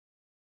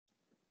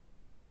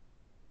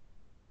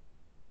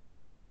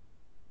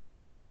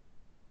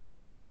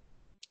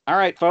All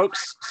right,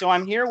 folks. So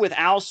I'm here with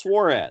Al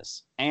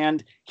Suarez,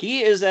 and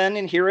he is an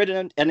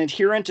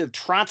adherent of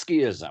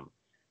Trotskyism.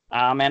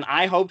 And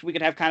I hoped we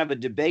could have kind of a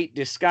debate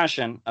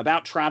discussion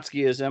about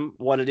Trotskyism,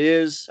 what it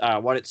is,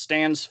 what it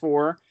stands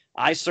for.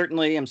 I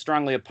certainly am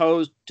strongly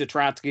opposed to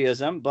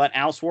Trotskyism, but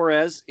Al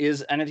Suarez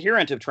is an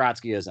adherent of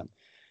Trotskyism.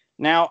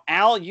 Now,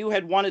 Al, you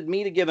had wanted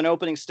me to give an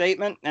opening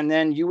statement, and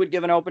then you would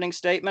give an opening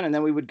statement, and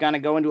then we would kind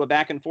of go into a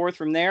back and forth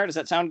from there. Does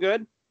that sound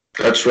good?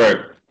 That's right.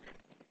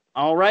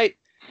 All right.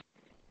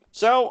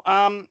 So,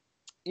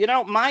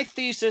 my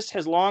thesis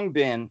has long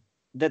been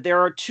that there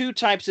are two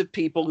types of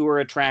people who are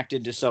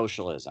attracted to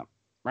socialism,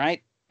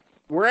 right?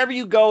 Wherever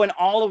you go in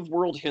all of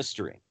world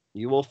history,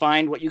 you will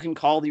find what you can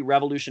call the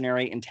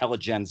revolutionary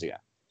intelligentsia.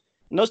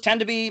 And those tend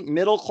to be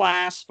middle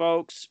class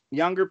folks,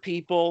 younger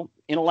people,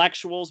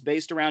 intellectuals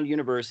based around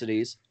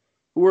universities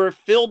who are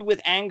filled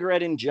with anger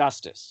at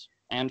injustice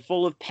and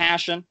full of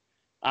passion.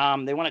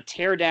 They want to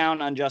tear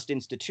down unjust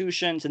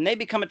institutions, and they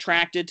become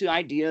attracted to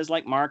ideas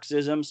like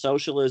Marxism,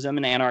 socialism,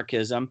 and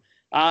anarchism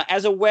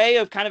as a way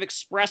of kind of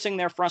expressing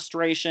their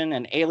frustration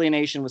and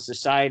alienation with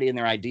society and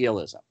their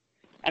idealism.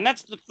 And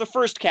that's the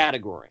first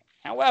category.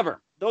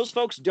 However, those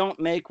folks don't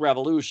make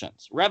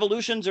revolutions.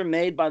 Revolutions are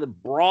made by the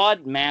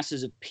broad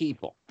masses of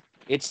people.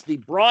 It's the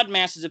broad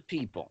masses of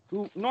people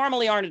who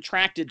normally aren't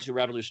attracted to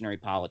revolutionary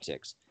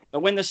politics.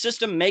 But when the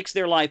system makes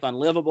their life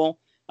unlivable,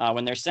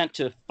 when they're sent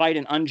to fight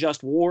in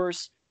unjust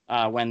wars,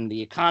 when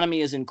the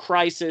economy is in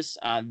crisis,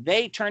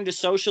 they turn to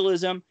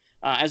socialism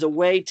as a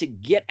way to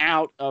get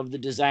out of the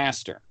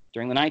disaster.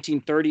 During the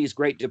 1930s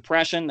Great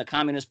Depression, the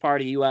Communist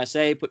Party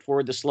USA put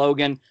forward the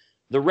slogan,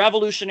 the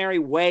revolutionary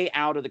way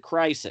out of the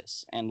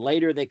crisis. And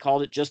later they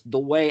called it just the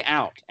way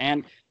out.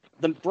 And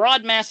the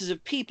broad masses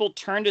of people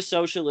turn to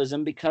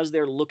socialism because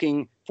they're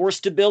looking for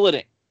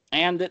stability.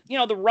 And that,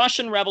 the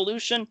Russian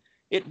Revolution,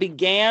 it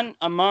began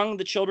among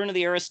the children of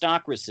the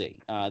aristocracy,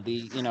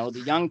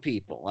 the young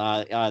people,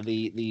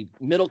 the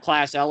middle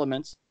class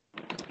elements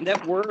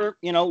that were,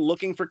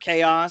 looking for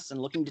chaos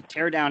and looking to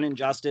tear down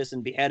injustice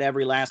and behead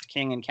every last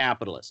king and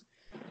capitalist.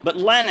 But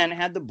Lenin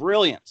had the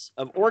brilliance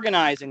of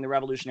organizing the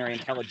revolutionary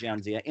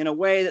intelligentsia in a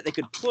way that they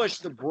could push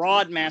the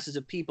broad masses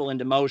of people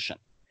into motion.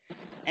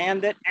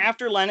 And that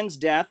after Lenin's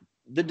death,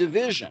 the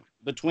division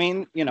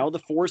between,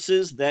 the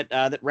forces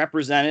that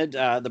represented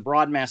the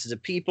broad masses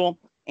of people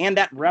and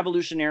that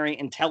revolutionary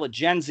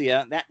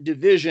intelligentsia, that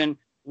division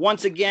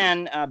once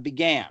again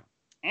began.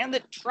 And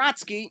that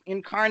Trotsky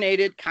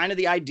incarnated kind of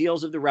the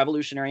ideals of the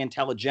revolutionary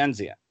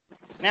intelligentsia.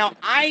 Now,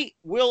 I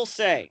will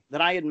say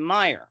that I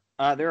admire,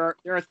 there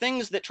are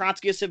things that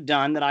Trotskyists have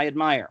done that I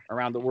admire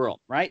around the world,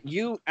 right?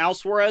 You, Al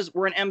Suarez,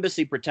 were an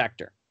embassy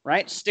protector,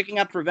 right? Sticking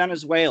up for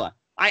Venezuela.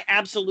 I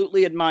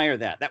absolutely admire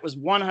that. That was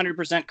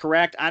 100%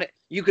 correct.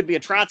 You could be a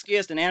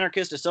Trotskyist, an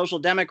anarchist, a social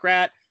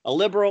democrat, a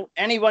liberal.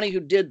 Anybody who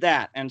did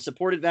that and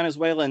supported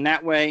Venezuela in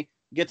that way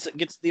gets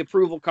the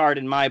approval card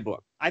in my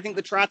book. I think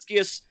the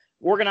Trotskyists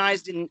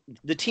organized in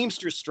the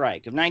Teamsters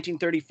strike of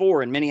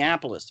 1934 in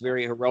Minneapolis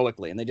very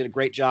heroically, and they did a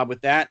great job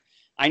with that.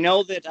 I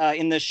know that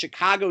in the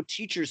Chicago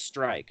teachers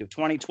strike of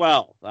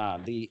 2012,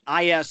 the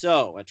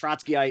ISO, a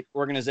Trotskyite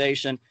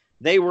organization,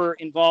 they were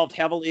involved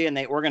heavily and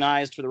they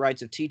organized for the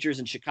rights of teachers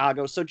in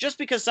Chicago. So just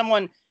because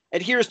someone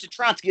adheres to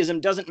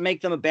Trotskyism doesn't make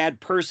them a bad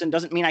person,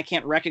 doesn't mean I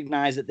can't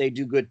recognize that they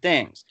do good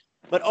things.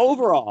 But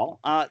overall,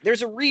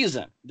 there's a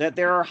reason that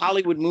there are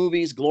Hollywood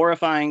movies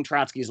glorifying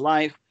Trotsky's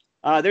life.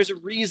 There's a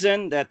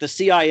reason that the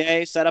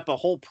CIA set up a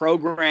whole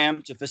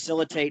program to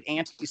facilitate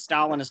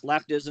anti-Stalinist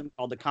leftism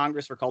called the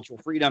Congress for Cultural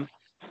Freedom.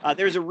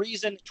 There's a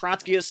reason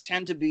Trotskyists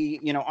tend to be,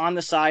 on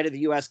the side of the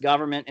U.S.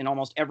 government in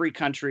almost every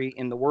country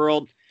in the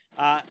world.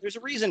 There's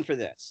a reason for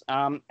this.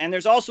 And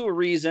there's also a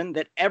reason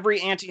that every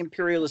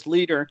anti-imperialist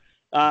leader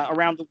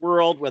around the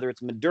world, whether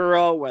it's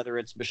Maduro, whether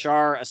it's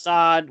Bashar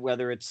Assad,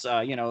 whether it's,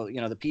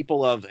 the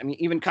people of,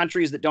 even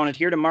countries that don't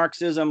adhere to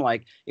Marxism,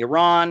 like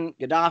Iran,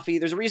 Gaddafi,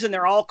 there's a reason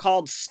they're all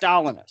called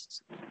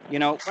Stalinists.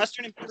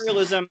 Western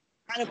imperialism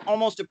kind of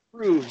almost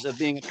approves of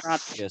being a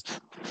Trotskyist,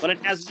 but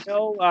it has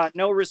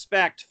no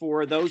respect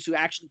for those who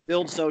actually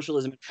build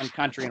socialism in some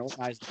country and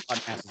organize the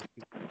broad masses of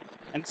people.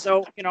 And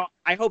so,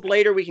 I hope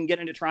later we can get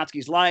into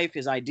Trotsky's life,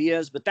 his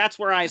ideas, but that's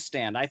where I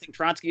stand. I think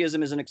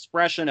Trotskyism is an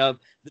expression of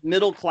the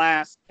middle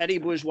class, petty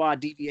bourgeois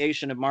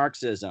deviation of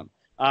Marxism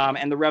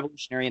and the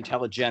revolutionary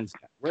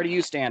intelligentsia. Where do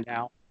you stand,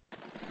 Al?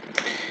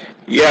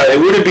 Yeah, it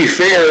wouldn't be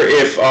fair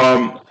if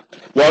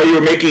while you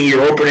were making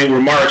your opening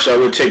remarks, I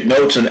would take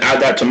notes and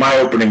add that to my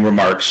opening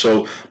remarks.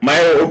 So my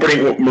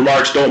opening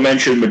remarks don't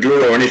mention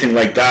Maduro or anything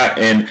like that,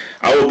 and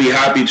I will be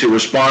happy to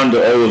respond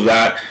to all of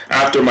that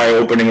after my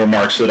opening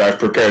remarks that I've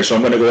prepared. So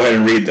I'm going to go ahead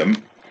and read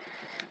them.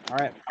 All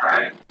right.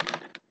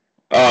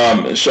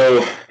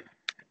 So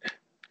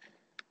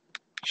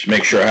just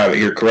make sure I have it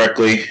here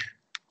correctly.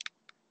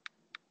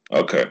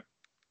 Okay.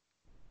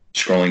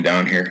 Scrolling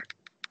down here.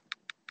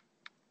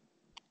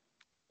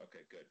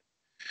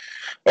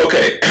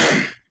 Okay,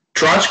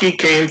 Trotsky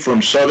came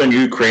from southern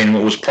Ukraine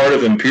and was part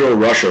of Imperial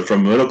Russia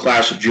from a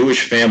middle-class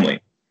Jewish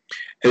family.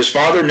 His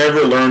father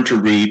never learned to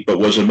read but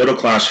was a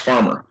middle-class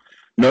farmer.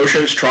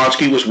 Notions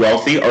Trotsky was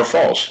wealthy are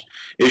false.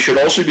 It should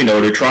also be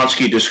noted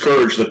Trotsky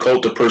discouraged the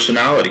cult of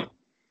personality,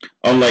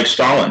 unlike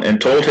Stalin, and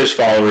told his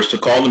followers to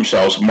call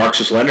themselves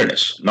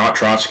Marxist-Leninists, not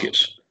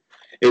Trotskyists.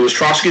 It was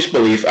Trotsky's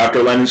belief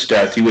after Lenin's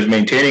death he was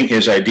maintaining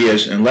his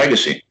ideas and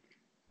legacy.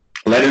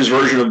 Lenin's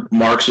version of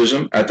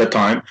Marxism at the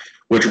time,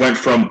 which went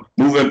from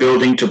movement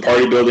building to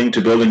party building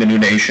to building a new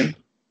nation.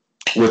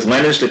 With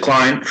Lenin's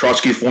decline,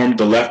 Trotsky formed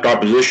the left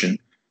opposition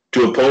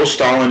to oppose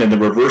Stalin and the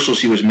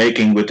reversals he was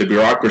making with the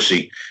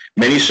bureaucracy.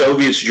 Many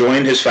Soviets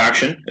joined his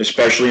faction,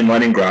 especially in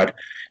Leningrad,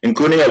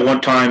 including at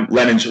one time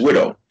Lenin's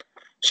widow.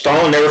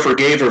 Stalin never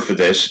forgave her for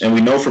this, and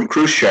we know from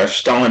Khrushchev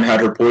Stalin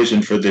had her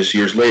poisoned for this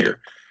years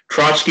later.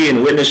 Trotsky,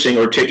 in witnessing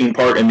or taking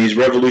part in these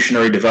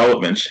revolutionary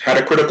developments, had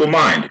a critical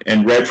mind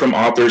and read from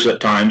authors at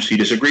times he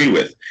disagreed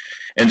with,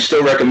 and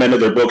still recommended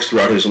their books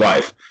throughout his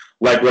life,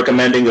 like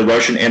recommending the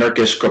Russian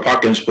anarchist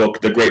Kropotkin's book,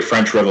 The Great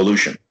French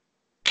Revolution.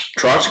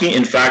 Trotsky,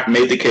 in fact,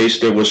 made the case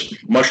there was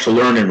much to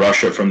learn in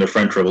Russia from the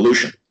French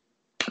Revolution.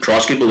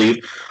 Trotsky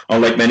believed,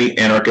 unlike many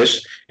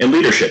anarchists, in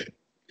leadership.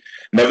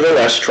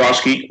 Nevertheless,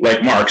 Trotsky,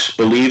 like Marx,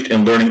 believed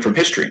in learning from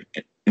history,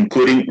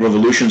 including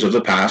revolutions of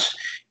the past,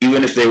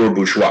 even if they were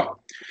bourgeois.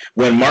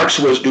 When Marx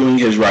was doing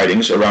his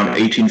writings around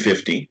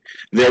 1850,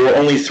 there were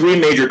only three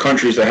major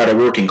countries that had a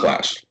working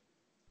class: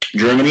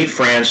 Germany,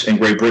 France, and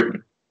Great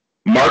Britain.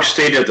 Marx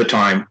stated at the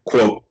time,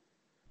 quote,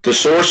 "The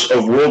source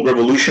of world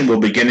revolution will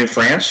begin in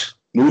France,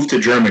 move to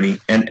Germany,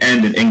 and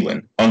end in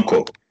England,"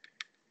 unquote.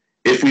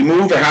 If we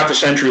move a half a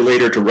century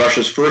later to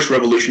Russia's first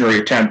revolutionary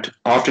attempt,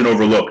 often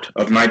overlooked,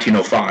 of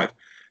 1905,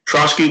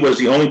 Trotsky was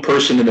the only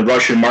person in the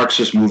Russian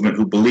Marxist movement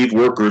who believed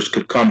workers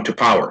could come to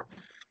power.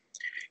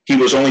 He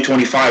was only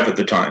 25 at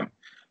the time,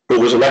 but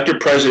was elected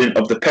president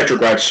of the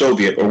Petrograd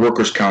Soviet, or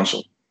Workers'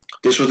 Council.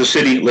 This was a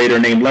city later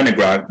named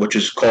Leningrad, which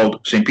is called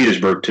St.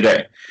 Petersburg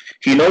today.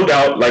 He no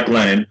doubt, like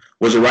Lenin,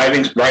 was a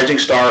rising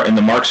star in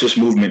the Marxist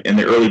movement in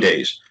the early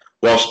days,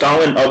 while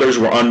Stalin and others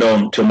were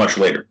unknown till much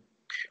later.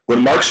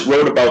 When Marx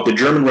wrote about the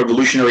German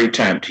revolutionary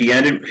attempt, he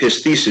ended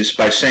his thesis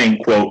by saying,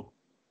 quote,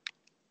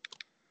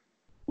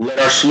 "Let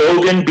our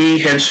slogan be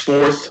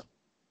henceforth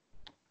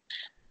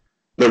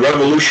the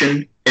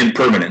revolution in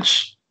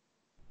permanence,"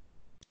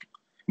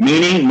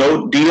 meaning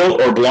no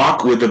deal or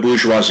block with the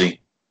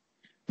bourgeoisie.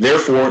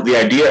 Therefore, the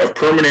idea of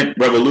permanent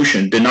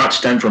revolution did not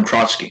stem from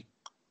Trotsky,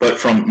 but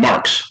from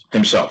Marx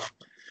himself.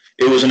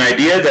 It was an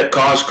idea that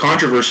caused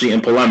controversy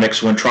and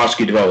polemics when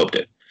Trotsky developed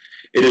it.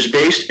 It is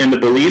based in the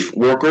belief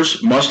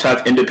workers must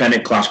have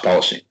independent class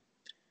policy.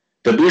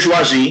 The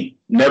bourgeoisie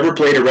never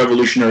played a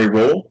revolutionary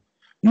role,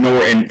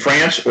 nor in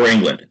France or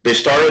England. They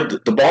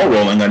started the ball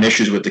rolling on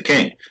issues with the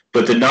king,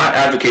 but did not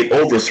advocate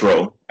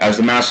overthrow as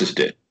the masses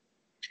did.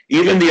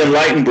 Even the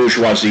enlightened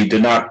bourgeoisie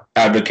did not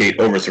advocate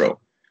overthrow.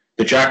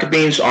 The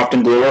Jacobins,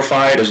 often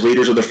glorified as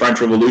leaders of the French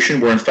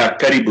Revolution, were in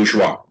fact petty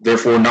bourgeois,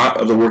 therefore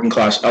not of the working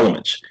class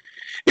elements.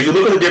 If you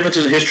look at the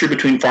differences in history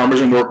between farmers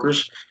and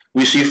workers,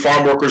 we see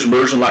farm workers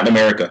merge in Latin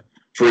America.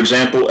 For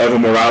example, Evo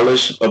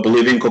Morales, a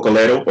Bolivian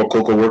cocolero or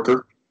cocoa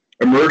worker,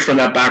 emerged from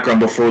that background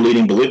before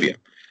leading Bolivia.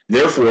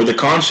 Therefore, the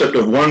concept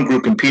of one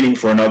group competing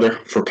for another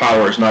for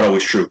power is not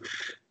always true.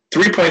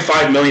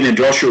 3.5 million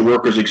industrial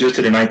workers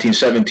existed in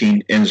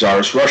 1917 in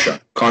Tsarist Russia,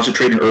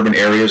 concentrated in urban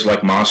areas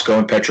like Moscow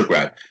and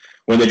Petrograd,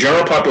 when the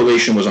general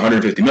population was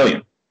 150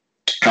 million.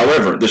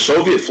 However, the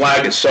Soviet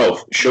flag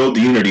itself showed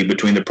the unity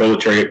between the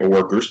proletariat or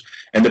workers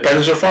and the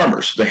peasants or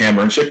farmers, the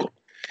hammer and sickle.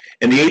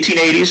 In the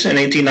 1880s and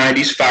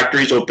 1890s,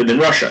 factories opened in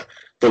Russia.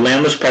 The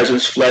landless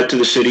peasants fled to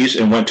the cities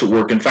and went to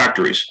work in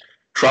factories.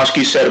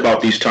 Trotsky said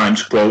about these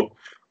times, quote,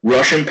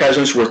 "Russian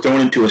peasants were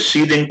thrown into a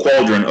seething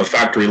cauldron of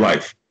factory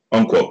life,"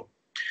 unquote.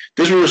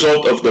 This was a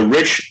result of the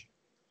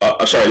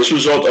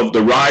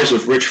rise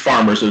of rich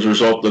farmers as a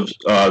result of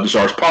the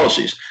Tsar's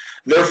policies.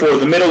 Therefore,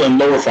 the middle and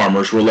lower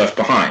farmers were left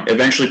behind,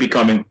 eventually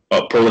becoming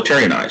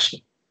proletarianized.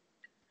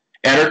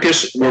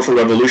 Anarchists were for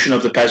revolution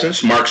of the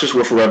peasants. Marxists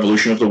were for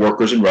revolution of the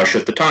workers in Russia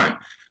at the time.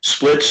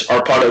 Splits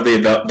are part of the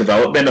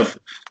development of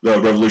the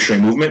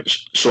revolutionary movement.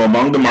 So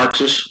among the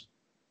Marxists,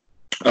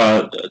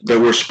 there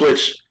were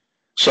splits,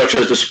 such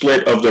as the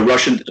split of the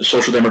Russian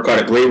Social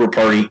Democratic Labor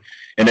Party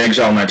in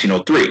exile in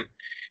 1903.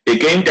 It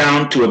came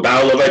down to a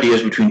battle of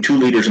ideas between two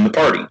leaders in the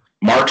party,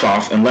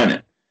 Martov and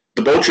Lenin.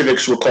 The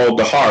Bolsheviks were called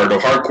the hard or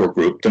hardcore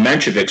group. The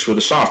Mensheviks were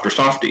the soft or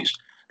softies.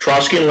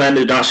 Trotsky and Lenin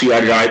did not see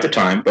eye to eye at the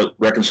time, but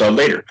reconciled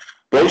later.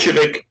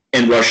 Bolshevik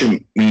in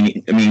Russian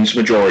means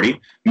majority,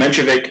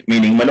 Menshevik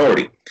meaning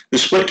minority. The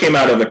split came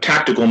out of a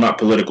tactical, not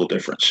political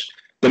difference.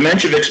 The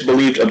Mensheviks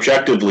believed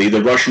objectively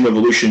the Russian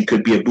Revolution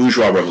could be a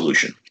bourgeois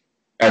revolution,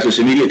 as its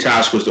immediate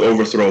task was the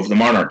overthrow of the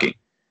monarchy.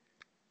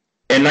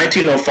 In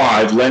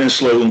 1905, Lenin's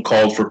slogan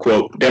called for,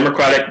 quote,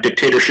 "democratic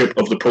dictatorship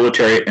of the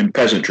proletariat and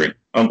peasantry,"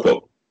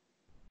 unquote.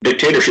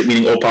 Dictatorship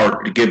meaning all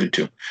power to give it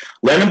to.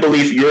 Lenin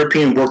believed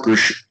European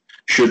workers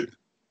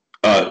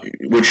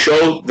would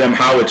show them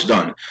how it's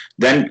done.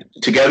 Then,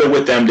 together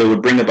with them, they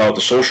would bring about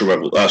the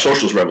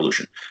socialist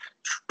revolution.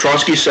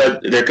 Trotsky said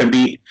there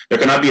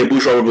cannot be a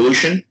bourgeois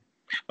revolution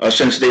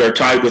since they are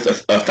tied with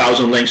a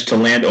thousand links to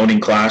land-owning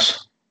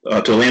class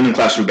to the landing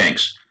class through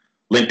banks,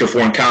 linked to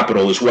foreign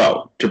capital as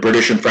well, to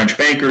British and French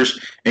bankers,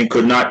 and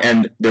could not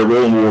end their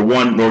role in World War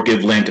I nor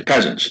give land to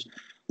peasants.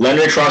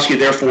 Lenin and Trotsky,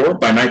 therefore,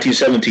 by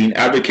 1917,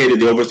 advocated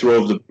the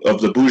overthrow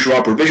of the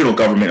bourgeois provisional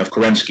government of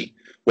Kerensky,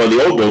 while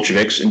the old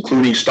Bolsheviks,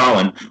 including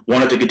Stalin,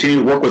 wanted to continue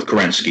to work with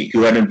Kerensky,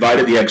 who had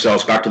invited the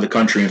exiles back to the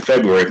country in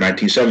February of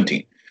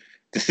 1917.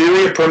 The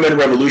theory of permanent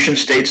revolution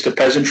states the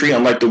peasantry,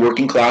 unlike the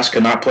working class,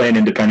 cannot play an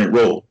independent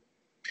role.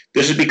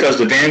 This is because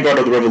the vanguard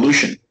of the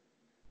revolution.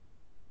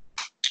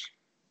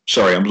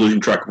 Sorry, I'm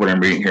losing track of what I'm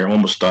reading here. I'm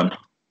almost done.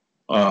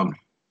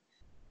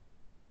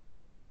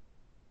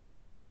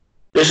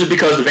 This is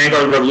because the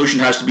vanguard of the revolution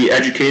has to be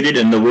educated,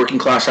 and the working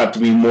class have to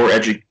be more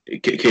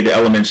educated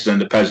elements than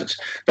the peasants.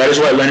 That is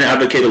why Lenin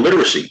advocated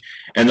literacy,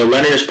 and the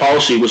Leninist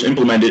policy was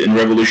implemented in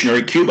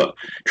revolutionary Cuba,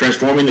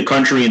 transforming the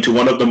country into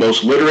one of the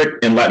most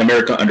literate in Latin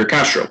America under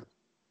Castro,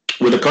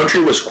 where the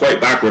country was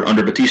quite backward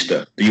under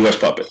Batista, the U.S.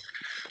 puppet.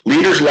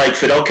 Leaders like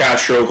Fidel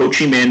Castro, Ho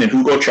Chi Minh, and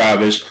Hugo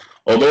Chavez,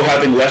 although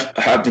having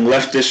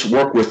leftists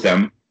work with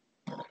them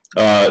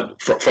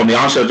from the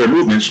onset of their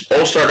movements,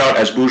 all started out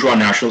as bourgeois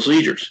nationalist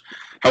leaders.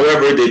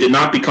 However, they did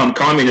not become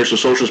communists or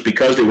socialists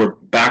because they were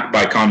backed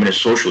by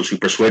communist socialists who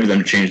persuaded them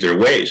to change their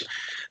ways.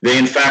 They,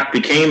 in fact,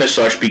 became as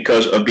such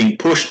because of being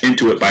pushed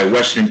into it by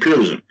Western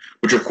imperialism,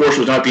 which, of course,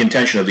 was not the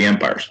intention of the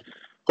empires.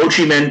 Ho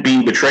Chi Minh,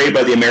 being betrayed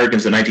by the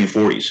Americans in the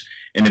 1940s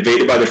and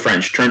invaded by the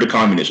French, turned to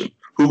communism.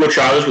 Hugo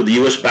Chavez, with the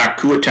U.S.-backed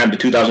coup attempt in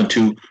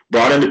 2002,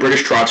 brought in the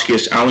British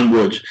Trotskyist Alan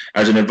Woods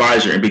as an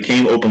advisor and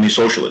became openly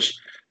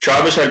socialist.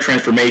 Chavez had a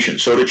transformation,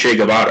 so did Che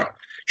Guevara.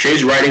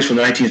 Che's writings from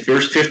the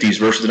 1950s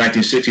versus the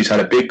 1960s had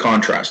a big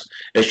contrast,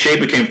 as Che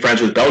became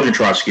friends with Belgian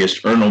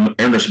Trotskyist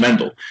Ernest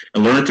Mendel,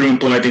 and learned through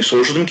implementing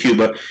socialism in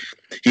Cuba,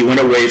 he went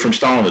away from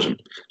Stalinism.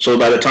 So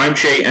by the time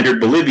Che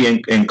entered Bolivia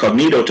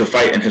incognito to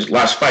fight in his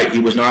last fight, he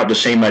was not the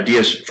same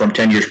ideas from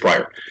 10 years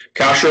prior.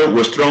 Castro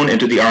was thrown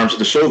into the arms of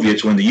the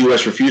Soviets when the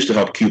U.S. refused to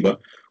help Cuba,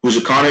 whose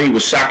economy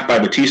was sacked by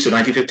Batista in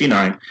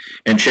 1959,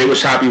 and Che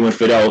was happy when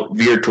Fidel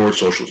veered towards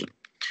socialism.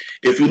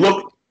 If we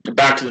look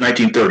back to the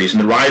 1930s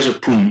and the rise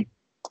of POUM,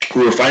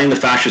 who were fighting the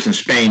fascists in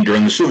Spain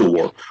during the Civil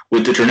War,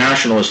 with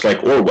internationalists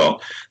like Orwell,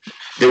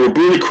 they were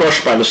brutally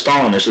crushed by the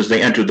Stalinists as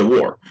they entered the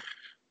war.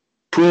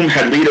 POUM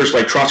had leaders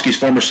like Trotsky's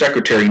former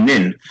secretary,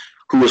 Nin,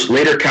 who was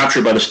later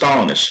captured by the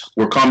Stalinists,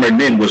 where Comrade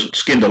Nin was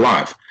skinned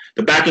alive.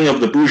 The backing of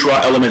the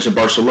bourgeois elements in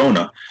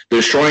Barcelona, the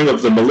destroying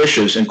of the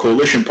militias and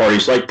coalition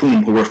parties like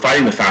POUM, who were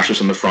fighting the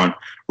fascists on the front,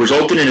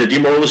 resulted in a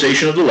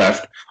demoralization of the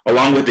left,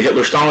 along with the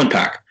Hitler-Stalin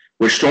pact,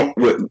 which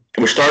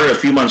started a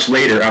few months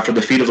later after the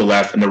defeat of the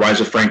left and the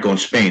rise of Franco in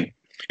Spain.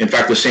 In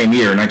fact, the same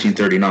year,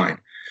 1939.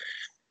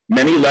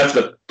 Many left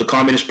the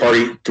Communist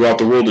Party throughout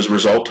the world as a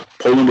result.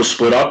 Poland was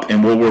split up,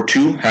 and World War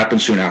II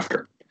happened soon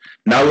after.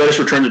 Now let us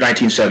return to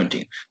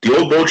 1917. The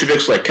old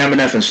Bolsheviks like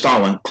Kamenev and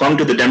Stalin clung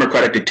to the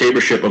democratic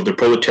dictatorship of the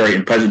proletariat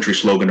and peasantry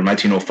slogan of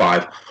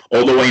 1905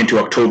 all the way into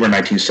October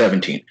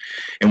 1917,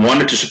 and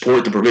wanted to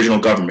support the provisional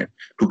government,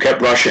 who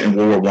kept Russia in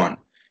World War I.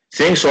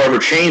 Things, however,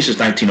 changed since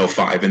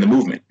 1905 in the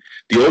movement.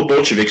 The old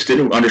Bolsheviks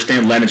didn't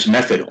understand Lenin's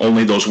method,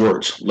 only those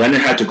words. Lenin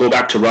had to go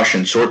back to Russia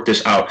and sort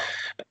this out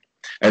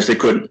as they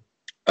could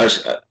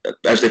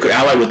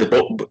ally with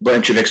the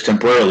Bolsheviks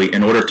temporarily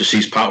in order to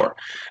seize power.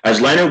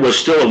 As Lenin was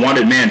still a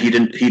wanted man, he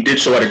did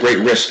so at a great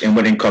risk and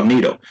went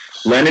incognito.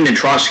 Lenin and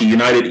Trotsky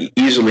united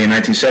easily in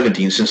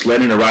 1917, since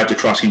Lenin arrived at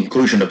Trotsky's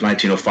conclusion of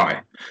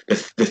 1905.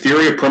 The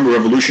theory of permanent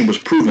revolution was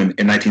proven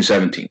in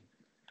 1917.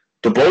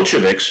 The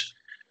Bolsheviks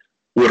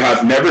would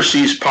have never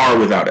seized power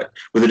without it.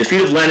 With the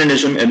defeat of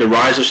Leninism and the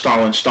rise of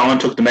Stalin, Stalin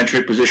took the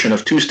Menshevik position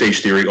of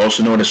two-stage theory,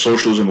 also known as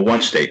socialism of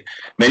one state.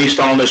 Many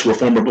Stalinists were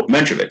former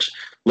Mensheviks.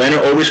 Lenin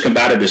always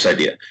combated this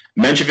idea.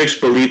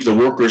 Mensheviks believed the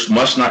workers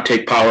must not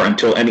take power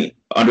under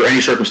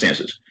any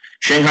circumstances.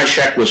 Chiang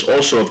Kai-shek was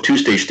also of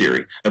two-stage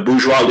theory, a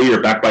bourgeois leader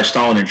backed by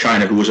Stalin in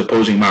China who was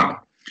opposing Mao.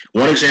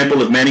 One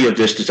example of many of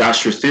this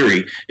disastrous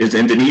theory is the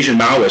Indonesian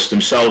Maoists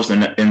themselves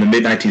in the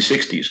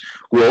mid-1960s,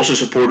 who were also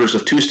supporters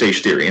of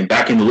two-stage theory and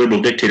backing the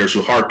liberal dictator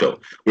Suharto,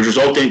 which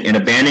resulted in a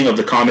banning of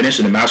the communists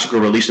and a massacre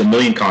of at least 1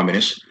 million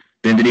communists.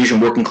 The Indonesian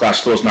working class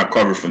still is not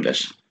covered from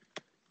this.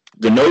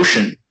 The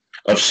notion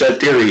of said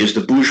theory is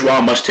the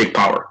bourgeois must take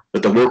power,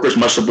 that the workers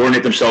must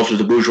subordinate themselves to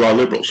the bourgeois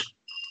liberals.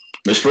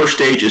 This first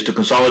stage is to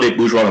consolidate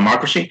bourgeois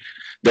democracy,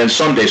 then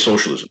someday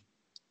socialism.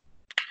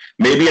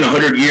 Maybe in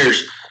 100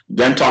 years,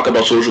 then talk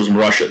about socialism in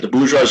Russia. The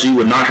bourgeoisie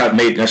would not have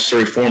made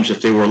necessary forms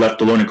if they were left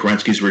alone in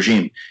Kerensky's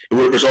regime. It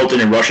would have resulted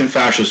in Russian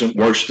fascism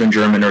worse than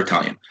German or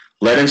Italian.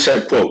 Lenin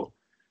said, quote,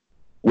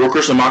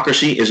 "Workers'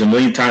 democracy is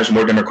 1,000,000 times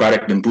more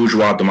democratic than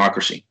bourgeois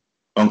democracy,"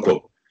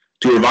 unquote.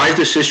 To revise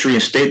this history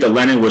and state that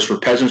Lenin was for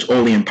peasants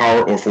only in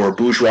power or for a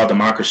bourgeois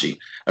democracy,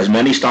 as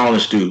many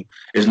Stalinists do,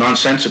 is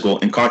nonsensical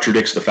and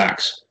contradicts the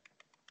facts.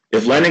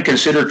 If Lenin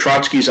considered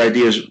Trotsky's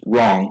ideas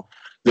wrong,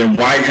 then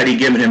why had he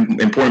given him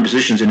important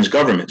positions in his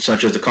government,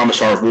 such as the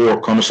Commissar of War,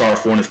 Commissar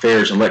of Foreign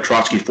Affairs, and let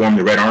Trotsky form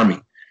the Red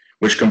Army?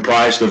 which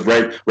comprised of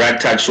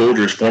ragtag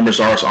soldiers, former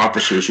Tsarist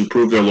officers who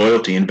proved their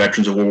loyalty and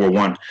veterans of World War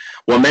I.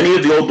 While many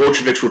of the old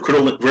Bolsheviks were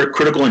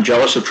critical and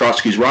jealous of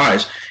Trotsky's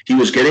rise, he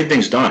was getting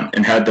things done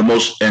and he had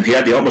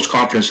the utmost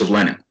confidence of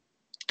Lenin.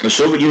 The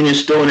Soviet Union,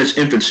 still in its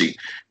infancy,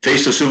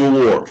 faced a civil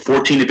war,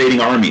 14 invading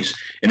armies,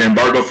 and an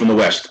embargo from the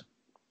West.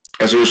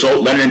 As a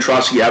result, Lenin and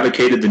Trotsky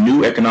advocated the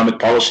new economic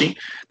policy.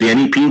 The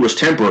NEP was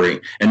temporary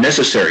and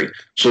necessary,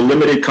 so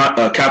limited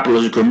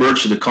capitalism could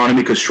emerge so the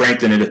economy could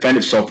strengthen and defend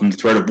itself from the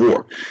threat of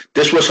war.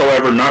 This was,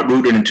 however, not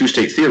rooted in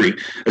two-state theory,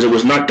 as it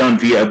was not done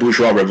via a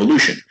bourgeois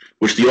revolution,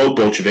 which the old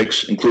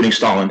Bolsheviks, including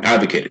Stalin,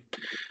 advocated.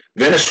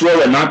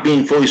 Venezuela, not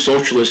being fully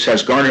socialist,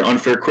 has garnered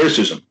unfair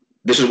criticism.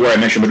 This is where I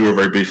mentioned Maduro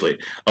very briefly.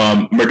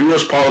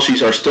 Maduro's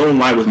policies are still in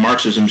line with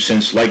Marxism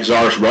since, like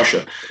Tsarist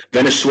Russia,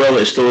 Venezuela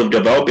is still a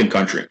developing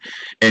country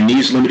and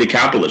needs limited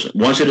capitalism.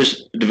 Once it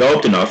is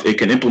developed enough, it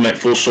can implement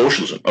full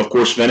socialism. Of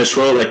course,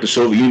 Venezuela, like the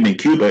Soviet Union and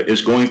Cuba,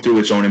 is going through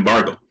its own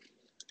embargo.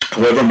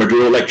 However,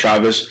 Maduro, like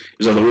Chavez,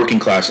 is of the working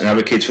class and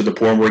advocates for the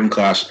poor and working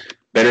class,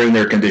 bettering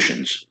their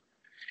conditions.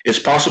 It's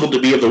possible to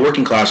be of the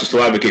working class and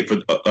still advocate for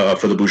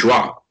the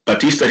bourgeois.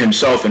 Batista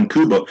himself in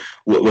Cuba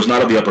was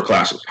not of the upper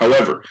classes.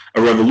 However,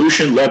 a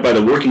revolution led by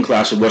the working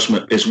class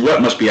is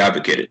what must be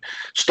advocated.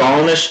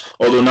 Stalinists,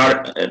 although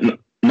not an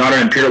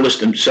imperialist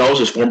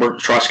themselves, as former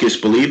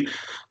Trotskyists believe,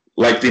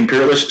 like the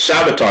imperialists,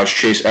 sabotage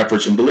Che's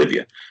efforts in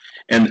Bolivia.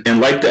 And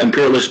like the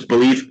imperialists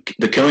believe,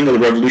 the killing of the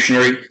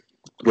revolutionary,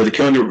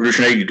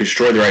 you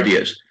destroy their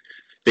ideas.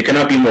 They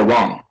cannot be more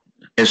wrong.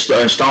 And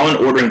Stalin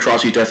ordering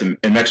Trotsky's death in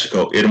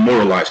Mexico, it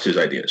immortalized his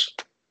ideas.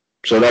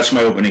 So that's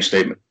my opening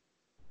statement.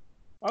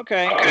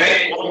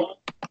 Okay.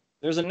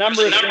 There's a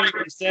number of things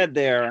you said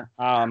there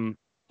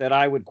that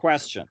I would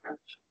question.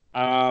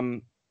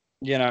 I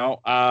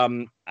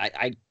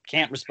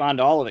can't respond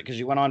to all of it because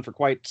you went on for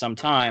quite some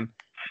time.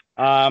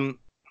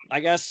 I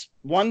guess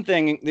one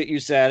thing that you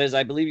said is,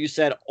 I believe you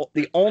said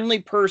the only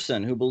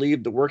person who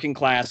believed the working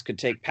class could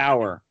take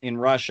power in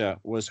Russia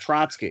was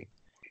Trotsky.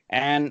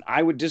 And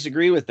I would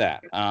disagree with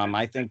that.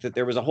 I think that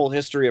there was a whole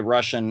history of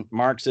Russian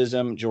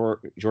Marxism,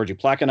 Georgy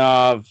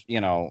Plekhanov,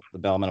 the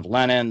development of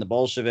Lenin, the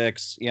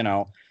Bolsheviks,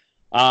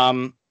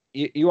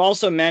 You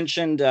also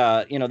mentioned,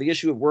 the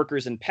issue of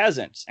workers and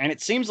peasants. And it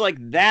seems like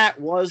that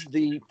was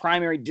the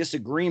primary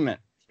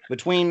disagreement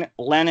between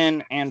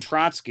Lenin and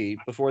Trotsky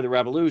before the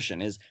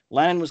revolution. Is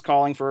Lenin was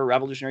calling for a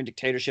revolutionary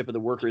dictatorship of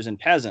the workers and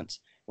peasants,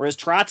 whereas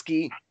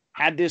Trotsky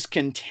had this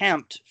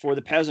contempt for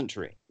the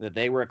peasantry, that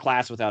they were a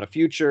class without a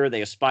future,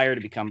 they aspire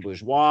to become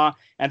bourgeois,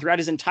 and throughout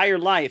his entire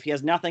life, he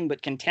has nothing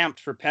but contempt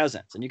for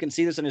peasants. And you can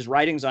see this in his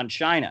writings on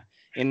China.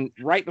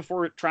 Right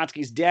before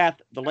Trotsky's death,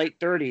 the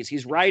late 30s,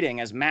 he's writing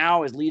as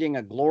Mao is leading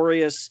a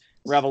glorious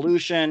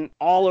revolution.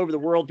 All over the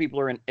world, people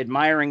are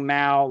admiring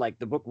Mao, like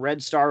the book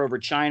Red Star Over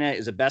China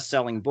is a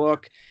best-selling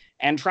book.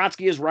 And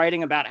Trotsky is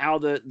writing about how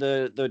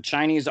the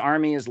Chinese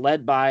army is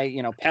led by,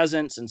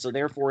 peasants, and so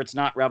therefore it's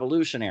not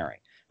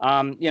revolutionary.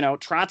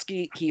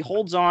 Trotsky, he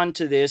holds on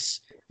to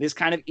this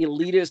kind of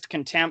elitist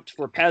contempt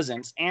for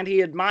peasants, and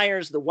he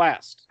admires the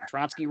West.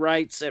 Trotsky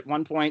writes at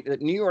one point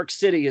that New York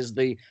City is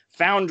the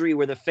foundry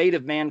where the fate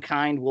of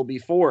mankind will be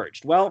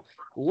forged. Well,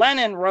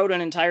 Lenin wrote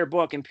an entire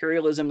book,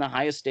 Imperialism, the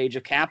Highest Stage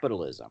of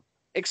Capitalism,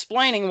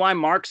 explaining why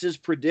Marx's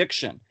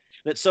prediction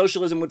that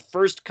socialism would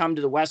first come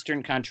to the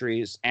Western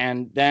countries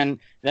and then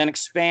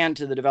expand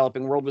to the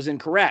developing world was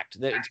incorrect.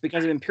 That it's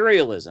because of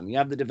imperialism. You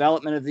have the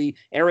development of the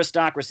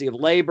aristocracy of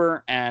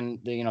labor and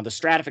the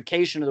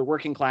stratification of the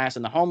working class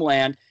in the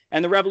homeland,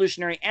 and the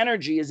revolutionary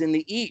energy is in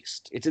the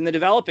East. It's in the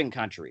developing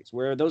countries,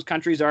 where those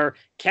countries are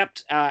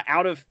kept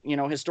out of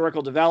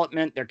historical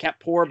development. They're kept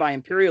poor by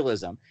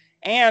imperialism.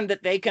 And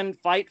that they can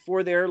fight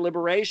for their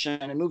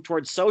liberation and move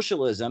towards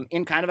socialism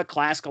in kind of a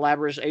class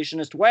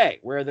collaborationist way,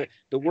 where the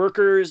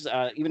workers,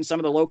 even some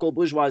of the local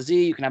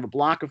bourgeoisie, you can have a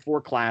block of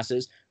 4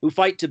 classes who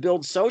fight to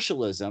build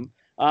socialism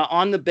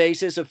on the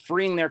basis of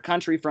freeing their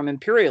country from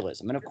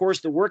imperialism. And of course,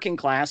 the working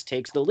class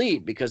takes the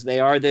lead because they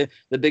are the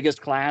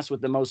biggest class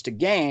with the most to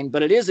gain,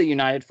 but it is a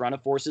united front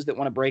of forces that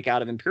want to break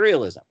out of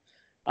imperialism.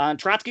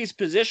 Trotsky's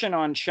position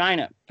on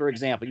China, for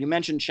example, you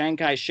mentioned Chiang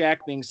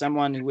Kai-shek being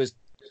someone who was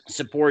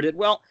supported.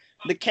 Well,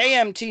 the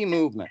KMT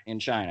movement in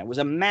China was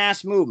a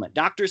mass movement.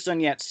 Dr.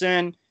 Sun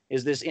Yat-sen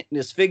is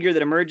this figure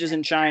that emerges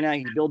in China.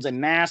 He builds a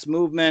mass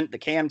movement, the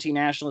KMT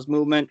nationalist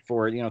movement,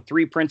 for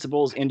 3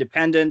 principles: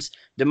 independence,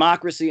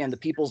 democracy, and the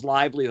people's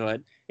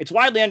livelihood. It's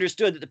widely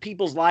understood that the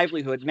people's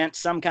livelihood meant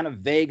some kind of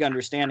vague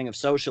understanding of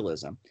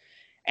socialism.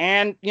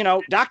 And,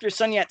 Dr.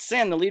 Sun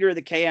Yat-sen, the leader of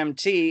the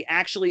KMT,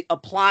 actually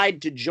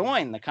applied to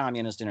join the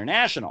Communist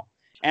International.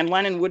 And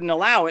Lenin wouldn't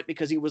allow it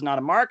because he was not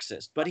a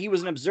Marxist, but he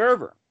was an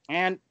observer.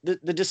 And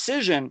the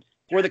decision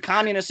for the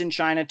communists in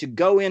China to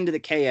go into the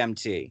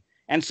KMT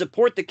and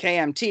support the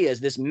KMT as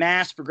this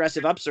mass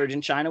progressive upsurge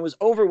in China was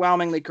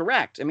overwhelmingly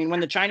correct. I mean, when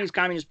the Chinese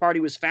Communist Party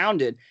was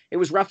founded, it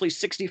was roughly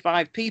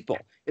 65 people.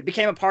 It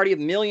became a party of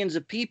millions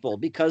of people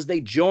because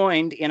they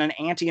joined in an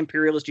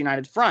anti-imperialist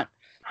united front.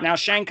 Now,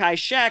 Chiang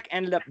Kai-shek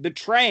ended up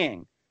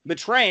betraying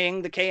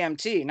betraying the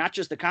KMT, not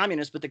just the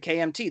communists, but the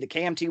KMT. The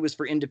KMT was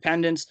for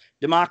independence,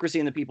 democracy,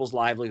 and the people's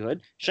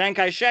livelihood. Chiang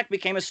Kai-shek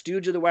became a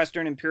stooge of the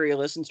Western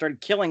imperialists and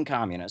started killing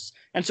communists.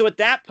 And so at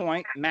that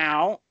point,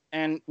 Mao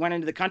went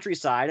into the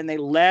countryside and they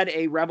led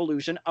a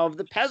revolution of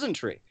the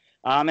peasantry.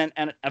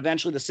 And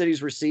eventually the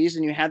cities were seized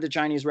and you had the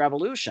Chinese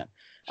Revolution.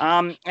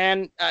 I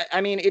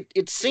mean,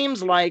 it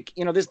seems like,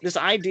 this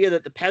idea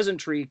that the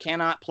peasantry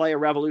cannot play a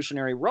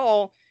revolutionary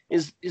role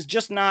is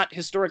just not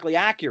historically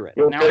accurate.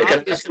 Now,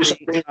 can I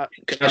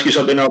ask you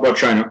something now about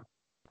China?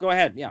 Go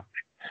ahead. Yeah.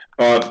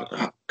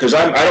 Because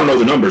I don't know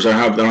the numbers.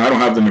 I don't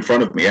have them in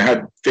front of me. I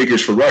had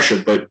figures for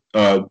Russia, but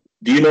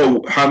do you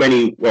know how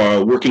many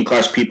working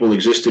class people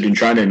existed in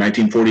China in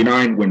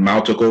 1949 when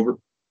Mao took over?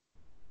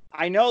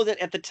 I know that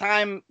at the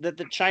time that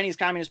the Chinese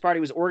Communist Party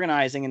was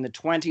organizing in the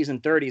 20s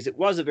and 30s, it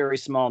was a very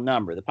small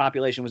number. The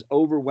population was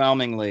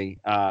overwhelmingly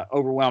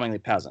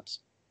peasants,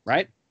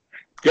 right?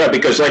 Yeah,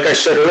 because like I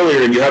said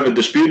earlier, and you haven't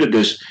disputed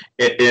this,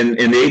 in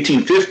the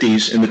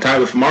 1850s, in the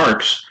time of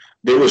Marx,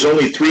 there was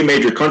only 3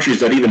 major countries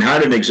that even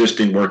had an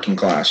existing working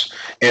class.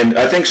 And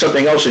I think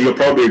something else, and you'll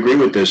probably agree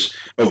with this,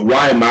 of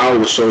why Mao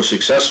was so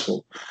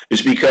successful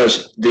is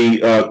because the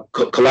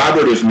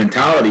collaborative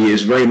mentality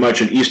is very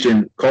much an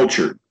Eastern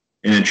culture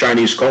and a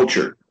Chinese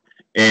culture.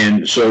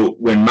 And so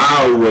when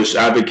Mao was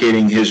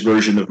advocating his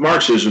version of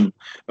Marxism,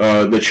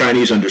 the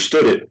Chinese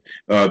understood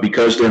it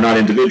because they're not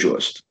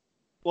individualist.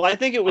 Well, I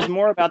think it was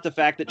more about the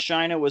fact that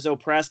China was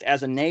oppressed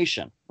as a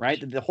nation, right?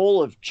 That the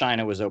whole of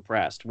China was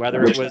oppressed,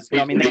 whether it was,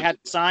 I mean, they had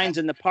signs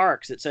in the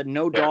parks that said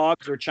no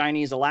dogs or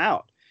Chinese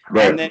allowed.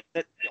 Right. And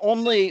that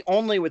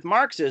only with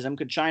Marxism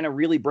could China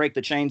really break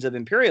the chains of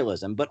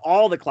imperialism. But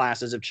all the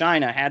classes of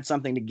China had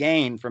something to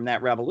gain from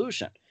that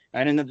revolution.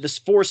 Right? And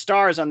the 4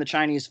 stars on the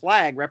Chinese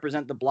flag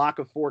represent the block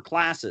of 4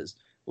 classes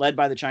led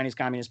by the Chinese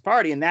Communist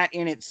Party. And that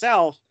in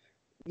itself,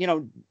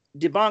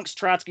 debunks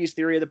Trotsky's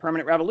theory of the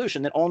permanent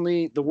revolution, that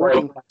only the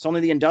working class,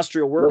 only the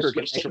industrial worker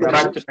can make a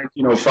revolution. Back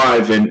to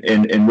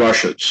 1905 in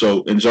Russia,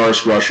 so in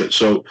Tsarist Russia.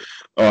 So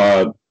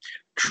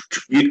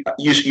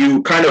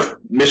you kind of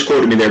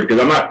misquoted me there,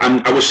 because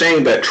I was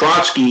saying that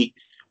Trotsky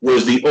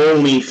was the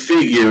only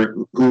figure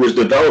who was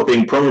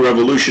developing permanent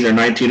revolution in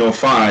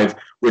 1905,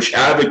 which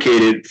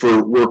advocated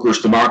for workers'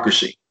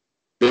 democracy.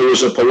 There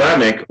was a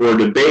polemic or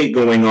debate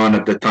going on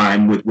at the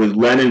time with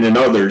Lenin and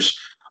others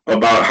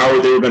about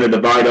how they were going to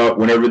divide up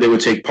whenever they would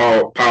take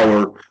power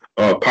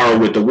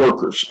with the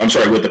workers. I'm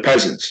sorry, with the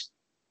peasants.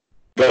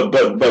 But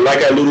like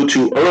I alluded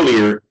to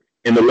earlier,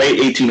 in the late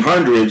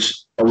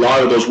 1800s, a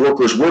lot of those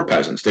workers were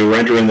peasants. They were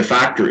entering the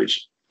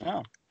factories.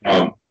 Oh.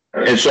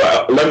 And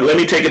so let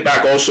me take it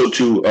back also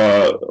to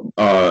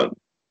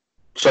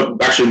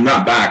actually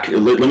not back.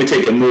 Let me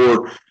take it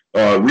more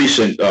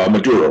recent,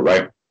 Maduro,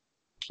 right?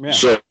 Yeah.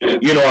 So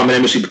I'm an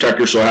embassy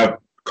protector, so I have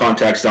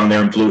contacts down there.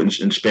 I'm fluent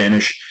in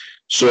Spanish.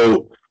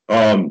 So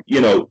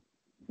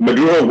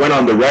Maduro went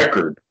on the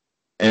record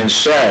and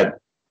said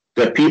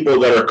that people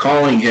that are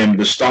calling him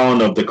the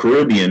Stalin of the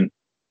Caribbean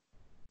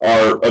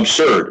are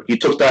absurd. He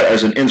took that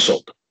as an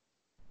insult.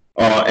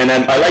 And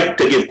then I like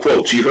to give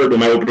quotes. You heard in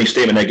my opening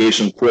statement, I gave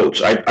some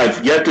quotes.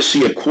 I've yet to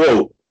see a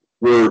quote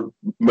where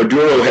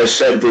Maduro has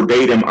said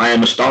verbatim, I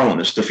am a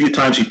Stalinist. A few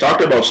times he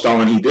talked about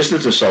Stalin, he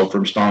distanced himself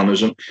from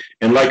Stalinism.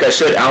 And like I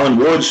said, Alan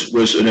Woods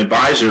was an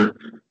advisor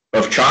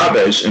of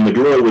Chavez, and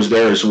Maduro was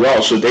there as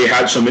well. So they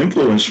had some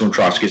influence from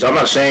Trotskyists. I'm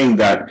not saying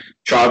that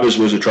Chavez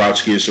was a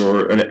Trotskyist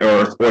or an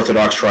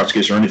Orthodox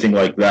Trotskyist or anything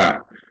like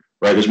that,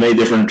 right? There's many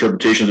different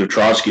interpretations of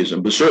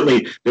Trotskyism, but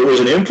certainly there was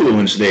an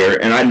influence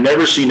there. And I've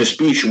never seen a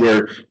speech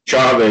where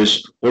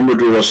Chavez or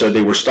Maduro said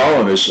they were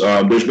Stalinists.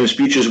 There's been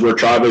speeches where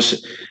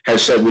Chavez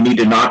has said we need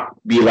to not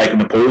be like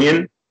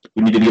Napoleon,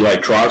 we need to be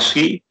like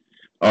Trotsky.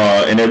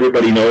 And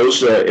everybody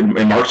knows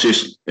in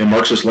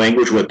Marxist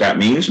language what that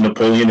means.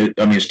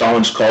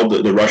 Stalin's called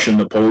the Russian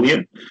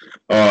Napoleon.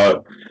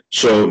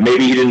 So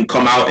maybe he didn't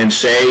come out and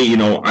say,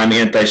 I'm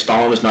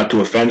anti-Stalinist, not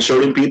to offend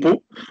certain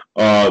people.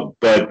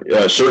 But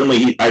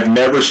certainly I've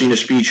never seen a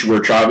speech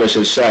where Chavez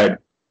has said,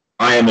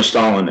 I am a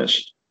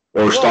Stalinist,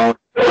 or Stalin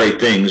did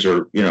great things,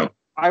 or.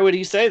 Why would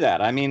he say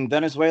that? I mean,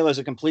 Venezuela is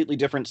a completely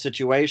different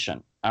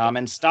situation.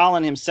 And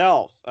Stalin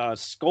himself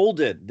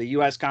scolded the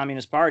U.S.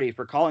 Communist Party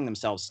for calling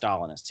themselves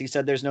Stalinists. He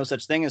said there's no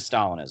such thing as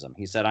Stalinism.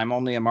 He said, I'm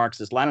only a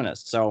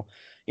Marxist-Leninist. So,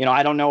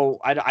 I don't know.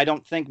 I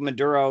don't think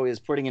Maduro is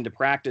putting into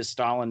practice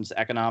Stalin's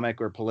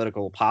economic or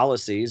political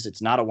policies.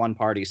 It's not a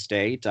one-party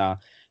state.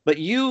 But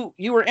you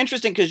were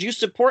interesting because you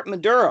support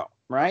Maduro,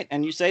 right?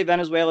 And you say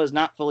Venezuela is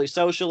not fully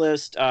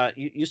socialist.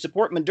 You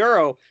support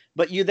Maduro,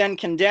 but you then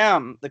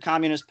condemn the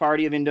Communist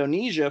Party of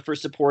Indonesia for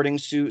supporting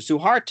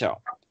Suharto.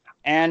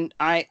 And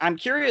I'm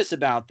curious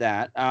about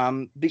that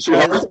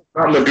because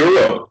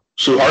Maduro.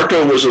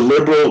 Suharto was a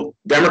liberal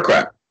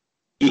Democrat.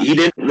 He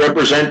didn't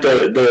represent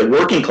the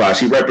working class.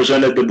 He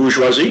represented the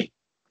bourgeoisie.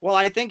 Well,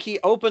 I think he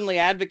openly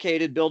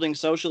advocated building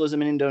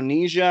socialism in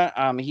Indonesia.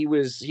 He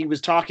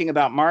was talking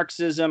about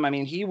Marxism. I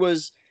mean, he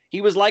was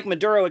like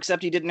Maduro,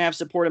 except he didn't have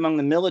support among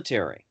the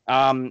military.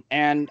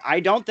 And I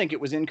don't think it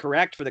was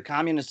incorrect for the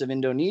communists of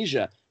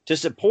Indonesia to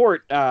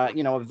support,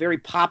 a very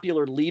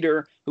popular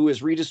leader who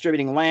is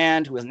redistributing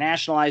land, who is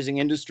nationalizing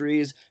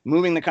industries,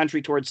 moving the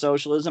country towards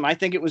socialism. I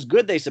think it was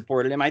good they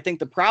supported him. I think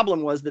the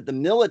problem was that the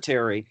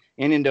military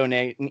in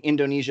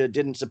Indonesia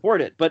didn't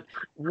support it. But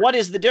what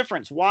is the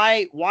difference?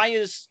 Why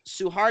is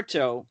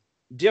Suharto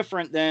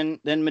different than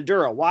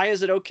Maduro? Why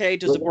is it okay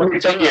to support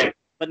Maduro,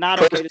 but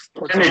not okay to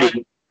support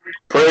Suharto?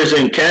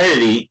 President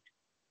Kennedy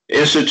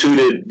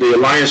instituted the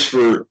Alliance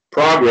for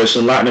Progress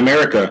in Latin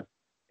America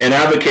and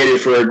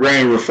advocated for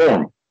agrarian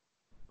reform.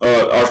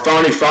 Our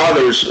founding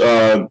fathers,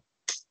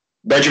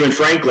 Benjamin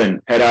Franklin,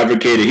 had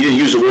advocated, he didn't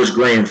use the words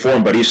agrarian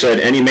reform, but he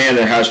said any man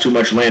that has too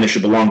much land, it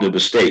should belong to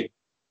the state.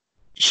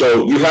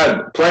 So you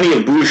had plenty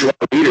of bourgeois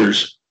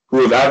leaders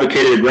who have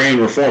advocated agrarian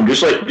reform.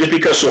 Just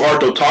because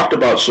Suharto talked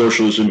about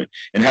socialism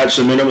and had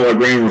some minimal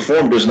agrarian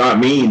reform does not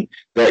mean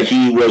that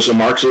he was a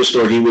Marxist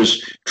or he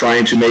was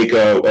trying to make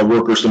a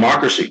workers'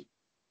 democracy.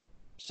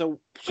 So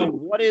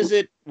what is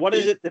it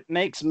that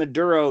makes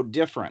Maduro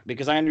different?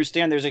 Because I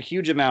understand there's a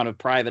huge amount of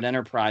private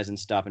enterprise and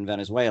stuff in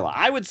Venezuela.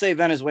 I would say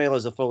Venezuela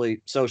is a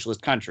fully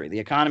socialist country. The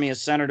economy is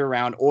centered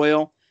around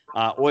oil.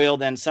 Oil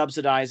then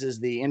subsidizes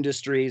the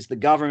industries. The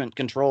government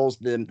controls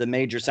the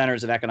major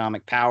centers of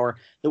economic power.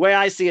 The way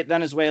I see it,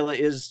 Venezuela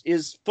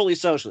is fully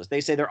socialist.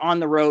 They say they're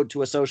on the road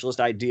to a socialist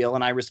ideal,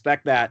 and I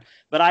respect that.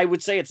 But I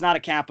would say it's not a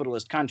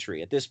capitalist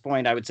country. At this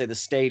point, I would say the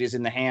state is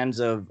in the hands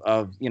of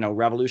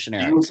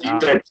revolutionaries. Do you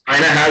think that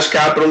China has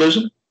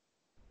capitalism?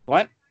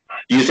 What?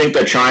 Do you think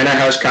that China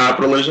has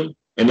capitalism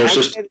in their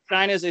system?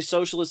 China is a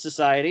socialist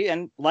society,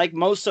 and like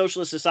most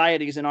socialist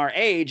societies in our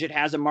age, it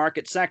has a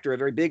market sector, a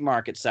very big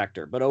market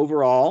sector. But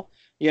overall,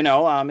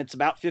 it's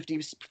about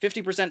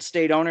 50%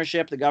 state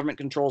ownership. The government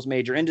controls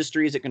major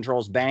industries. It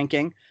controls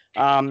banking.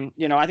 I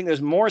think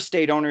there's more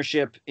state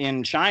ownership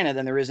in China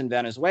than there is in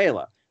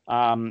Venezuela.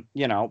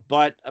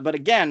 But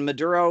again,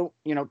 Maduro,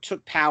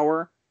 took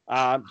power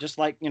just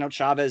like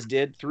Chavez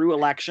did through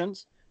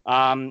elections.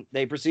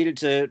 They proceeded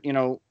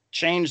to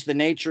changed the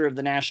nature of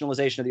the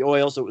nationalization of the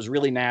oil, so it was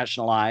really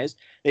nationalized.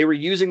 They were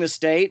using the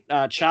state.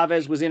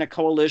 Chavez was in a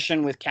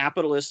coalition with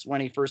capitalists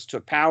when he first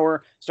took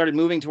power, started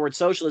moving towards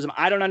socialism.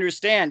 I don't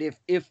understand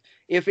if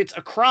it's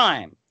a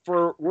crime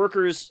for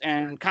workers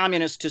and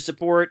communists to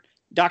support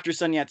Dr.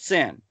 Sun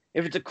Yat-sen,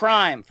 if it's a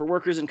crime for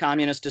workers and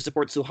communists to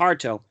support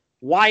Suharto,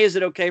 why is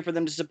it okay for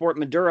them to support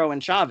Maduro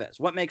and Chavez?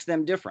 What makes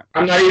them different?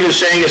 I'm not even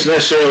saying it's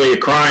necessarily a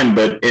crime,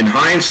 but in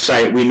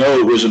hindsight, we know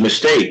it was a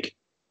mistake.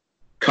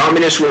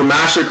 Communists were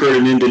massacred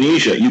in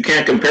Indonesia. You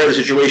can't compare the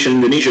situation in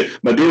Indonesia.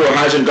 Maduro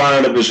hasn't gone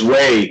out of his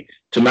way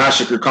to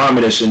massacre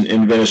communists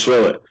in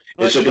Venezuela.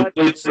 It's a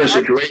completely different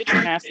situation.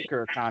 Didn't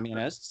massacre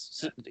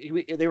communists.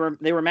 They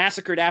were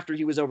massacred after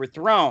he was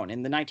overthrown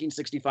in the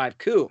 1965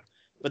 coup.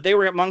 But they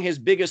were among his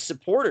biggest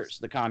supporters,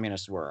 the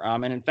communists were.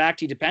 And in fact,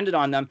 he depended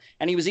on them.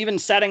 And he was even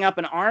setting up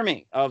an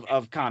army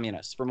of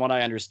communists, from what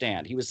I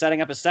understand. He was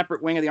setting up a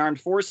separate wing of the armed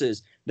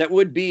forces that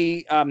would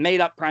be made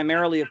up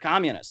primarily of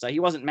communists. He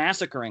wasn't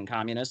massacring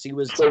communists. He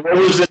was. So what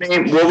was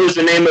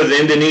the name of the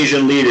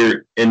Indonesian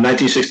leader in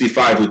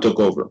 1965 who took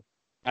over?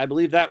 I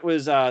believe that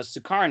was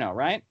Sukarno,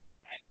 right?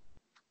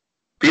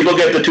 People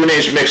get the two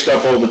names mixed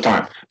up all the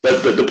time.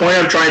 But the point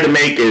I'm trying to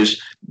make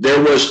is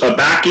there was a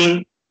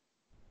backing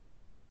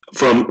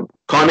from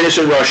communists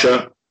in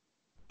Russia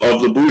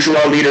of the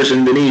bourgeois leaders in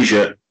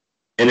Indonesia,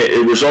 and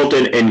it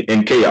resulted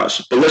in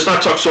chaos. But let's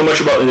not talk so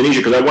much about Indonesia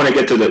because I want to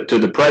get to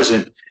the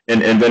present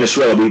and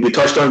Venezuela. We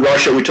touched on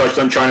Russia, we touched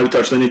on China, we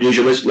touched on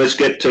Indonesia. Let's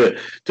get to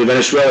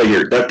Venezuela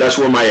here. That's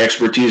where my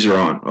expertise are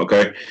on.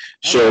 Okay,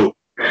 so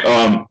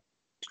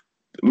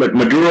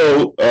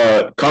Maduro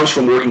comes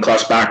from working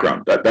class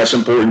background. That's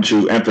important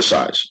to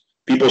emphasize.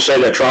 People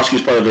say that Trotsky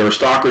is part of the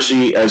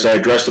aristocracy. As I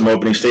addressed in my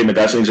opening statement,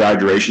 that's an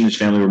exaggeration. His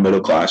family were middle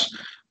class.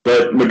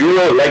 But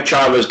Maduro, like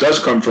Chavez, does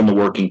come from the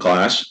working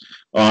class.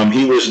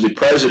 He was the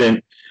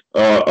president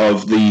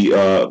of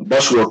the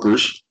bus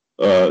workers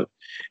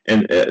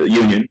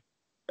union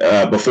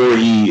before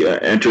he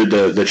entered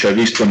the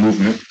Chavista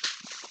movement.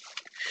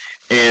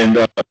 And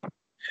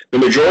the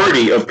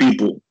majority of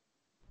people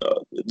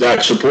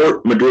that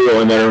support Maduro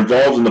and that are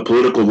involved in the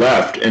political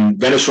left, and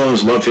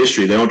Venezuelans love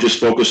history. They don't just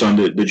focus on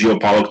the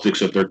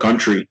geopolitics of their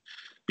country.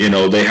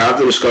 They have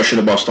the discussion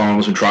about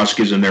Stalinism and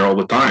Trotskyism there all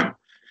the time.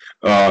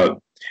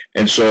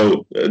 And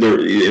so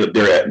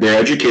they're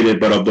educated,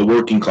 but of the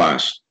working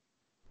class.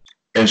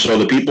 And so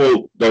the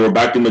people that were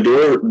backing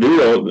Maduro,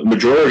 the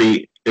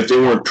majority, if they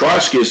weren't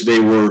Trotskyists, they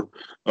were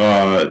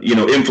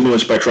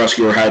influenced by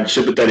Trotsky or had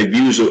sympathetic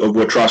views of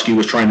what Trotsky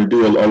was trying to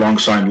do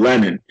alongside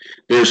Lenin.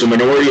 There's a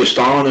minority of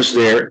Stalinists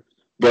there,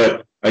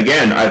 but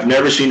again, I've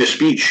never seen a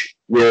speech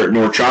where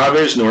nor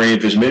Chavez, nor any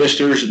of his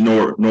ministers,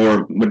 nor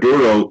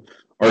Maduro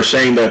are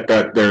saying that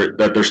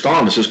they're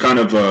Stalinists. It's kind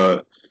of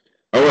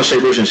I don't want to say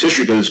revisionist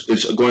history because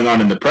it's going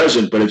on in the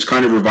present, but it's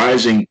kind of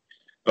revising.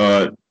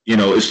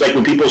 It's like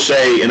when people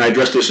say, and I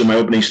addressed this in my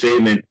opening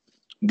statement,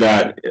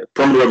 that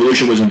permanent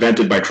revolution was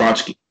invented by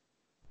Trotsky.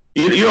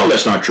 You know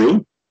that's not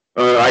true.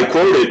 I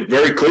quoted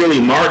very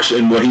clearly Marx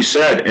and what he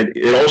said, and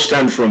it all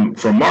stemmed from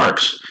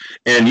Marx.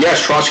 And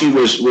yes, Trotsky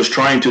was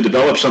trying to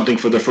develop something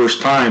for the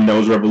first time that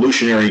was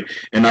revolutionary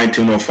in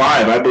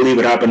 1905. I believe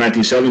it happened in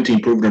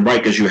 1917, proved him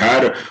right, because you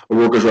had a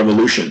workers'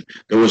 revolution.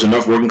 There was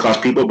enough working class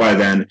people by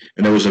then,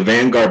 and there was a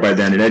vanguard by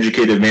then, an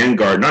educated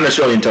vanguard, not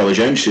necessarily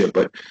intelligentsia,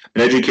 but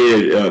an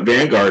educated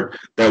vanguard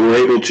that were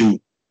able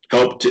to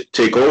help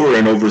take over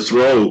and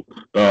overthrow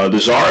the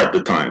czar at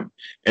the time.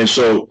 And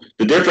so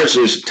the difference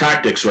is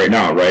tactics right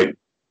now, right?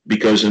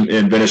 Because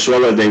in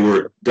Venezuela, they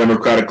were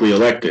democratically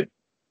elected.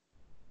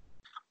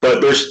 But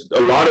there's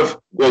a lot of,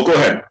 well, go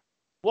ahead.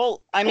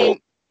 Well, I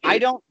mean, I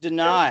don't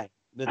deny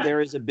that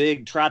there is a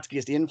big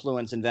Trotskyist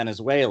influence in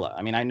Venezuela.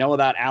 I mean, I know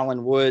about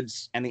Alan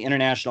Woods and the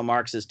international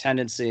Marxist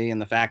tendency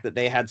and the fact that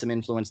they had some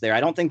influence there.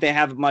 I don't think they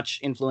have much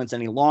influence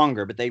any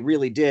longer, but they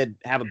really did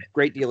have a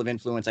great deal of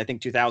influence, I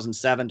think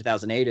 2007,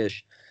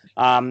 2008-ish.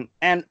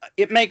 And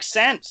it makes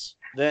sense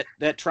that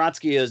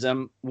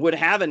Trotskyism would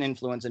have an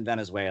influence in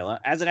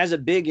Venezuela, as it has a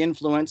big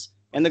influence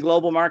in the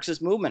global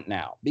Marxist movement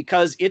now,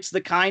 because it's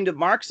the kind of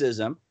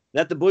Marxism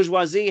that the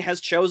bourgeoisie has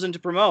chosen to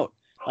promote.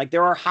 Like,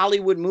 there are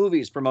Hollywood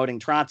movies promoting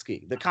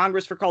Trotsky. The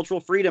Congress for Cultural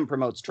Freedom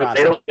promotes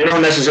Trotsky. They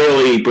don't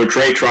necessarily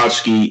portray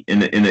Trotsky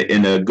in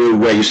a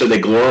good way. You said they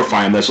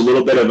glorify him. That's a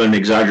little bit of an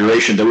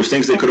exaggeration. There was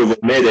things they could have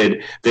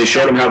omitted. They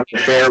showed him having an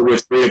affair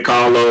with Frida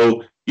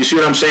Kahlo. You see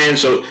what I'm saying?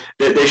 So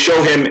they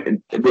show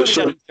him with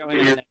certain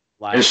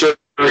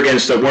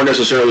arrogance that weren't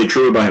necessarily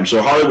true about him.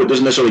 So Hollywood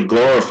doesn't necessarily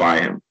glorify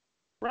him.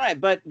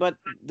 Right, but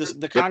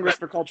the Congress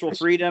for Cultural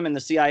Freedom and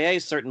the CIA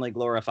certainly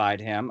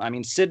glorified him. I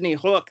mean, Sidney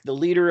Hook, the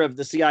leader of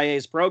the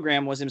CIA's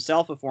program, was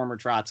himself a former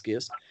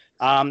Trotskyist.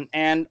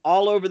 And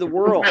all over the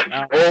world,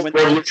 all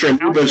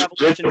revolutionary movements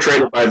were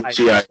infiltrated by the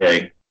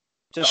CIA.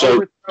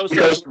 So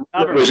because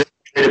it was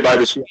infiltrated by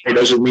the CIA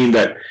doesn't mean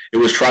that it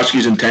was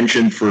Trotsky's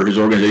intention for his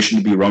organization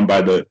to be run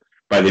by the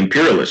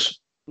imperialists.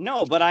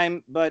 No, but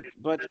I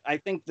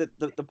think that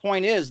the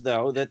point is,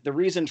 though, that the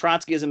reason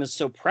Trotskyism is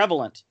so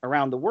prevalent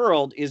around the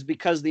world is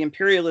because the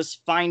imperialists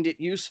find it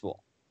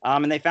useful.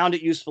 And they found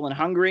it useful in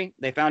Hungary.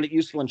 They found it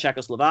useful in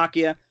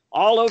Czechoslovakia,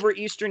 all over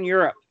Eastern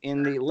Europe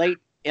in the late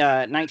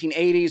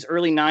 1980s,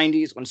 early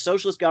 90s, when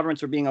socialist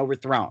governments were being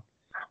overthrown.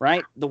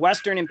 Right? The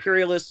Western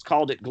imperialists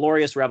called it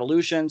glorious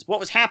revolutions. What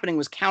was happening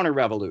was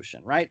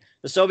counter-revolution, right?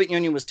 The Soviet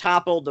Union was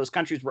toppled. Those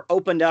countries were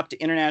opened up to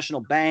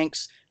international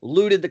banks,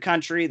 looted the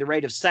country. The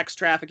rate of sex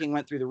trafficking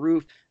went through the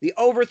roof. The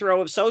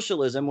overthrow of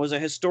socialism was a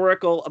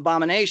historical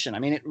abomination. I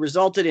mean, it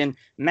resulted in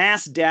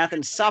mass death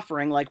and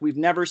suffering like we've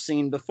never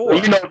seen before.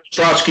 Well, you know,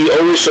 Trotsky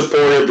always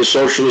supported the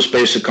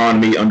socialist-based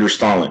economy under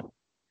Stalin.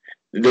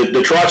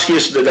 The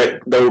Trotskyists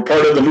that were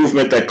part of the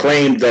movement that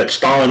claimed that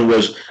Stalin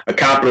was a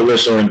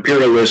capitalist or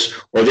imperialist,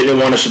 or they didn't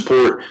want to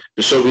support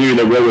the Soviet Union,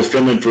 the war with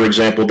Finland, for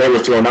example, they were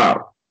thrown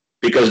out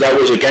because that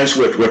was against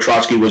what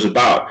Trotsky was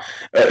about.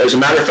 As a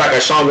matter of fact, I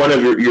saw in one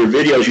of your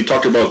videos, you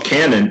talked about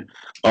Cannon.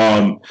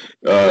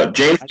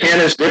 James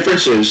Cannon's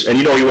differences, and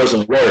you know he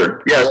wasn't a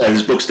lawyer. Yeah,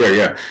 his book's there,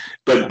 yeah.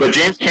 But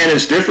James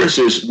Cannon's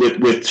differences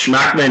with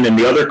Schmackman and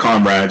the other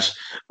comrades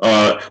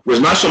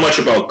was not so much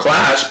about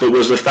class, but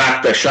was the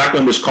fact that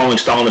Schmackman was calling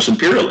Stalinist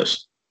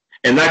imperialist.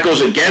 And that goes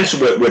against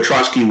what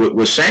Trotsky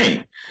was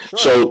saying. Sure.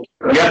 So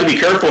you have to be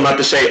careful not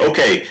to say,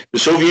 okay, the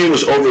Soviet Union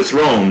was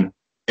overthrown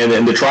and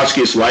then the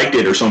Trotskyists liked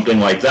it or something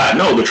like that.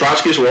 No, the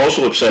Trotskyists were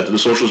also upset that the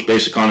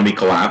socialist-based economy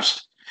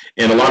collapsed.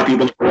 And a lot of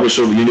people in the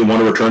Soviet Union want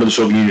to return to the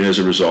Soviet Union as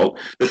a result.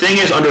 The thing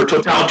is, under a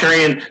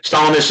totalitarian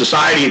Stalinist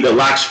society that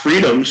lacks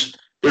freedoms,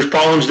 there's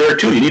problems there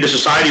too. You need a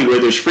society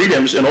where there's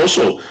freedoms and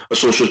also a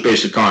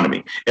socialist-based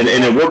economy. And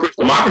in a workers'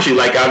 democracy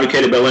like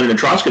advocated by Lenin and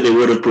Trotsky, they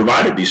would have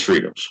provided these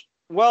freedoms.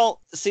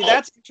 Well, see,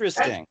 that's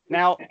interesting.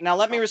 Now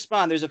let me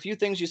respond. There's a few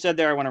things you said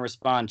there I want to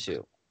respond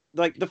to.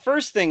 Like, the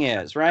first thing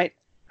is, right,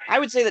 I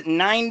would say that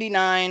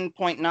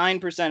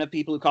 99.9% of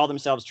people who call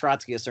themselves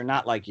Trotskyists are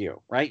not like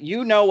you, right?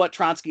 You know what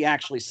Trotsky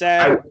actually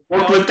said. I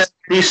worked with the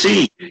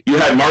DC. You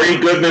had Marty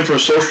Goodman from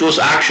Socialist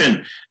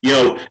Action. You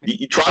know,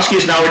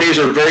 Trotskyists nowadays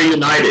are very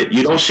united.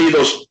 You don't see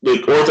those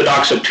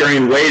orthodox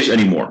sectarian ways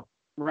anymore.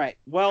 Right.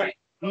 Well,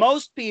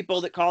 most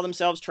people that call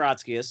themselves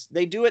Trotskyists,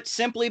 they do it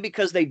simply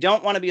because they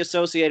don't want to be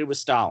associated with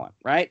Stalin,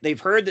 right? They've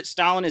heard that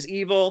Stalin is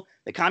evil,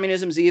 that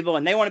communism is evil,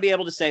 and they want to be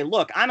able to say,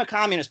 look, I'm a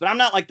communist, but I'm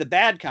not like the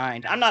bad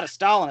kind. I'm not a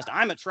Stalinist.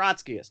 I'm a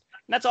Trotskyist.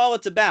 And that's all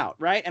it's about,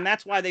 right? And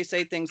that's why they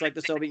say things like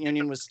the Soviet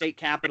Union was state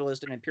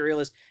capitalist and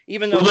imperialist,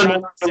 even though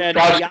Trotsky said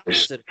the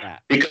opposite of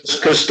that.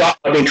 Because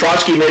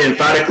Trotsky made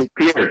emphatically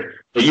clear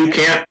that you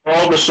can't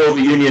call the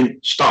Soviet Union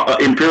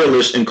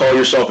imperialist and call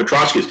yourself a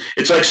Trotskyist.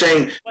 It's like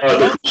saying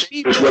the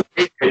Crusaders what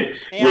they did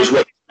was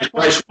what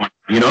Christ wanted,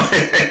 you know?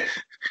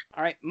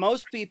 All right,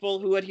 most people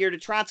who adhere to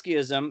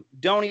Trotskyism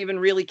don't even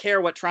really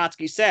care what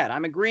Trotsky said.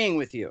 I'm agreeing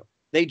with you.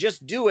 They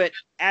just do it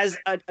as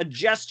a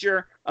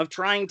gesture of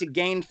trying to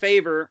gain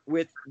favor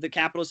with the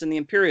capitalists and the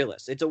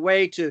imperialists. It's a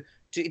way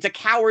it's a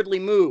cowardly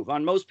move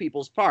on most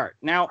people's part.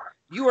 Now,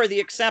 you are the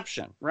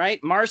exception, right?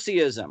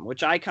 Marxism,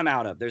 which I come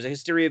out of, there's a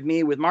history of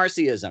me with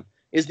Marxism,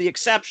 is the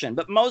exception.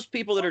 But most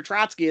people that are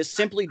Trotskyists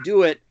simply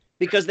do it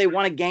because they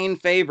want to gain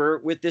favor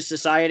with this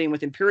society and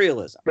with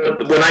imperialism.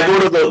 When I go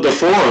to the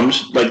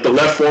forums, like the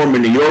left forum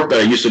in New York that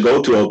I used to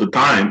go to all the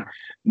time,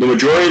 the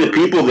majority of the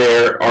people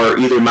there are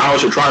either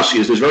Maoists or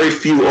Trotskyists. There's very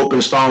few open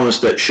Stalinists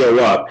that show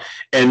up.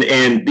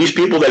 And these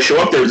people that show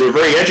up there, they're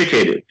very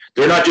educated.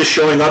 They're not just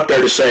showing up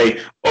there to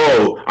say,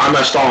 oh, I'm a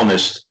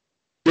Stalinist.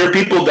 There are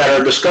people that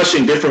are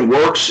discussing different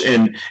works,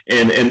 and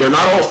they're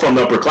not all from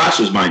the upper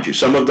classes, mind you.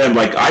 Some of them,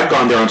 like I've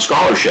gone there on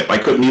scholarship. I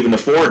couldn't even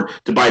afford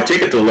to buy a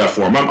ticket to the left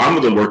forum. I'm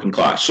of the working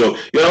class. So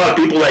you have a lot of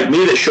people like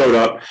me that showed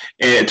up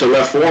to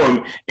left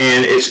forum,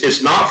 and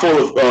it's not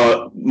full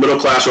of middle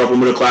class or upper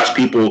middle class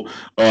people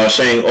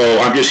saying,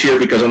 oh, I'm just here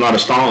because I'm not a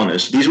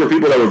Stalinist. These were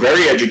people that were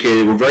very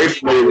educated, were very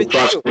familiar with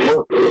Trotsky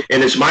work,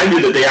 and it's my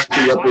view that they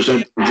actually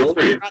represent the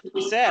majority.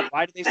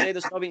 Why did they say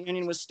the Soviet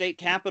Union was state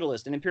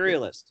capitalist and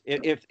imperialist?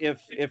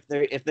 If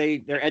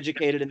they're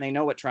educated and they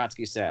know what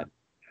Trotsky said,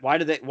 why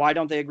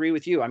don't they agree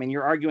with you? I mean,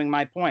 you're arguing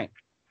my point.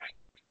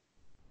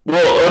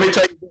 Well, let me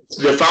tell you this.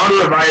 The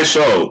founder of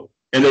ISO,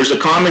 and there's a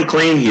common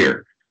claim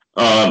here.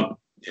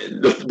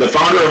 The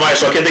founder of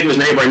ISO, I can't think of his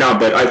name right now,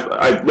 but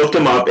I've looked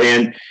him up,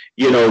 and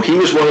he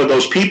was one of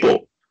those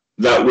people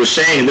that was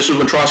saying, this was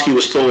when Trotsky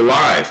was still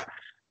alive,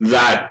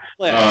 that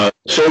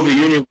Soviet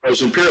Union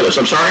was imperialist.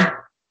 I'm sorry?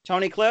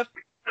 Tony Cliff?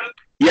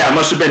 Yeah, it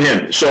must have been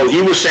him. So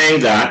he was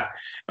saying that.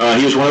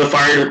 He was one of the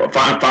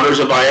founders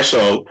of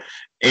ISO,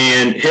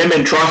 and him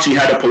and Trotsky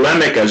had a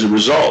polemic as a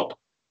result.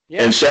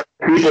 Yeah. And several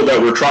people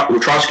that were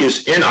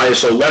Trotskyists in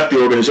ISO left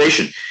the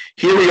organization.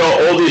 Here we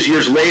are all these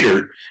years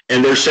later,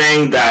 and they're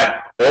saying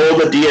that all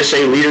the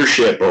DSA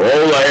leadership or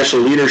all the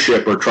ISO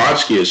leadership are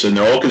Trotskyists, and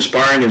they're all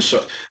conspiring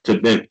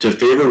to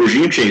favor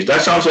regime change.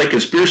 That sounds like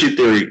conspiracy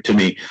theory to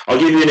me. I'll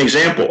give you an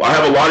example. I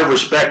have a lot of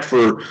respect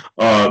for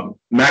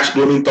Max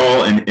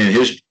Blumenthal and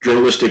his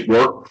journalistic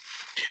work.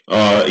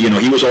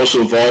 He was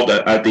also involved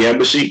at the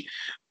embassy,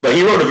 but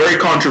he wrote a very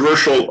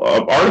controversial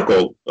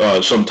article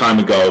some time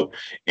ago,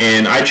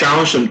 and I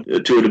challenged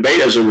him to a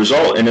debate as a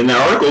result. And in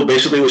that article,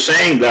 basically was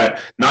saying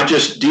that not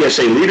just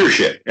DSA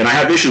leadership, and I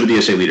have issues with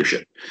DSA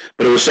leadership,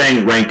 but it was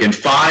saying rank and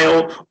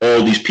file,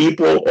 all these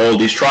people, all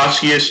these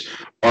Trotskyists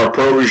are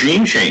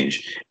pro-regime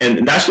change.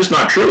 And that's just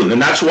not true.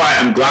 And that's why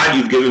I'm glad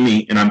you've given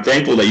me, and I'm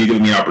thankful that you've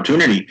given me an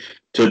opportunity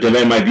to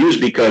defend my views,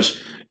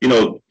 because,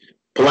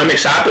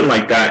 polemics happen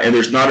like that, and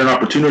there's not an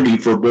opportunity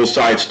for both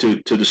sides to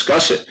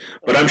discuss it.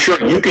 But I'm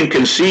sure you can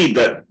concede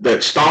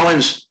that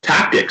Stalin's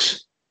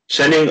tactics,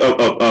 sending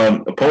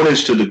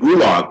opponents to the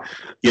Gulag,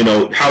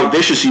 how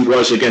vicious he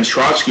was against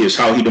Trotskyists,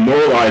 how he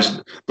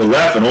demoralized the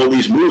left, and all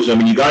these moves. I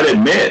mean, you got to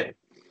admit,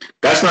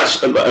 that's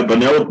not a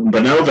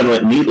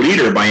benevolent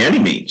leader by any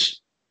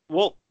means.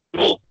 Well,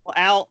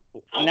 Al,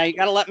 now you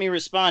got to let me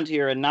respond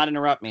here and not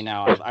interrupt me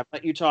now. I've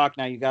let you talk.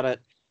 Now you got to.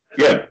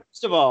 Yeah.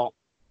 First of all,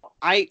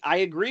 I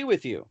agree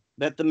with you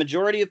that the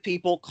majority of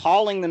people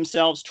calling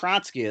themselves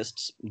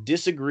Trotskyists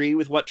disagree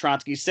with what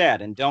Trotsky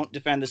said and don't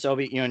defend the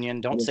Soviet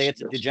Union, don't say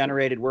it's a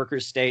degenerated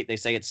workers' state, they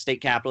say it's state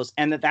capitalist,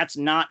 and that's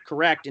not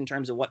correct in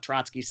terms of what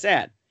Trotsky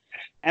said.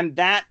 And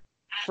that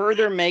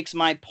further makes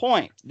my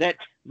point that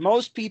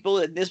most people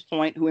at this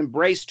point who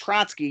embrace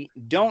Trotsky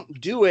don't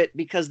do it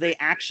because they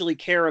actually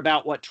care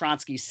about what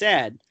Trotsky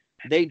said.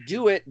 They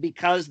do it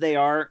because they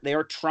are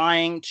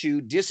trying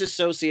to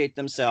disassociate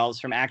themselves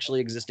from actually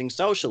existing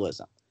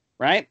socialism,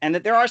 right? And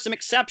that there are some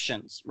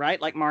exceptions, right?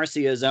 Like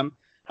Marxism,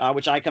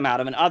 which I come out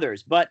of, and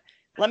others. But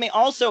let me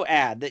also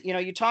add that,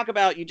 you talk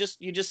about, you just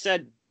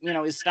said,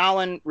 is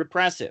Stalin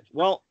repressive?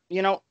 Well,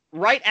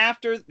 right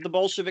after the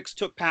Bolsheviks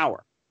took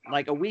power,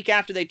 like a week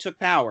after they took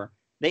power,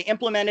 they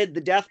implemented the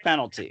death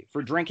penalty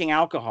for drinking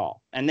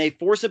alcohol, and they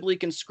forcibly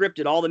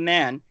conscripted all the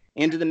men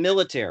into the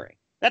military.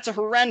 That's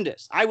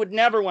horrendous. I would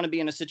never want to be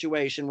in a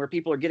situation where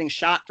people are getting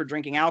shot for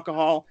drinking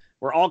alcohol,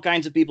 where all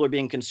kinds of people are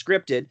being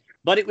conscripted.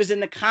 But it was in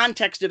the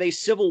context of a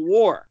civil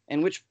war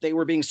in which they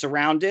were being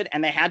surrounded,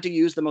 and they had to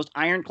use the most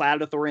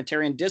ironclad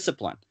authoritarian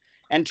discipline.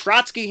 And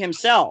Trotsky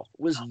himself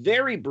was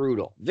very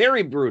brutal,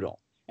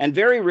 and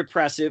very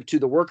repressive to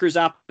the workers'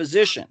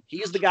 opposition. He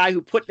is the guy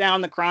who put down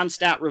the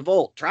Kronstadt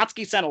revolt.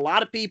 Trotsky sent a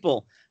lot of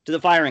people to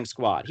the firing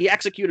squad. He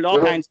executed all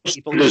kinds of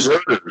people.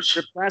 Deserters.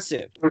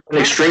 Repressive. An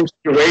extreme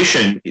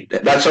situation.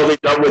 That's how they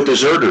dealt with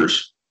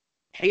deserters.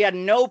 He had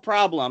no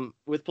problem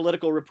with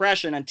political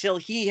repression until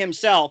he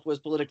himself was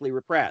politically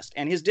repressed.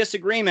 And his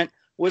disagreement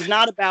was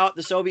not about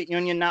the Soviet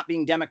Union not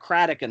being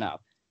democratic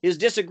enough. His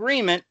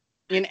disagreement,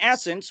 in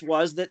essence,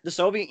 was that the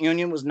Soviet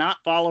Union was not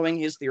following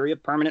his theory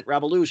of permanent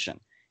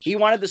revolution. He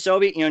wanted the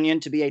Soviet Union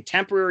to be a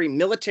temporary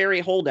military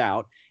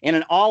holdout in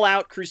an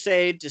all-out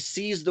crusade to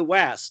seize the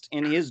West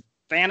in his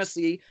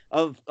fantasy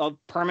of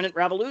permanent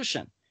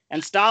revolution.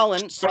 And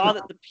Stalin saw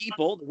that the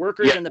people, the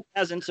workers and the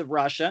peasants of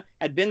Russia,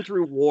 had been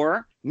through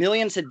war.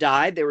 Millions had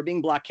died. They were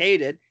being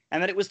blockaded.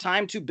 And that it was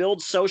time to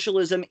build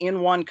socialism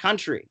in one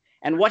country.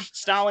 And what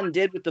Stalin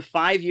did with the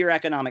 5-year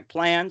economic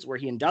plans, where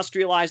he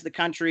industrialized the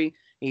country,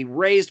 he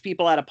raised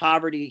people out of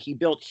poverty, he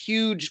built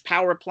huge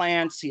power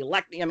plants, he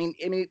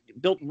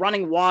built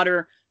running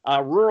water,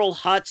 Rural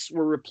huts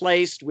were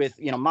replaced with,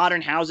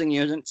 modern housing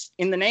units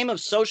in the name of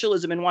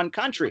socialism in one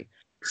country.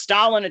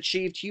 Stalin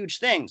achieved huge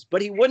things,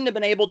 but he wouldn't have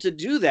been able to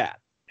do that.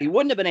 He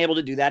wouldn't have been able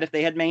to do that if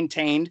they had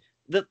maintained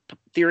the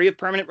theory of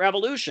permanent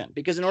revolution,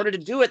 because in order to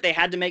do it, they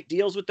had to make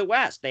deals with the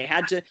West. They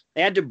had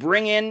to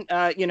bring in,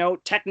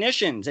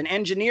 technicians and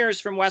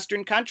engineers from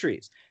Western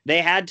countries.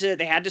 They had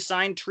to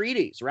sign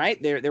treaties,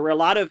 right? There were a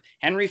lot of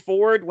Henry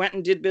Ford went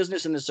and did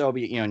business in the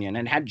Soviet Union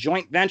and had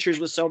joint ventures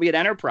with Soviet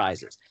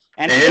enterprises.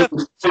 And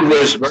he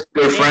was very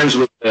good friends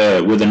with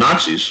the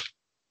Nazis.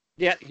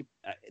 Yeah,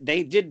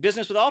 they did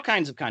business with all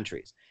kinds of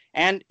countries.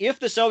 And if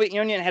the Soviet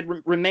Union had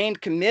remained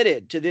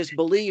committed to this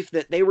belief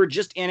that they were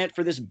just in it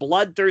for this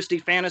bloodthirsty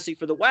fantasy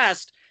for the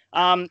West,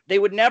 they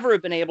would never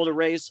have been able to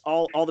raise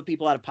all the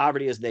people out of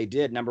poverty as they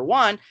did, number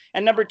one.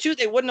 And number two,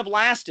 they wouldn't have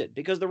lasted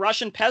because the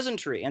Russian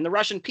peasantry and the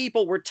Russian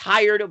people were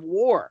tired of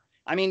war.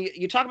 I mean,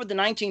 you talk about the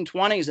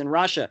 1920s in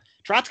Russia.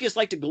 Trotskyists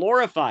like to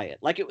glorify it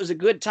like it was a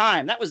good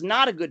time. That was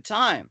not a good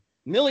time.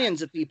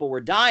 Millions of people were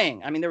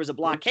dying. I mean, there was a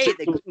blockade.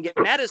 They couldn't get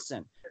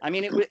medicine. I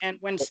mean, it was, and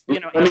when,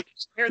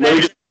 compare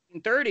that to the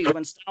 1930s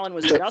when Stalin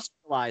was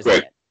industrializing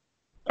it.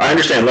 I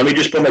understand. Let me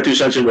just put my 2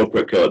 cents in real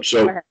quick, Caleb.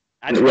 So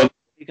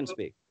you can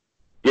speak.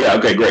 Yeah.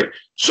 Okay. Great.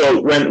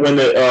 So when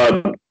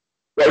the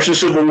Russian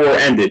Civil War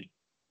ended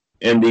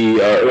in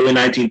the early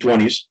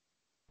 1920s,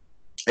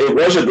 it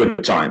was a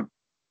good time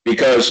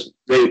because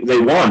they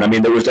won. I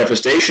mean, there was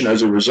devastation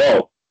as a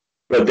result,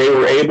 but they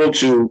were able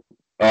to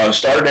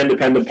start an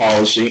independent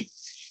policy.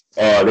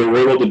 They were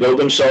able to build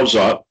themselves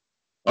up.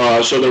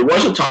 So there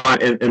was a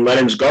time in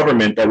Lenin's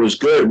government that was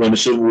good when the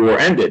Civil War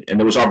ended, and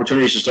there was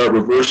opportunities to start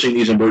reversing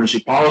these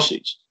emergency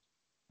policies.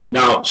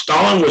 Now,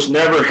 Stalin was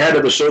never head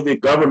of the Soviet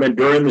government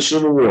during the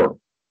Civil War.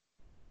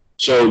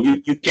 So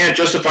you can't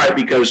justify it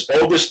because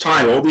all this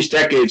time, all these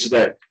decades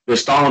that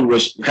Stalin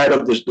was head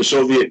of the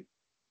Soviet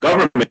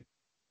government,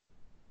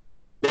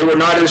 they were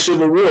not in a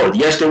civil war.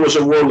 Yes, there was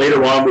a war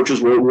later on, which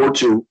was World War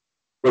II,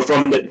 but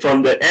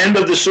from the end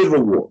of the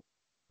Civil War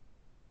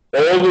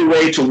all the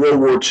way to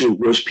World War II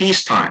was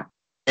peacetime.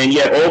 And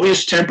yet all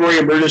these temporary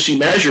emergency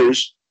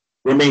measures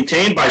were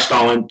maintained by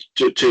Stalin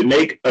to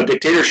make a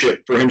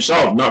dictatorship for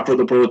himself, not for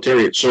the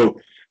proletariat. So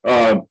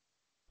I'll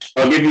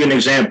give you an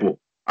example.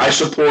 I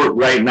support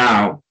right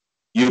now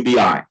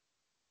UBI,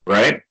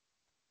 right?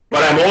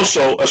 But I'm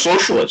also a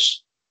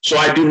socialist. So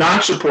I do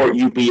not support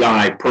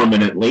UBI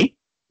permanently.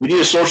 We need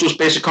a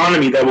socialist-based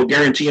economy that will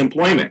guarantee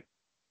employment.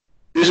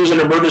 This is an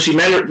emergency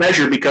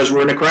measure because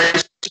we're in a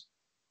crisis.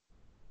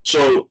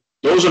 So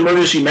those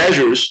emergency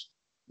measures,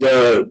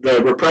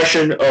 the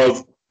repression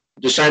of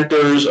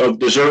dissenters, of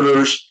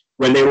deserters,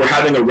 when they were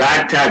having a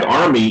ragtag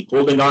army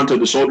holding on to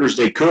the soldiers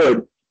they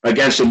could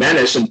against a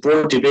menace, and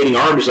 4 invading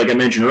armies, like I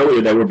mentioned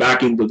earlier, that were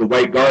backing the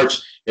White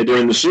Guards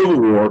during the Civil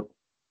War,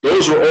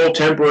 those were all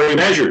temporary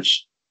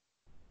measures.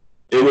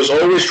 It was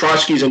always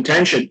Trotsky's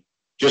intention,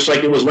 just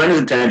like it was Lenin's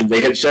intention.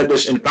 They had said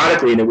this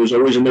emphatically, and it was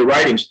always in their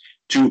writings,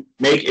 to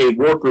make a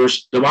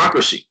workers'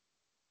 democracy.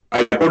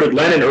 I quoted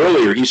Lenin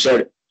earlier. He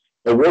said,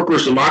 a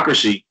workers'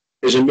 democracy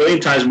is a million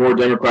times more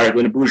democratic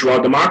than a bourgeois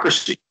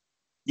democracy.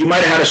 You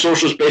might have had a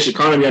socialist-based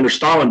economy under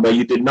Stalin, but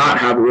you did not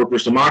have a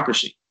workers'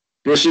 democracy.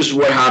 This is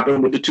what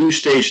happened with the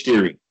two-stage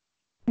theory,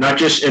 not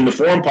just in the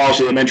foreign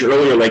policy I mentioned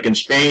earlier, like in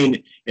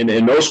Spain and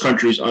in those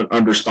countries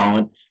under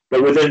Stalin,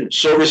 but within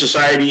Soviet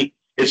society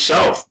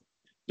itself.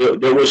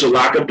 There was a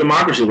lack of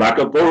democracy, lack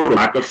of vote,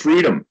 lack of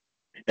freedom,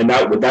 and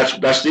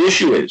that's the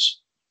issue is.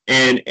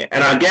 And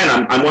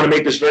again, I want to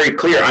make this very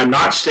clear. I'm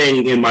not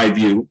saying, in my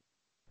view,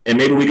 and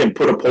maybe we can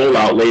put a poll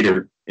out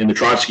later in the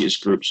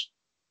Trotskyist groups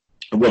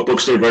of what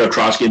books they've read of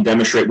Trotsky and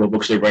demonstrate what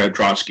books they've read of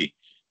Trotsky.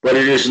 But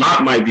it is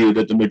not my view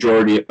that the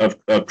majority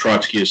of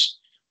Trotskyists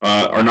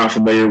are not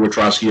familiar with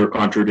Trotsky or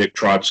contradict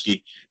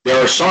Trotsky.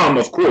 There are some,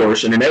 of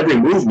course, and in every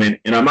movement,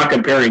 and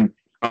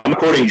I'm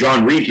quoting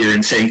John Reed here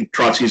and saying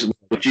Trotsky's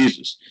like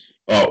Jesus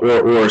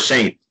or a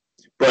saint.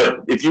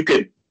 But if you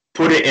could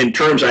put it in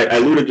terms, I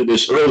alluded to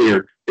this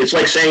earlier, it's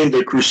like saying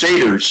the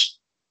Crusaders,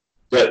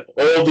 that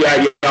all the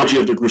ideology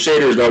of the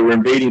Crusaders that were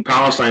invading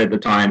Palestine at the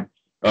time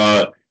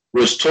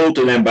was told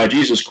to them by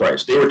Jesus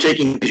Christ. They were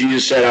taking what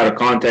Jesus said out of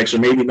context, or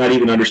maybe not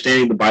even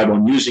understanding the Bible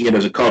and using it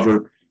as a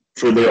cover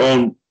for their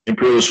own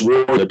imperialist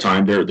war at the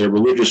time, their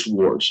religious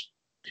wars.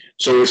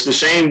 So it's the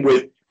same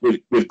with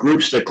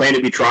groups that claim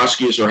to be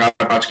Trotskyists or have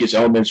Trotskyist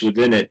elements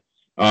within it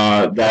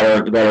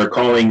that are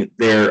calling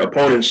their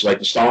opponents, like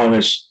the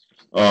Stalinists,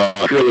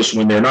 imperialists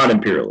when they're not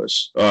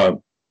imperialists.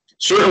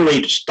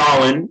 Certainly,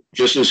 Stalin,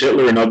 just as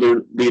Hitler and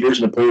other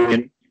leaders,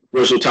 Napoleon,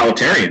 was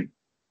totalitarian.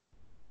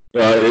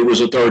 It was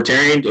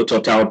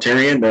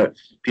totalitarian, that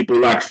people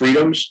lacked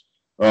freedoms.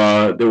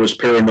 There was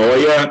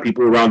paranoia.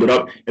 People were rounded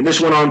up. And this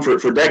went on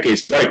for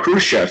decades. Like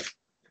Khrushchev.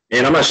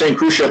 And I'm not saying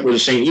Khrushchev was a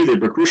saint either,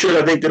 but Khrushchev,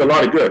 I think, did a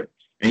lot of good.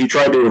 And he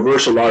tried to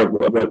reverse a lot of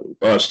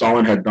what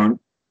Stalin had done.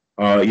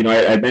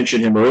 I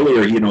mentioned him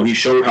earlier. He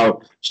showed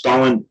how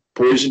Stalin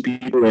poisoned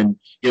people, and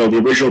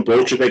the original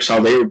Bolsheviks, how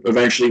they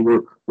eventually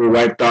were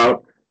wiped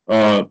out.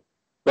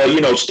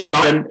 But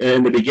Stalin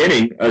in the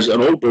beginning, as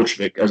an old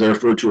Bolshevik, as I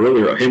referred to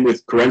earlier, him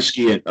with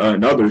Kerensky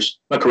and others,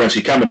 not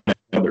Kerensky, Kamenev and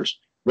others,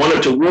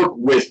 wanted to work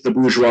with the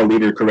bourgeois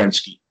leader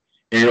Kerensky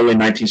in early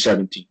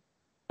 1917.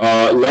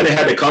 Lenin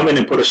had to come in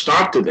and put a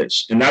stop to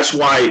this, and that's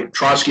why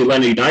Trotsky and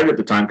Lenin united at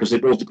the time, because they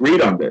both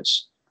agreed on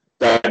this.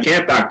 That you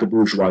can't back the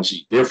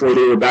bourgeoisie. Therefore,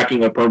 they were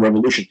backing a perm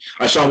revolution.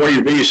 I saw in one of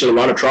your videos said a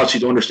lot of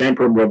Trotskyists don't understand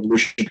perm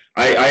revolution.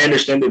 I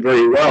understand it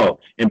very well.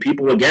 And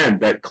people, again,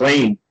 that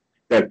claim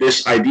that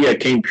this idea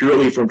came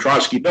purely from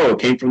Trotsky, no, it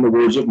came from the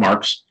words of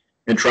Marx,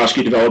 and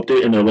Trotsky developed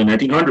it in the early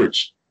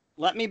 1900s.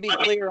 Let me be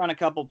clear on a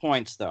couple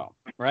points, though,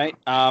 right?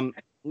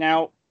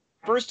 Now,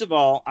 first of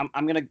all,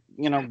 I'm going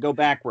to go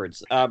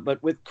backwards,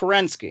 but with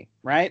Kerensky,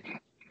 right?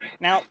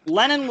 Now,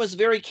 Lenin was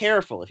very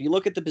careful. If you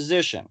look at the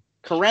position,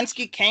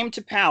 Kerensky came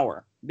to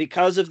power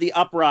because of the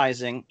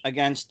uprising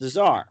against the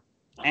Tsar.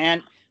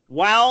 And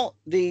while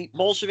the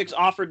Bolsheviks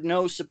offered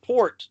no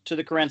support to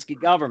the Kerensky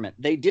government,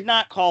 they did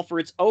not call for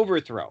its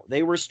overthrow.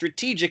 They were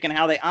strategic in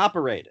how they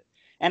operated.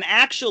 And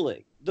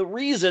actually, the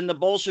reason the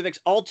Bolsheviks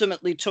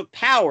ultimately took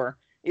power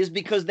is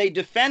because they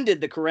defended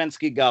the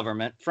Kerensky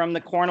government from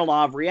the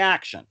Kornilov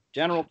reaction.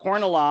 General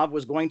Kornilov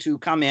was going to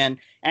come in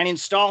and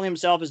install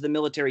himself as the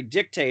military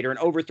dictator and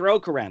overthrow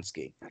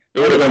Kerensky.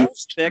 The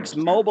Bolsheviks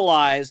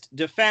mobilized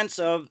defense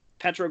of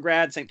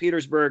Petrograd, St.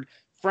 Petersburg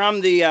from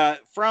the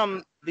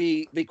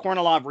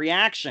Kornilov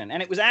reaction.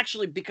 And it was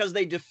actually because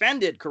they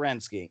defended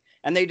Kerensky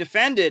and they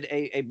defended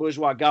a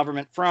bourgeois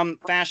government from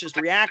fascist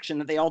reaction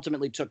that they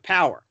ultimately took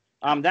power.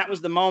 That was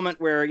the moment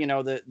where,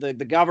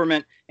 the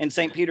government in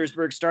St.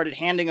 Petersburg started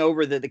handing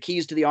over the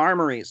keys to the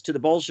armories to the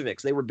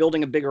Bolsheviks. They were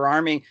building a bigger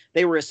army.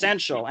 They were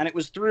essential. And it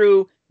was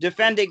through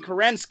defending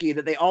Kerensky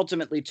that they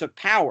ultimately took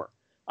power.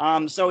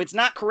 So it's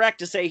not correct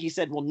to say he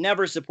said, we'll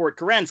never support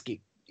Kerensky.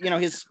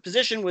 His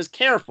position was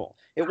careful.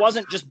 It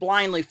wasn't just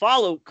blindly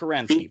follow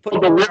Kerensky, put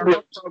forward our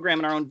own program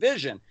and our own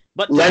vision,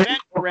 but defend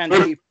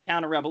Kerensky for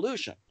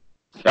counter-revolution.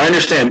 I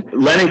understand.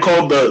 Lenin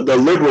called the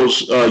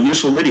liberals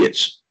useful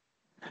idiots.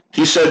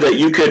 He said that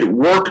you could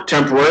work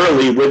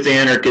temporarily with the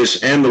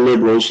anarchists and the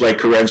liberals like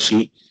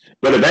Kerensky,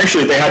 but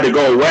eventually they had to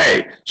go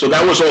away. So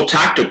that was all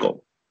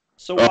tactical.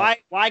 So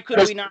why could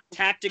we not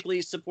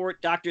tactically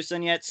support Dr.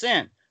 Sun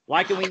Yat-sen?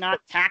 Why can we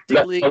not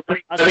tactically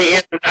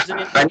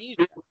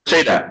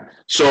say that?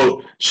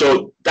 So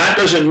that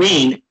doesn't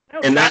mean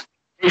in that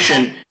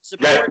situation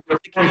that the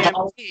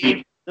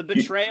KMT, the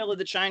betrayal of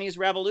the Chinese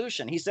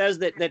Revolution. He says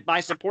that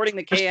by supporting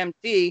the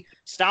KMT,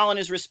 Stalin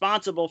is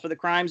responsible for the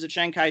crimes of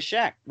Chiang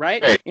Kai-shek,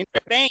 right? In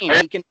Spain,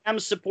 he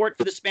condemns support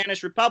for the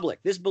Spanish Republic.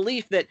 This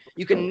belief that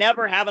you can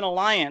never have an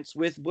alliance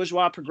with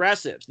bourgeois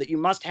progressives, that you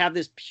must have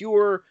this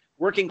pure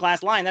working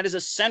class line, that is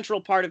a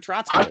central part of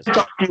Trotskyism. I'm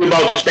talking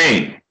about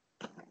Spain.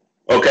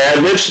 Okay, I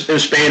lived in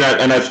Spain,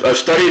 and I've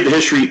studied the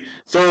history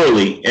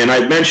thoroughly, and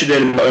I've mentioned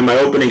it in my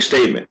opening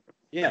statement.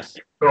 Yes.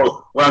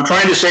 So what I'm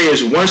trying to say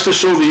is once the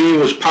Soviet Union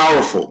was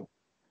powerful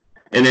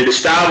and it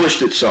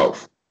established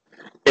itself,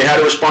 it had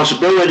a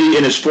responsibility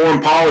in its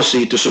foreign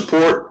policy to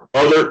support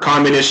other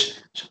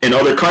communists in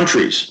other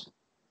countries.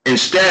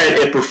 Instead,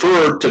 it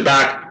preferred to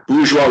back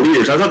bourgeois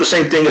leaders. That's not the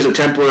same thing as a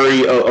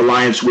temporary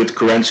alliance with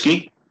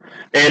Kerensky.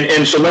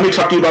 And so let me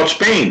talk to you about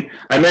Spain.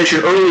 I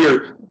mentioned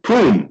earlier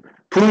POUM.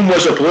 POUM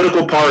was a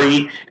political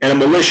party and a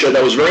militia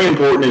that was very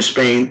important in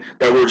Spain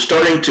that were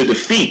starting to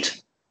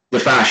defeat the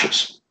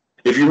fascists.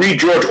 If you read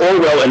George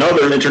Orwell and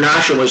other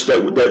internationalists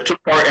that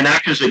took part in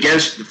actions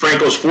against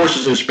Franco's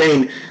forces in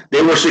Spain,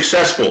 they were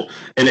successful,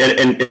 and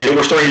they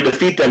were starting to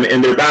defeat them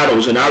in their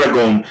battles in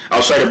Aragon,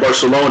 outside of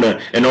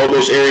Barcelona, and all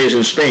those areas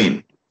in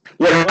Spain.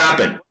 What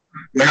happened?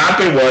 What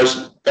happened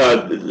was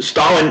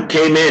Stalin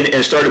came in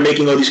and started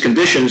making all these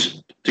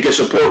conditions to get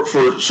support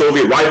for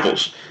Soviet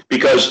rivals,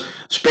 because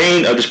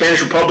Spain, the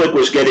Spanish Republic,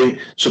 was getting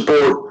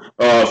support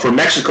for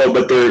Mexico,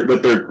 but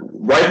their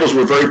rifles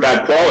were very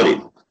bad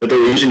quality that they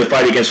were using to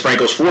fight against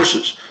Franco's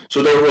forces.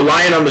 So they were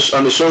relying on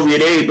the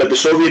Soviet aid, but the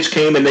Soviets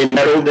came and they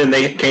meddled, and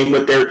they came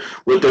with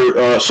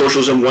their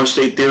socialism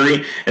one-state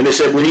theory, and they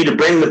said we need to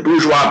bring the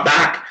bourgeois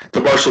back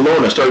to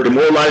Barcelona. Started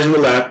demoralizing the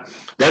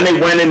left. Then they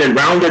went in and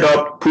rounded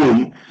up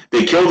POUM.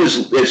 They killed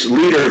its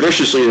leader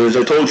viciously, as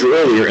I told you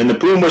earlier. And the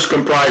POUM was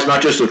comprised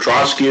not just of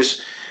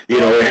Trotskyists,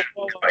 Whoa.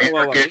 We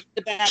need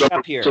to back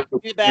up here. We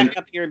need to back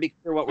up here and be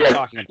clear what we're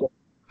talking about.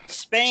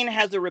 Spain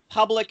has a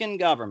Republican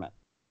government,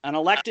 an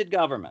elected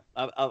government,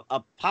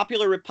 a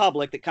popular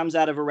republic that comes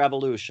out of a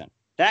revolution.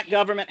 That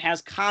government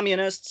has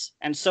communists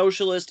and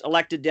socialist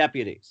elected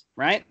deputies,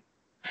 right?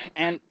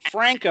 And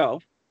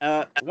Franco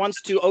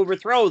wants to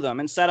overthrow them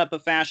and set up a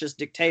fascist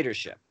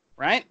dictatorship,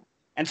 right?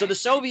 And so the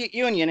Soviet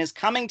Union is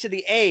coming to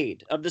the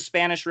aid of the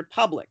Spanish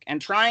Republic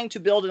and trying to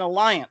build an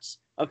alliance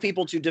of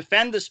people to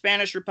defend the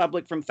Spanish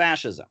Republic from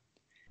fascism.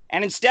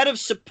 And instead of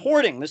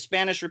supporting the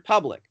Spanish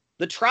Republic,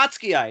 the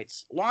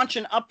Trotskyites launch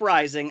an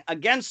uprising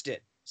against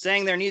it,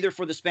 saying they're neither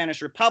for the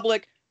Spanish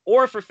Republic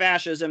or for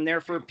fascism,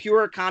 they're for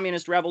pure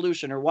communist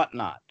revolution or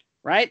whatnot,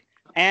 right?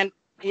 And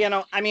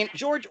I mean,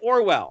 George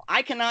Orwell,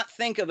 I cannot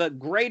think of a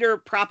greater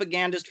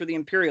propagandist for the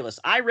imperialists.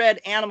 I read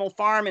Animal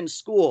Farm in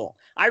school.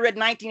 I read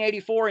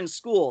 1984 in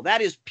school.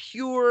 That is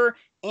pure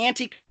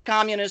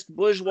anti-communist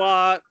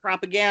bourgeois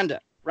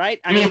propaganda, right?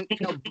 I mean,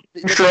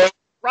 the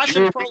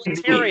Russian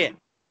proletariat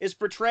is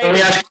portrayed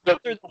as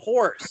the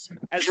horse,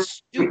 as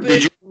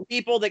stupid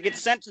people that get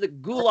sent to the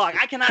gulag.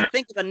 I cannot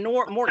think of a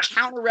more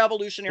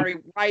counter-revolutionary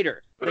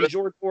writer than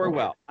George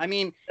Orwell. I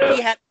mean,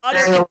 he had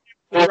utter contempt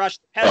for the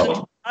Russian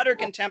peasants, utter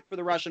contempt for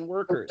the Russian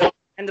workers.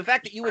 And the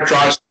fact that you would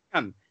trust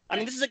him, I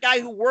mean, this is a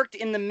guy who worked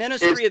in the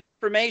Ministry of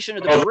Information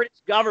of the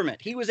British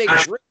government. He was a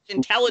British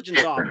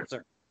intelligence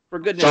officer, for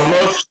goodness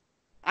sake.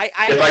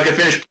 If I could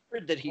finish,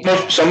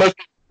 some of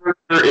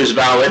literature is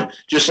valid,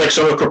 just like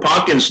some of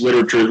Kropotkin's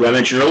literature that I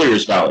mentioned earlier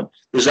is valid.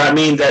 Does that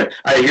mean that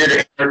I adhere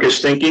to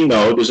anarchist thinking?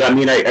 No. Does that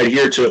mean I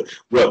adhere to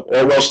what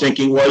Orwell's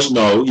thinking was?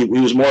 No. He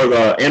was more of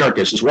an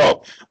anarchist as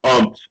well.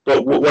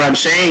 But what I'm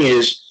saying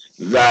is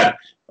that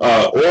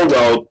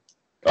Orwell,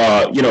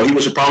 he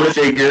was a prominent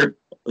figure.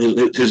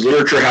 His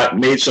literature had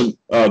made some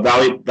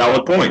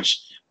valid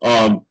points.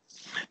 Go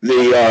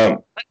ahead.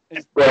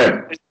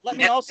 Let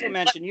me also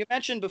mention, you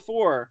mentioned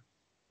before,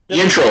 the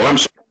intro, I'm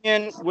sorry.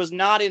 Union was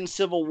not in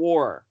civil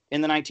war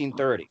in the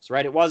 1930s,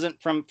 right? It wasn't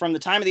from the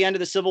time of the end of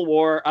the Civil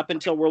War up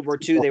until World War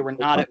II, they were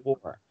not at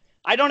war.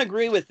 I don't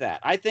agree with that.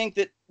 I think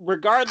that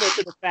regardless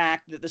of the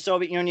fact that the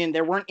Soviet Union,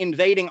 there weren't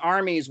invading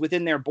armies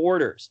within their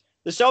borders,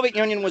 the Soviet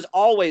Union was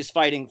always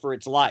fighting for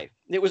its life.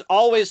 It was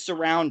always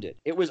surrounded.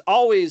 It was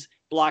always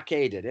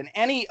blockaded. And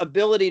any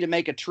ability to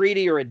make a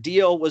treaty or a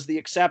deal was the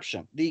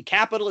exception. The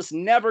capitalists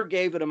never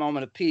gave it a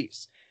moment of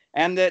peace.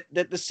 And that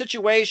the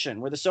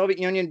situation where the Soviet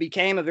Union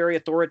became a very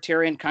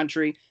authoritarian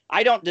country,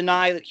 I don't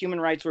deny that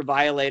human rights were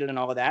violated and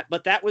all of that,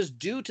 but that was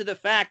due to the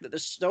fact that the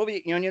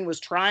Soviet Union was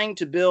trying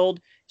to build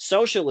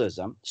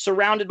socialism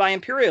surrounded by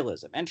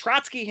imperialism. And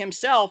Trotsky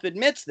himself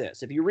admits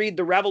this. If you read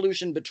The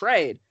Revolution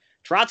Betrayed,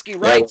 Trotsky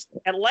writes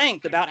at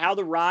length about how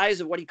the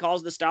rise of what he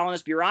calls the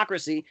Stalinist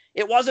bureaucracy,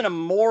 it wasn't a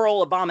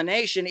moral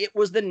abomination, it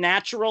was the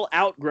natural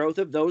outgrowth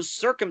of those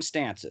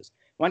circumstances.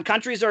 When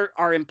countries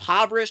are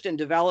impoverished and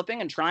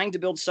developing and trying to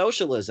build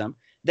socialism,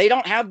 they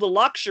don't have the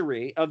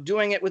luxury of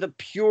doing it with a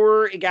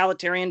pure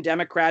egalitarian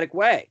democratic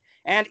way.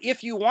 And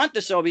if you want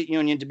the Soviet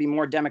Union to be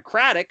more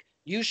democratic,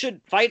 you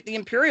should fight the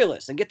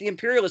imperialists and get the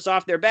imperialists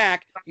off their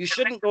back. You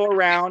shouldn't go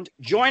around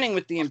joining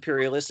with the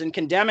imperialists and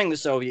condemning the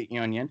Soviet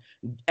Union,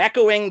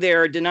 echoing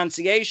their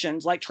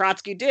denunciations like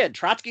Trotsky did.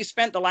 Trotsky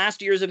spent the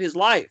last years of his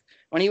life,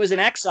 when he was in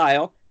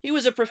exile, he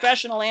was a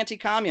professional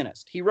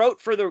anti-communist. He wrote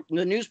for the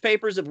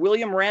newspapers of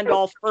William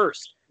Randolph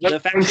Hearst. On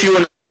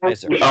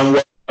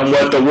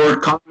what the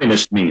word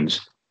communist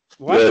means.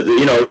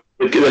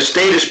 The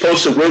state is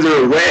supposed to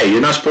wither away.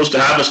 You're not supposed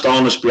to have a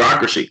Stalinist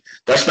bureaucracy.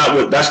 That's not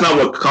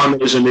what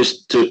communism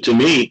is to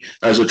me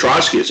as a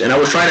Trotskyist. And I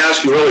was trying to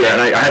ask you earlier,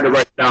 and I had to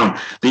write down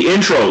the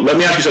intro. Let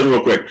me ask you something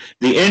real quick.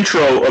 The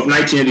intro of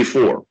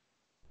 1984,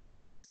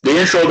 the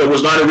intro that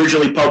was not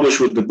originally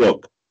published with the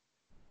book.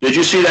 Did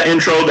you see that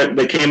intro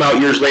that came out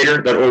years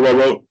later that Orwell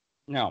wrote?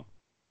 No.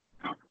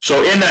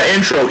 So in that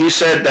intro, he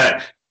said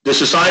that the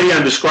society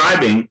I'm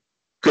describing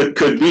could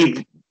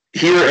be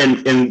here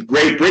in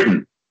Great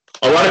Britain.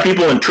 A lot of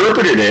people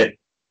interpreted it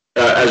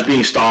as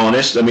being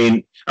Stalinist. I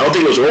mean, I don't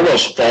think it was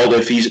Orwell's fault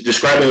if he's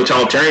describing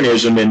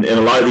totalitarianism and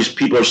a lot of these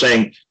people are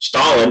saying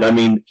Stalin. I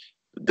mean,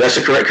 that's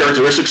the correct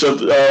characteristics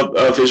of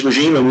his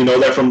regime, and we know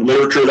that from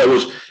literature that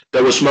was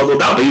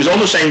smuggled out. But he was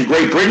also saying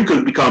Great Britain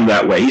could become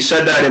that way. He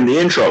said that in the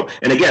intro.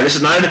 And again, this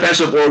is not a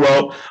defense of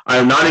Orwell. I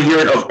am not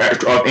adherent of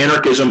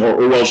anarchism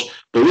or Orwell's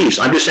beliefs.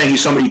 I'm just saying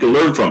he's somebody you can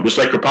learn from, just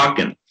like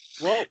Kropotkin.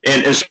 Well,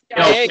 the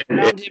CIA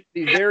found him to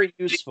be very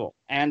useful,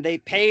 and they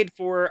paid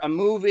for a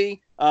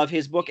movie of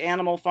his book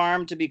Animal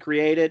Farm to be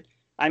created.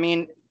 I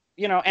mean,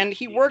 and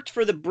he worked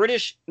for the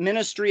British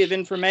Ministry of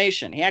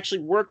Information. He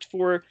actually worked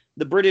for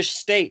the British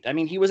state. I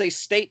mean, he was a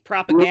state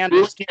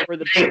propagandist for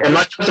the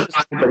British.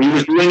 But he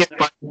was doing it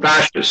fighting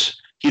fascists.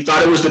 He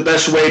thought it was the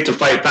best way to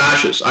fight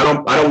fascists. I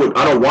don't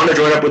want to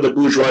join up with the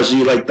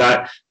bourgeoisie like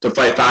that to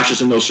fight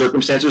fascists in those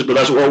circumstances. But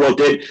that's what Orwell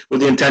did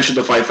with the intention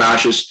to fight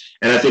fascists.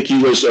 And I think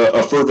he was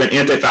a fervent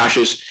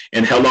anti-fascist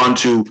and held on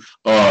to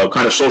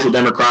kind of social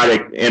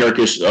democratic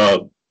anarchist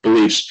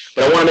beliefs.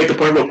 But I want to make the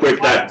point real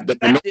quick that the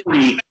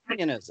minority.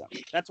 Communism.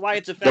 That's why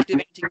it's effective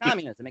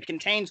anti-communism. It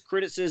contains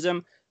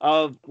criticism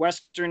of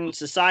Western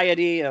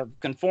society, of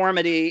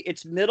conformity.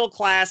 It's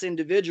middle-class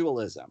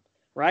individualism,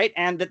 right?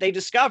 And that they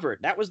discovered.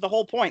 That was the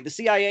whole point. The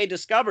CIA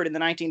discovered in the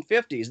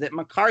 1950s that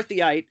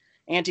McCarthyite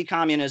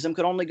anti-communism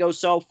could only go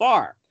so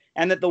far.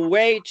 And that the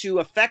way to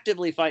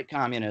effectively fight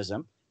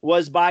communism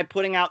was by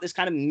putting out this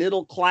kind of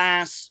middle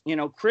class,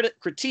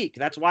 critique.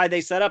 That's why they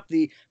set up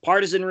the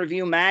Partisan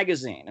Review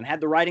magazine and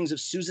had the writings of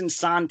Susan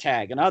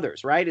Sontag and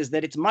others, right? Is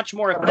that it's much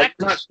more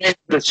effective.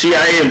 The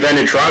CIA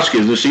invented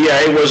Trotskyism. The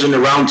CIA wasn't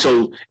around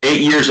till 8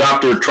 years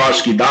after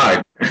Trotsky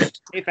died.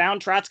 They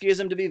found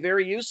Trotskyism to be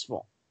very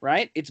useful,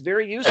 right? It's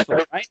very useful,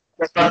 right?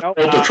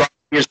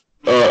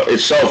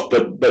 Itself,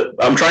 but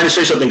I'm trying to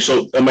say something.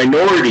 So a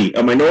minority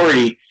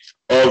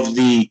of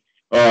the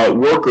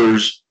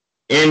workers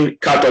in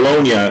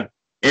Catalonia,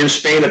 in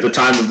Spain at the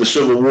time of the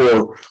Civil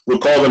War,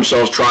 would call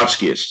themselves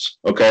Trotskyists,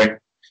 okay?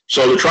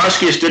 So the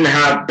Trotskyists didn't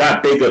have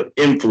that big of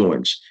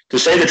influence. To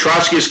say the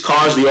Trotskyists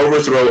caused the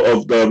overthrow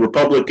of the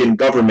Republican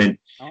government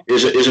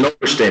is an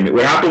overstatement.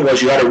 What happened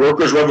was you had a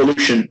workers'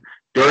 revolution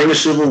during the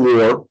Civil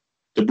War.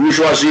 The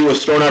bourgeoisie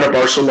was thrown out of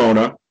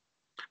Barcelona.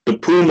 The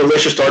POUM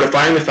militia started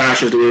fighting the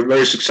fascists. They were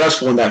very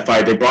successful in that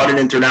fight. They brought in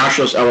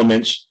internationalist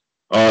elements.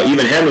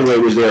 Even Hemingway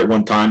was there at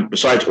one time,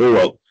 besides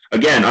Orwell.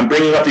 Again, I'm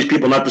bringing up these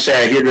people not to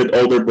say I hear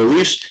all their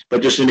beliefs,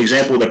 but just an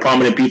example of the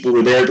prominent people who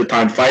were there at the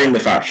time fighting the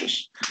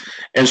fascists.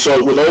 And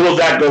so with all of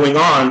that going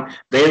on,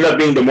 they ended up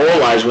being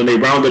demoralized when they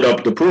rounded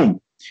up the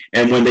POUM.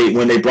 And when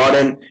they brought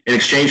in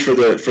exchange for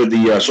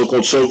the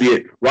so-called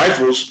Soviet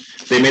rifles,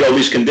 they made all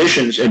these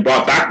conditions and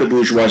brought back the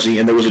bourgeoisie,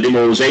 and there was a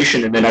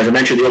demoralization. And then, as I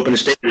mentioned, the opening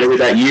statement earlier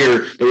that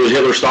year, there was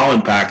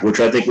Hitler-Stalin Pact,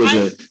 which I think was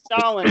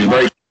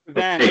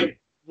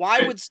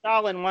Why would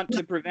Stalin want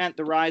to prevent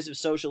the rise of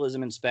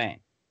socialism in Spain?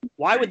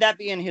 Why would that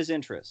be in his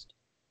interest?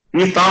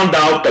 He found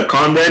out that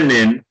Conrad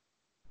Nin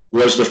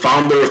was the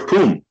founder of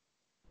POUM,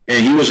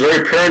 and he was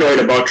very paranoid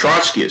about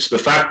Trotskyists. The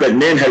fact that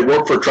Nin had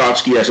worked for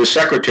Trotsky as his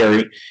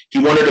secretary, he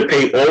wanted to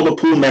pay all the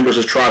POUM members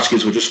as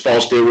Trotskyists, which is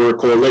false. They were a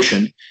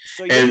coalition.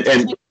 So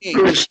and he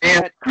couldn't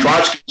stand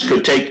Trotskyists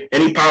could take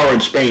any power in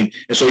Spain,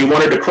 and so he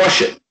wanted to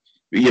crush it.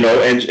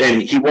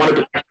 And he wanted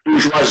to attack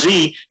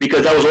bourgeoisie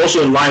because that was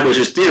also in line with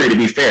his theory, to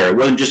be fair. It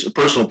wasn't just a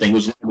personal thing, it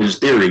was his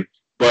theory.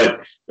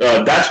 But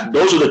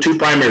those are the two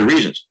primary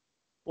reasons.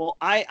 Well,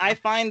 I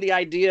find the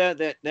idea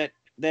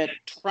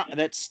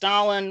that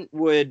Stalin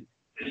would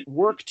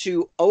work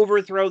to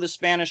overthrow the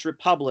Spanish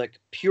Republic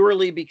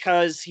purely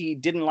because he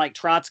didn't like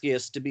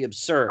Trotskyists to be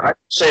absurd. I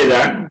say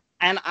that.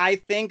 And I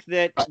think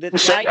that I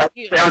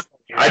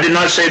did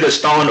not say that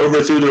Stalin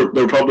overthrew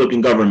the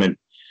Republican government.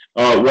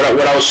 What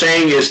I was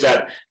saying is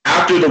that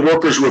after the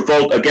workers'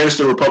 revolt against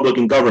the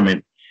Republican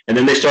government, and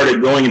then they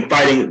started going and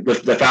fighting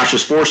the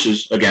fascist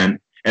forces again,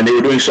 and they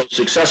were doing so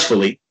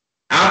successfully.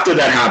 After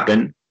that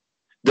happened,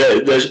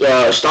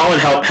 Stalin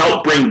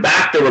helped bring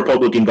back the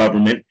Republican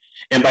government,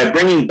 and by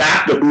bringing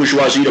back the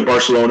bourgeoisie to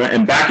Barcelona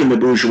and backing the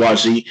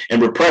bourgeoisie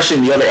and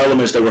repressing the other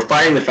elements that were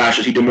fighting the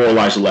fascists, he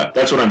demoralized the left.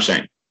 That's what I'm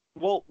saying.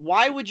 Well,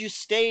 why would you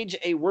stage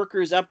a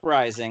workers'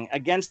 uprising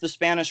against the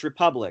Spanish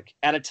Republic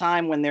at a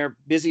time when they're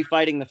busy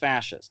fighting the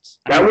fascists?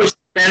 That was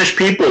the Spanish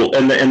people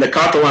and the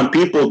Catalan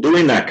people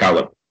doing that,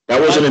 Caleb.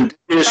 That was an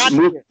indigenous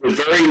movement with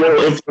very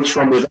little influence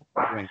from within.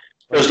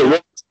 Because the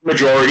workers were the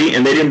majority,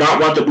 and they did not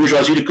want the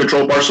bourgeoisie to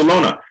control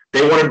Barcelona.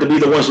 They wanted to be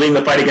the ones leading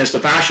the fight against the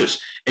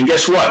fascists. And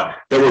guess what?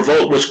 The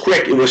revolt was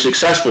quick. It was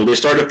successful. They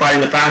started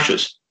fighting the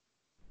fascists.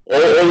 All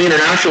the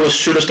internationalists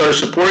should have started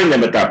supporting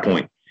them at that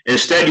point.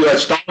 Instead, you had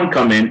Stalin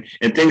come in,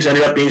 and things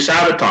ended up being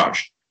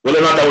sabotaged. Whether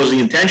or not that was the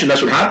intention,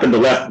 that's what happened. The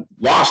left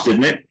lost,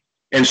 didn't it?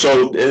 And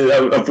so,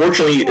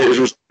 unfortunately, you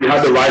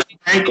had the rise of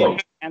Franco.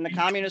 And the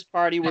Communist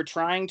Party were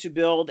trying to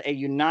build a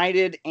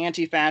united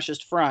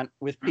anti-fascist front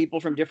with people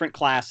from different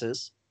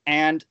classes.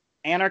 And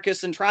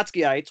anarchists and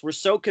Trotskyites were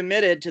so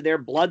committed to their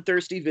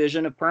bloodthirsty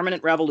vision of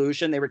permanent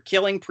revolution. They were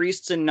killing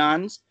priests and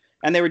nuns,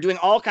 and they were doing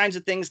all kinds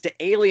of things to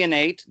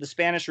alienate the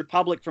Spanish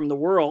Republic from the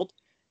world.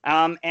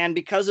 And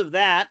because of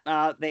that,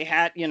 they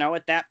had,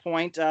 at that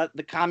point,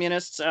 the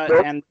communists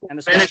and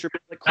the Spanish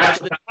Republic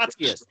crushed the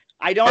Trotskyists.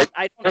 I don't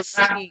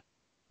see.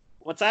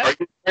 What's that? Are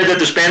you saying that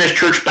the Spanish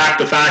Church backed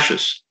the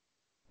fascists?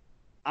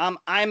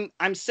 I'm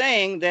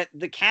saying that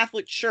the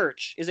Catholic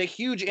Church is a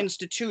huge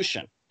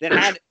institution that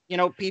had,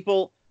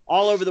 people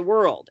all over the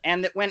world,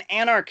 and that when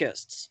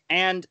anarchists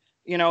and,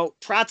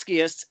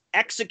 Trotskyists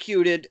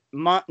executed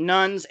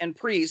nuns and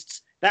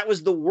priests, that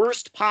was the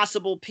worst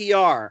possible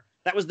PR.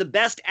 That was the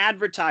best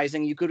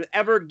advertising you could have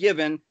ever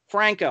given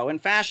Franco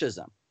and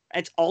fascism.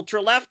 It's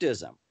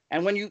ultra-leftism.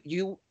 And when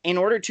you in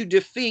order to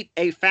defeat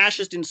a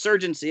fascist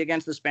insurgency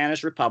against the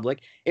Spanish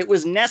Republic, it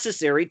was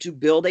necessary to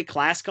build a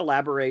class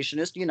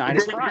collaborationist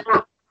united front.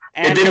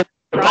 And the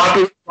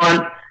Popular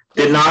Front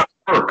did not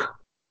work.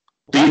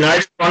 The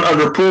United Front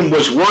under POUM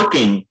was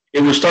working.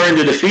 It was starting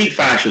to defeat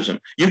fascism.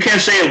 You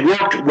can't say it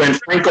worked when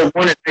Franco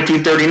won in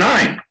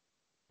 1939.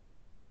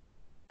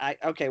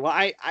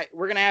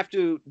 We're going to have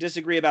to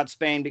disagree about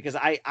Spain, because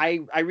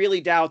I really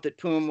doubt that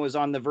POUM was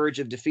on the verge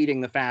of defeating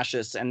the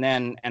fascists, and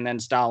then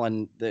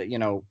Stalin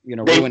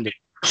ruined it.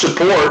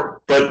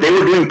 Support, but they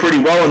were doing pretty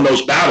well in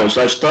those battles.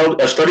 I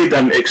studied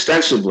them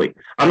extensively.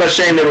 I'm not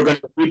saying they were going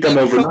to defeat them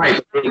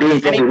overnight, but they were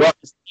doing very well.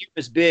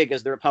 As big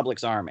as the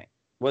Republic's army.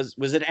 Was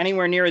it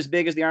anywhere near as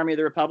big as the army of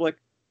the Republic?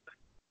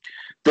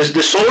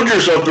 The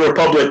soldiers of the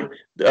Republic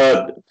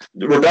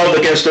rebelled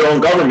against their own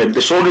government.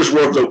 The soldiers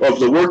were of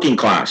the working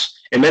class,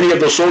 and many of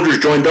those soldiers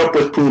joined up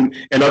with POUM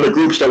and other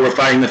groups that were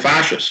fighting the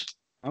fascists.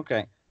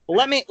 Okay. Well,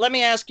 let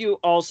me ask you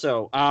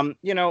also.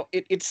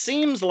 It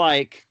seems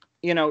like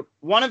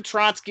one of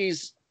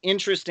Trotsky's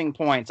interesting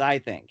points, I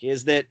think,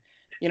 is that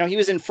he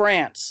was in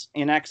France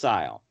in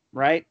exile,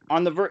 right?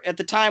 At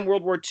the time,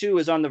 World War II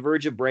is on the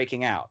verge of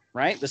breaking out,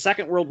 right? The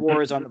Second World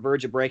War is on the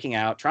verge of breaking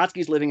out.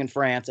 Trotsky's living in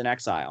France in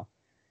exile.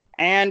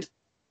 And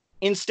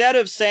instead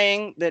of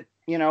saying that,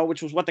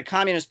 which was what the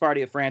Communist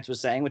Party of France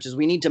was saying, which is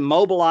we need to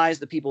mobilize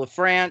the people of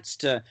France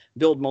to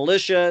build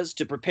militias,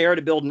 to prepare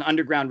to build an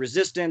underground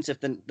resistance if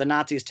the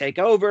Nazis take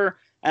over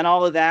and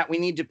all of that. We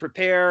need to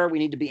prepare. We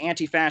need to be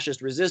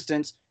anti-fascist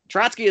resistance.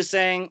 Trotsky is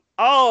saying,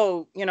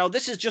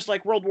 this is just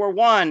like World War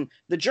I.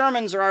 The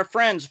Germans are our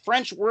friends.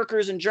 French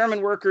workers and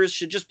German workers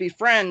should just be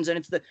friends. And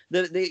it's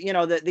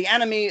the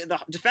enemy,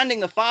 defending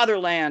the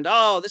fatherland.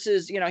 Oh, this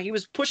is, he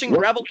was pushing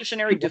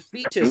revolutionary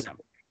defeatism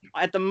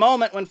at the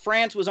moment when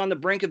France was on the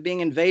brink of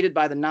being invaded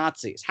by the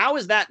Nazis. How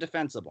is that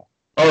defensible?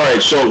 All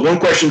right, so one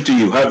question to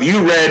you. Have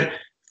you read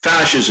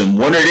Fascism,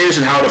 What It Is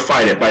and How to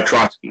Fight It by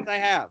Trotsky? I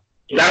have.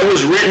 That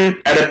was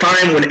written at a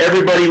time when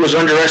everybody was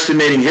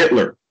underestimating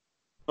Hitler.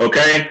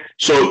 Okay?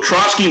 So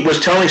Trotsky was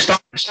telling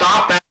Stalin,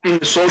 stop backing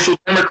the Social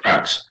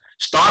Democrats.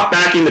 Stop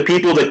backing the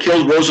people that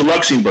killed Rosa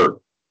Luxemburg.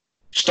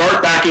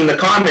 Start backing the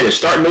communists.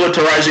 Start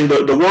militarizing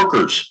the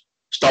workers.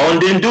 Stalin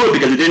didn't do it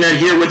because he didn't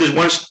adhere with his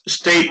one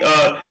state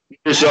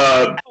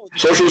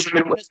socialism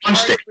in one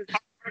state.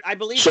 I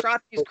believe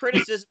Trotsky's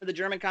criticism of the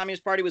German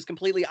Communist Party was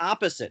completely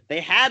opposite. They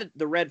had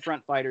the Red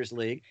Front Fighters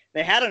League,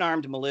 they had an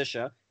armed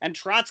militia, and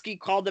Trotsky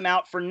called them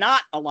out for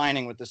not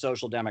aligning with the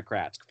Social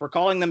Democrats, for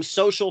calling them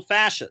social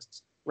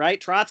fascists,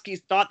 right? Trotsky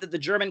thought that the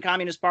German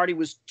Communist Party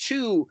was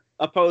too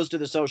opposed to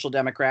the Social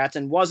Democrats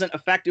and wasn't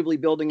effectively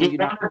building a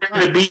united front.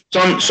 There to be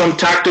some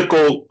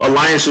tactical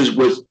alliances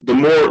with the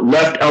more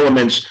left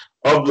elements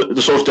of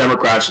the Social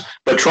Democrats,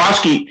 but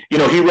Trotsky,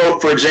 he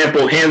wrote, for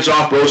example, hands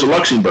off Rosa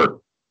Luxemburg.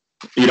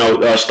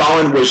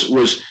 Stalin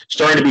was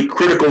starting to be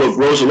critical of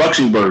Rosa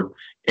Luxemburg,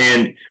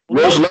 and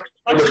Rosa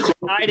Luxemburg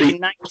died in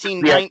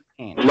 1919.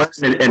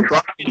 And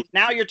Trotsky.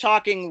 Now you're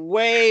talking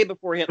way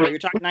before Hitler. You're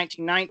talking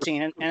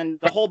 1919, and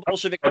the whole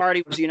Bolshevik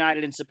Party was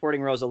united in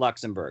supporting Rosa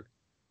Luxemburg.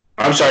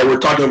 I'm sorry, we're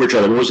talking over each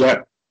other. What was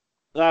that?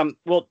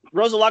 Well,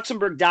 Rosa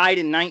Luxemburg died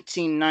in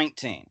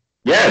 1919.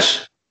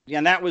 Yes. Yeah,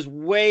 and that was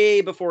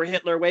way before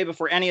Hitler, way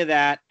before any of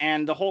that,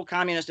 and the whole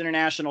Communist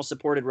International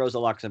supported Rosa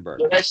Luxemburg.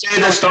 Did I say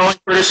that Stalin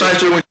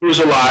criticized her when she was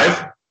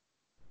alive?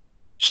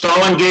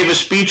 Stalin gave a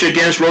speech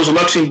against Rosa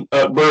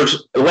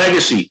Luxemburg's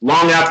legacy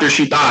long after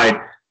she died.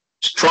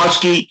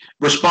 Trotsky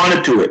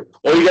responded to it.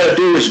 All you got to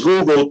do is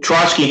Google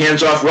Trotsky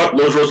hands off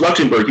Rosa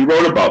Luxemburg. He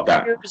wrote about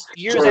that.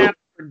 Years after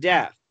her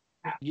death.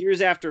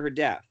 Years after her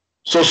death.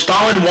 So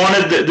Stalin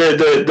wanted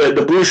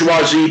the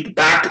bourgeoisie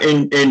back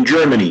in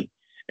Germany.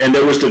 And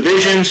there was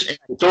divisions, and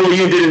the Soviet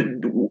Union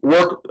didn't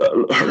work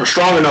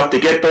strong enough to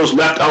get those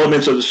left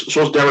elements of the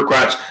Social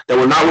Democrats that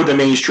were not with the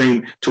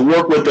mainstream to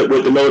work with the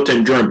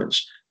militant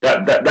Germans.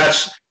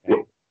 That's.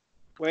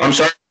 Wait, I'm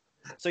sorry.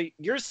 So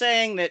you're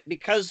saying that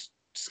because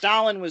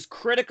Stalin was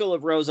critical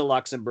of Rosa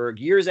Luxemburg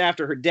years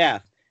after her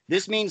death,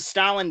 this means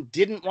Stalin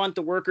didn't want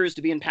the workers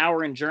to be in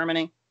power in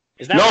Germany?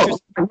 Is that no?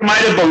 He might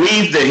have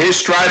believed that his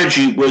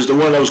strategy was the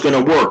one that was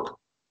going to work,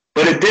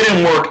 but it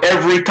didn't work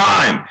every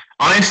time.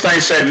 Einstein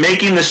said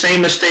making the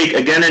same mistake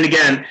again and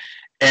again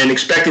and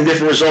expecting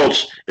different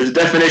results is the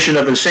definition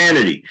of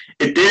insanity.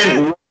 It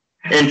didn't work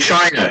in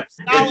China.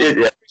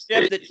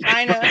 That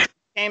China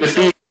became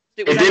socialist.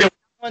 It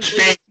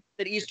was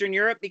that Eastern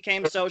Europe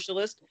became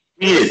socialist.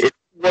 It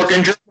worked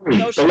in Germany.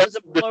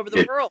 Socialism all over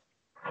the world.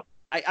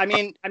 I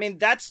mean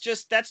that's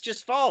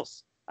just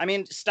false. I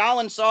mean,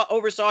 Stalin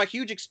oversaw a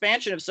huge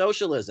expansion of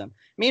socialism.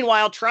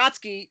 Meanwhile,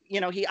 Trotsky,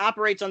 he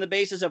operates on the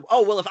basis of,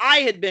 if I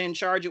had been in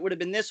charge, it would have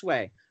been this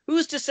way.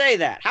 Who's to say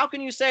that? How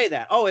can you say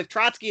that? If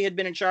Trotsky had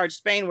been in charge,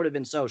 Spain would have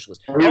been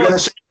socialist.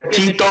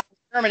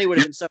 Germany would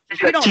have been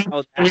socialist. We don't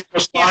know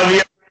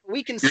that.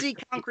 We can see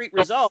concrete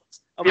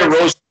results of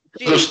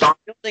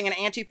building an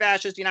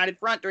anti-fascist united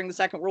front during the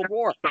Second World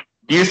War.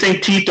 Do you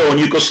think Tito in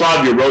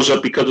Yugoslavia rose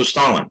up because of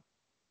Stalin?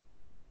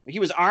 He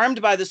was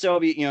armed by the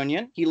Soviet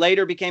Union. He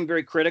later became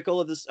very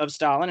critical of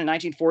Stalin. In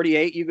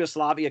 1948,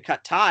 Yugoslavia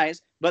cut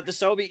ties, but the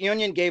Soviet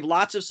Union gave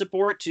lots of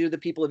support to the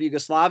people of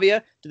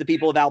Yugoslavia, to the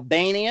people of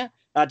Albania,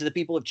 to the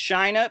people of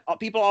China.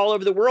 People all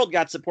over the world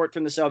got support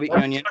from the Soviet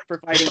Union for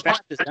fighting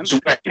fascism.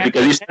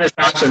 Because he said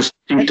nonsense,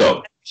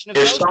 Tito.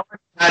 If Stalin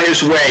had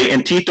his way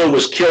and Tito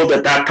was killed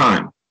at that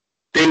time,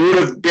 they would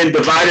have been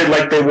divided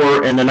like they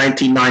were in the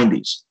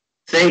 1990s.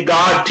 Thank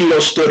God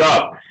Tito stood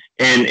up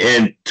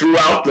and threw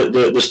out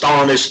the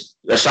Stalinist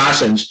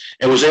assassins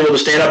and was able to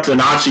stand up to the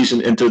Nazis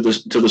and to the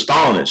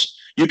Stalinists.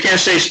 You can't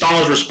say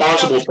Stalin's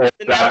responsible for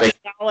that.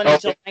 Stalin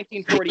until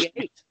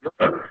 1948.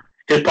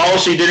 His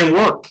policy didn't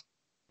work.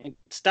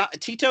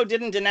 Tito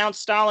didn't denounce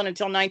Stalin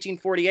until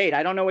 1948.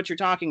 I don't know what you're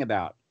talking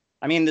about.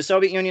 I mean, the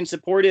Soviet Union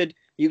supported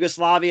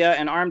Yugoslavia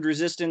and armed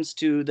resistance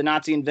to the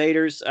Nazi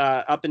invaders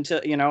up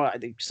until,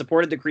 they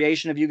supported the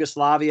creation of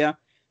Yugoslavia.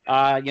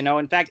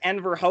 In fact,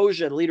 Enver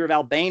Hoxha, the leader of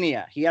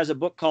Albania, he has a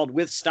book called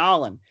With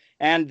Stalin.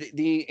 And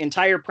the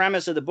entire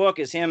premise of the book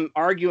is him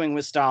arguing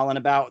with Stalin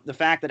about the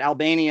fact that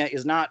Albania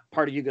is not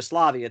part of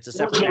Yugoslavia. It's a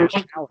separate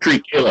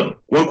nationality. Caleb,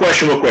 one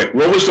question real quick.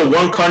 What was the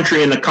one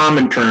country in the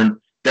Comintern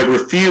that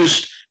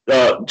refused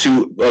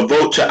to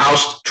vote to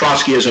oust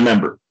Trotsky as a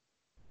member?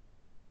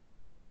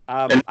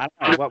 I don't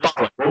know.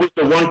 What was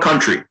the one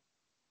country?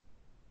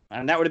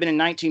 And that would have been in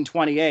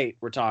 1928,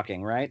 we're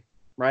talking, right?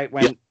 Right?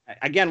 When,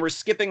 again, we're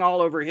skipping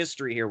all over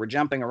history here. We're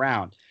jumping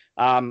around.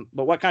 But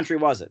what country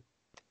was it?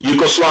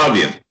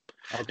 Yugoslavia.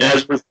 Okay.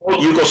 As a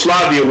result,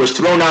 Yugoslavia was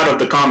thrown out of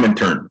the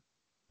Comintern.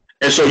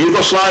 And so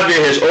Yugoslavia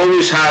has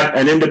always had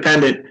an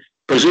independent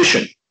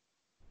position.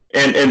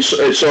 And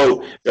so it's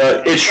true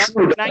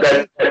that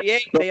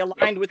 1938, they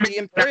aligned with the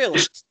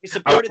imperialists. They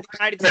supported the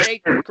United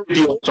States.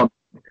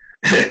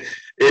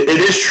 It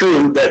is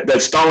true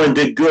that Stalin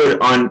did good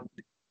on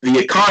the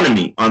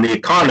economy,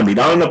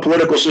 not on the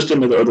political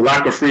system or the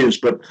lack of freedoms,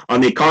 but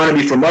on the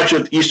economy for much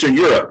of Eastern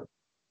Europe.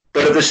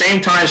 But at the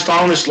same time,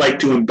 Stalinists like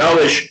to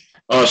embellish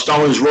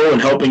Stalin's role in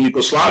helping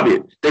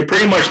Yugoslavia. They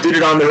pretty much did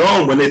it on their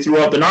own when they threw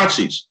out the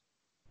Nazis.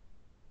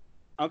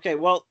 Okay,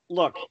 well,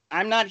 look,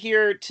 I'm not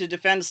here to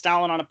defend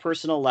Stalin on a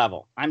personal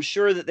level. I'm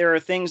sure that there are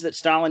things that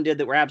Stalin did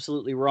that were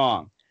absolutely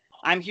wrong.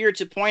 I'm here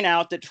to point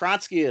out that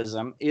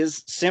Trotskyism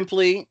is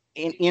simply,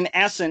 in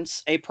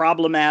essence, a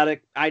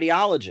problematic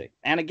ideology.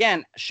 And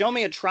again, show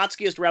me a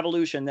Trotskyist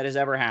revolution that has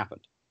ever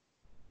happened.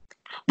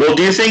 Well,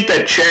 do you think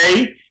that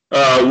Che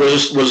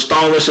was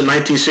Stalinist in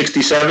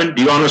 1967?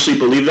 Do you honestly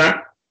believe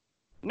that?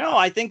 No,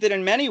 I think that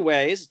in many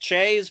ways,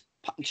 Che's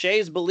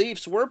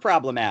beliefs were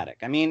problematic.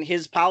 I mean,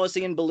 his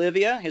policy in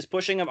Bolivia, his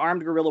pushing of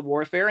armed guerrilla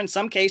warfare, in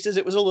some cases,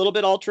 it was a little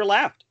bit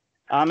ultra-left,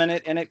 and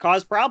it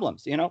caused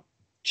problems. You know,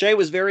 Che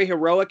was very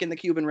heroic in the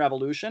Cuban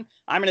Revolution.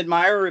 I'm an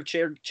admirer of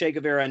Che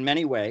Guevara in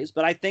many ways,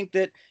 but I think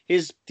that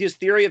his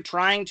theory of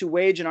trying to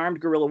wage an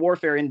armed guerrilla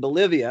warfare in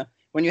Bolivia,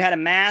 when you had a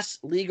mass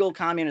legal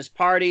communist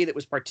party that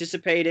was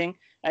participating,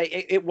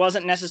 it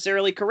wasn't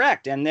necessarily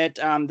correct, and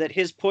that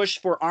his push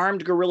for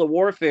armed guerrilla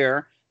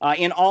warfare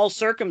in all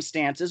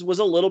circumstances was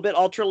a little bit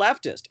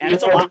ultra-leftist. And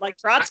it's a lot like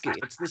Trotsky.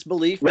 It's this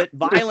belief that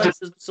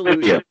violence is the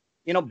solution,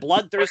 you know,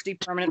 bloodthirsty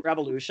permanent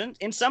revolution.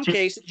 In some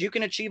cases, you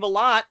can achieve a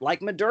lot,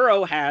 like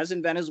Maduro has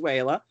in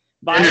Venezuela,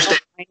 by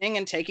aligning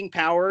and taking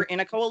power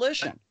in a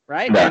coalition,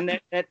 right? Yeah. And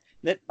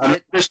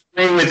I'm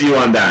disagreeing with you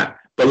on that,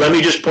 but let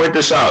me just point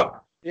this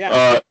out.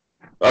 Yeah.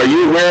 Are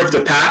you aware of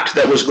the pact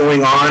that was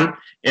going on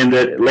in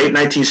the late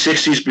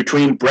 1960s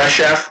between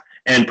Brezhnev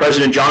and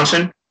President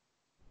Johnson?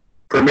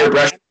 Premier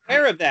Brezhnev?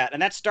 Aware of that,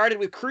 and that started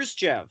with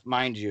Khrushchev,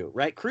 mind you,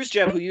 right?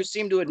 Khrushchev, who you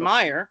seem to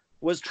admire,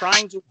 was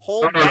trying to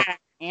hold back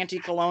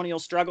anti-colonial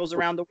struggles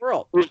around the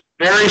world.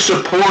 Very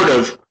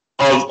supportive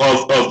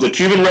of the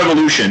Cuban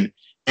Revolution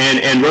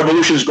and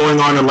revolutions going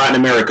on in Latin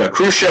America.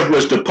 Khrushchev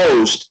was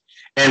deposed,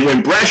 and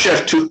when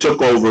Brezhnev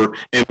took over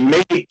and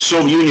made the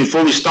Soviet Union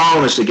fully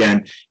Stalinist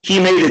again, he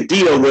made a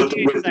deal with.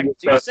 So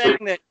you're saying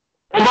that?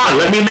 Hold on,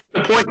 let me make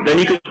the point. Then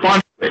you can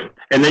respond to it,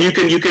 and then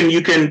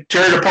you can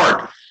tear it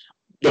apart.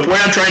 The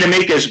point I'm trying to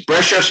make is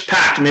Brezhnev's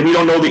pact, and maybe you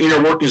don't know the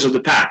inner workings of the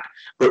pact,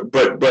 but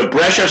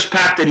Brezhnev's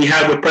pact that he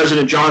had with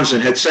President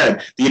Johnson had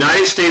said the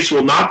United States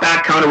will not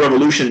back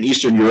counter-revolution in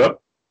Eastern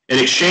Europe. In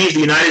exchange, the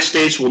United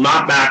States will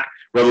not back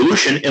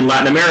revolution in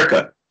Latin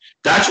America.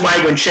 That's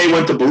why when Che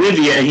went to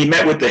Bolivia and he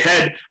met with the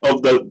head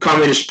of the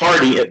Communist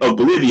Party of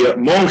Bolivia,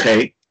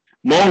 Monge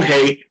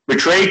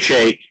betrayed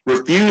Che,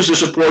 refused the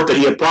support that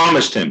he had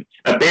promised him,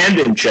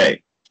 abandoned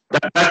Che.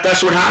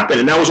 That's what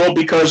happened, and that was all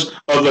because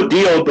of a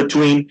deal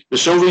between the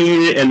Soviet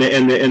Union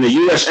and the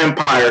U.S.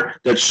 empire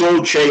that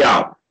sold Che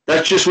out.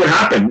 That's just what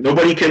happened.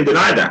 Nobody can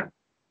deny that.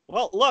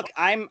 Well, look,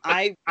 I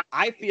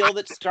feel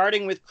that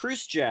starting with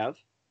Khrushchev,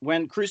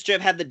 when Khrushchev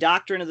had the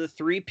doctrine of the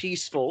three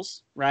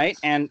peacefuls, right,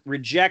 and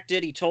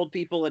rejected, he told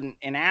people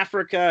in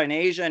Africa and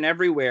Asia and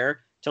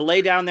everywhere to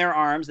lay down their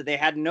arms, that they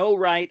had no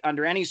right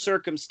under any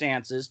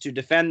circumstances to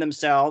defend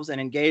themselves and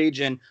engage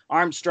in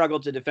armed struggle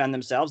to defend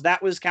themselves.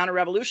 That was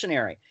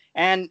counter-revolutionary.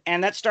 And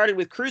that started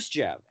with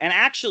Khrushchev. And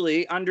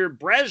actually, under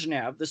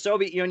Brezhnev, the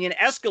Soviet Union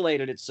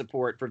escalated its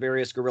support for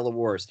various guerrilla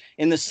wars.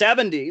 In the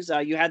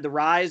 70s, you had the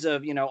rise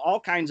of, you know, all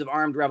kinds of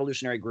armed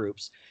revolutionary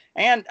groups.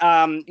 And,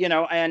 you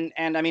know, and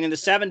I mean, in the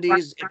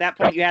 70s, at that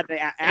point, you had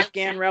the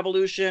Afghan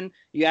Revolution,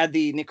 you had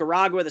the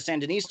Nicaragua, the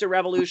Sandinista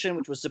Revolution,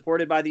 which was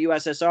supported by the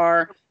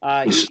USSR.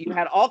 You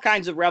had all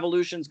kinds of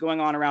revolutions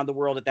going on around the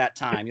world at that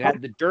time. You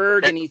had the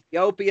Derg in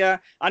Ethiopia.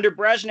 Under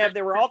Brezhnev,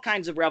 there were all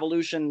kinds of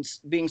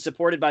revolutions being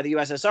supported by the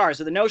USSR.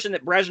 So the notion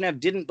that Brezhnev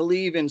didn't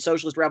believe in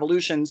socialist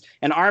revolutions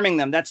and arming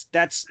them,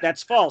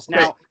 that's false.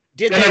 Now,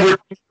 did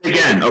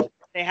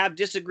they have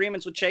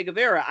disagreements with Che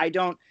Guevara? I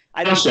don't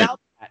doubt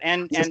that.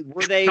 And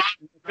were they?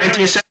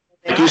 1970,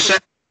 like you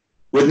said,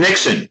 with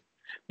Nixon,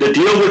 the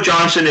deal with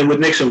Johnson and with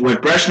Nixon, when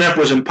Brezhnev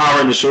was in power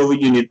in the Soviet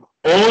Union,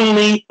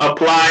 only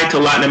applied to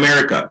Latin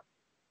America.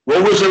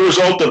 What was the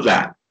result of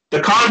that?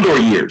 The Condor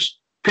years,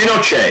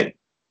 Pinochet,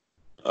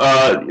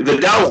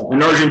 Videla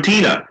in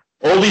Argentina.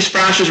 All these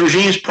fascist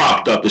regimes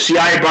propped up. The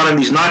CIA brought in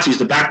these Nazis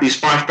to back these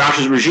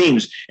fascist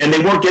regimes, and they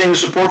weren't getting the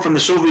support from the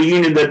Soviet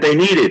Union that they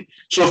needed.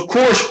 So, of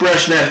course,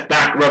 Brezhnev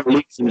backed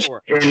revolutions.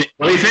 And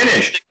let me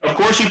finish. Of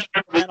course, he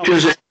backed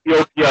revolutions in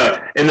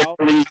Ethiopia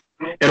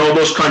and all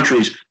those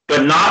countries.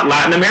 but not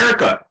Latin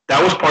America.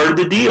 That was part of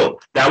the deal.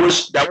 There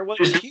was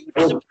huge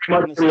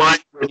support in the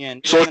Soviet Union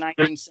in the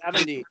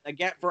 1970s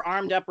again, for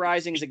armed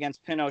uprisings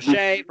against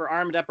Pinochet, for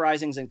armed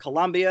uprisings in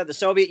Colombia. The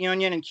Soviet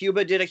Union and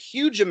Cuba did a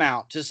huge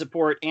amount to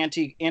support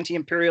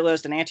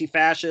anti-imperialist and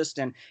anti-fascist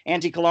and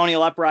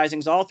anti-colonial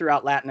uprisings all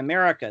throughout Latin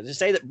America. To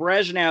say that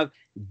Brezhnev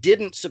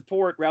didn't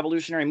support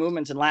revolutionary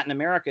movements in Latin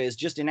America is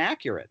just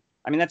inaccurate.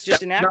 I mean, that's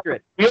just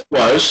inaccurate. That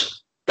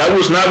was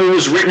not what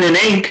was written in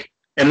ink,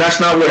 and that's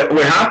not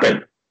what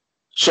happened.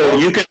 So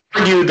you can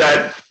argue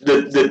that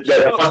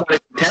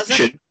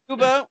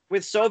Cuba,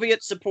 with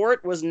Soviet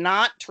support, was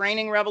not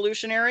training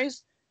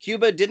revolutionaries.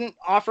 Cuba didn't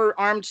offer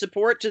armed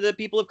support to the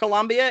people of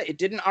Colombia. It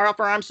didn't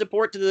offer armed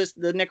support to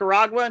the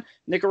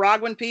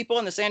Nicaraguan people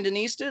and the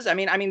Sandinistas. I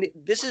mean,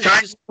 this is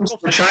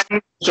China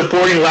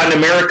supporting Latin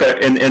America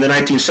in the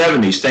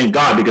 1970s. Thank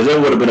God, because that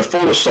would have been a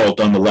full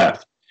assault on the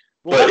left.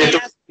 Well,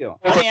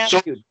 let me ask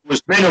you. It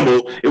was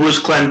minimal. It was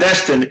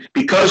clandestine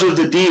because of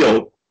the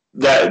deal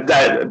that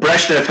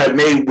Brezhnev had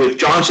made with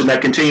Johnson that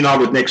continued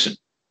on with Nixon.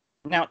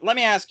 Now, let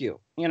me ask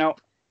you,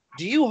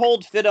 do you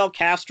hold Fidel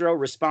Castro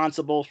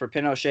responsible for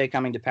Pinochet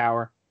coming to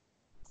power?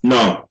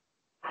 No.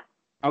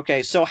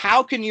 Okay, so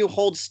how can you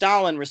hold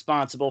Stalin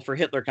responsible for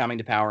Hitler coming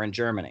to power in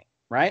Germany,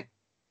 right?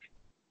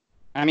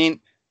 I mean,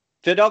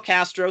 Fidel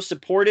Castro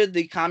supported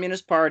the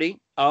Communist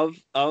Party of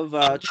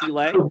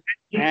Chile,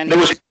 and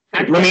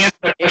let me answer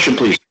that question,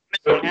 please.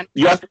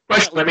 You asked the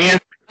question. Let me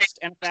answer.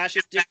 And a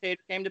fascist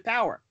dictator came to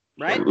power.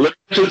 Right? Let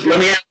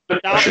me answer the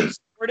question. Stalin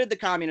supported the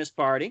Communist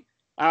Party,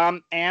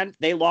 and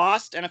they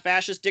lost, and a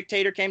fascist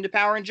dictator came to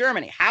power in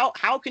Germany.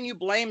 How can you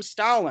blame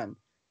Stalin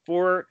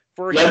for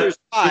Hitler's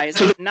rise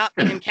and not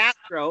blame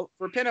Castro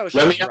for Pinochet's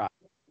rise?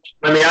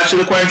 Let me answer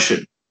the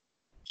question.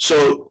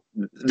 So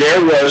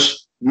there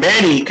was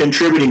many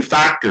contributing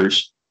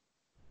factors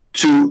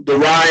to the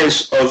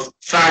rise of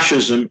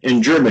fascism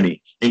in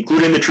Germany,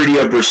 including the Treaty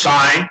of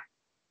Versailles,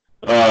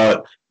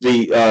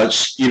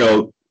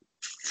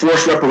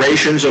 forced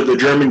reparations of the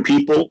German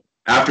people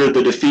after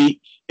the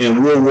defeat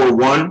in World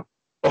War I.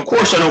 Of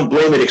course, I don't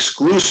blame it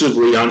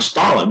exclusively on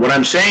Stalin. What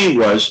I'm saying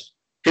was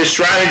his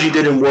strategy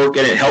didn't work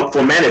and it helped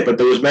foment it, but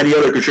there was many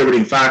other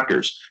contributing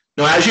factors.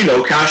 Now, as you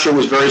know, Castro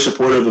was very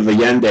supportive of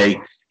Allende,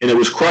 and it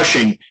was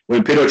crushing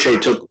when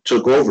Pinochet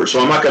took over.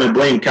 So I'm not going to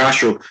blame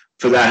Castro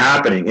for that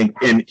happening.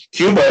 And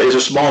Cuba is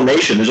a small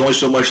nation. There's only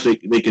so much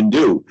they can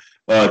do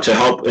to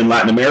help in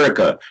Latin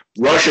America.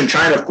 Russia and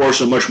China, of course,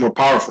 are much more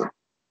powerful.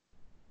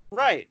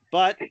 Right,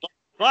 but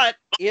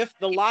if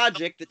the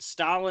logic that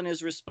Stalin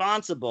is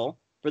responsible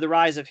for the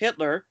rise of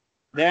Hitler,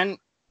 then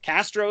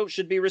Castro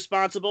should be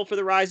responsible for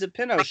the rise of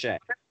Pinochet.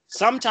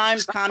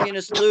 Sometimes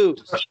communists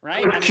lose,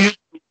 right? I mean,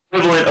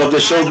 equivalent of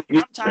the Soviet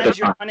Union. Sometimes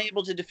you're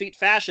unable to defeat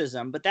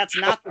fascism, but that's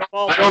not the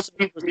fault. I don't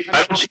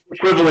see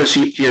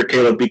equivalency here,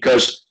 Caleb,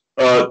 because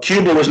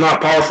Cuba was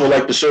not powerful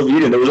like the Soviet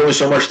Union. There was only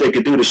so much they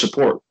could do to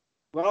support.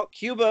 Well,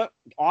 Cuba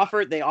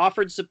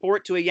offered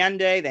support to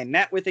Allende. They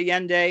met with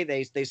Allende.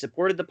 They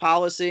supported the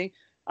policy.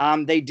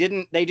 They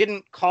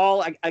didn't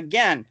call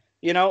again.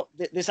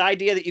 This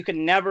idea that you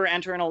can never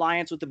enter an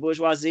alliance with the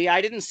bourgeoisie.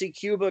 I didn't see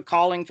Cuba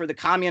calling for the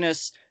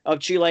communists of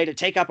Chile to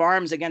take up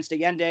arms against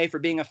Allende for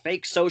being a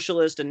fake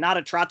socialist and not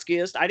a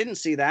Trotskyist. I didn't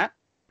see that.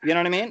 You know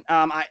what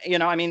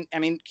I mean? I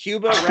mean,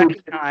 Cuba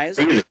recognized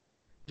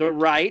the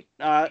right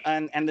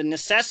and the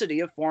necessity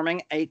of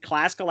forming a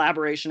class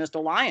collaborationist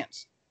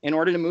alliance in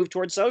order to move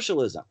towards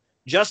socialism,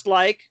 just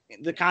like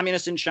the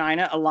communists in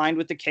China aligned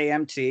with the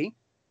KMT,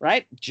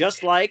 right?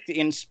 Just like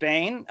in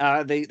Spain,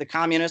 the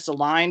communists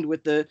aligned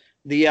with the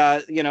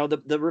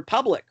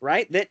Republic,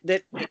 right?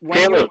 That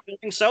when you're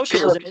building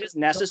socialism, it is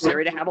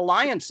necessary to have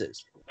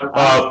alliances.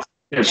 How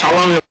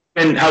long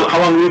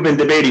have we been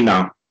debating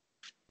now?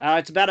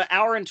 It's about an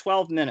hour and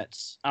 12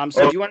 minutes. So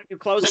do you want to do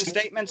closing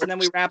statements and then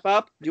we wrap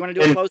up? Do you want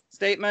to do a closing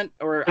statement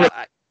or?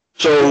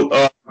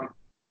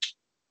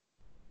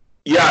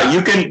 Yeah,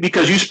 you can,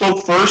 because you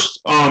spoke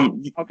first.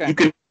 Okay. You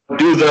can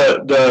do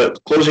the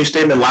closing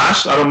statement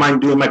last. I don't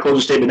mind doing my closing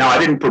statement now. I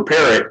didn't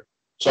prepare it,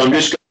 so I'm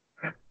just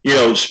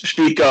going to,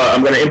 speak.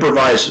 I'm going to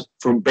improvise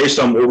based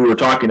on what we were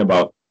talking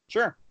about.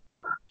 Sure,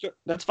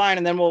 that's fine,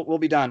 and then we'll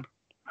be done.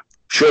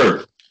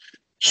 Sure.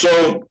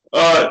 So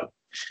the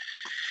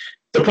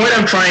point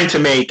I'm trying to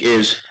make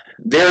is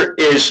there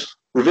is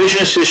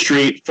revisionist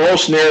history,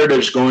 false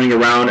narratives going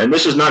around, and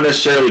this is not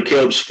necessarily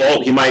Caleb's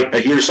fault. He might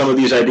hear some of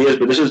these ideas,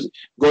 but this is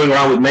going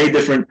around with many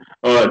different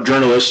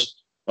journalists.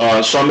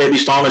 Some may be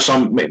Stalinists,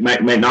 some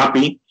may not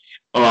be.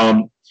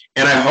 And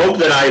I hope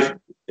that I've,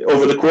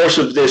 over the course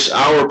of this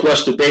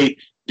hour-plus debate,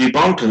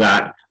 debunked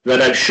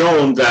that I've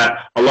shown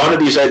that a lot of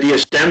these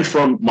ideas stemmed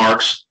from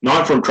Marx,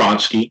 not from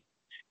Trotsky,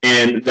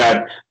 and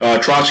that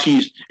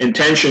Trotsky's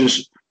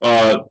intentions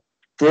for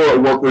a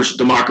workers'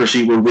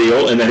 democracy were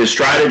real, and that his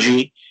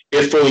strategy,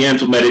 if fully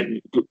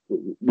implemented,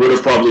 would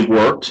have probably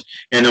worked.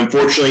 And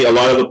unfortunately, a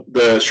lot of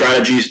the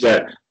strategies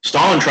that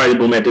Stalin tried to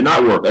implement did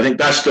not work. I think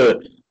that's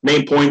the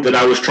main point that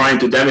I was trying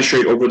to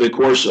demonstrate over the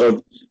course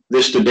of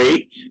this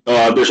debate.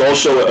 There's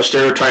also a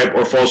stereotype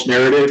or false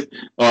narrative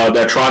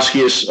that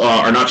Trotskyists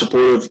are not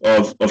supportive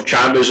of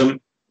Chavism,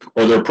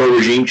 or they're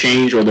pro-regime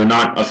change, or they're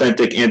not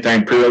authentic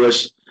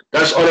anti-imperialists.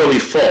 That's utterly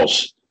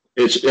false.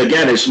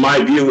 It's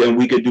my view, and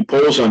we could do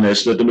polls on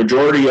this, that the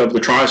majority of the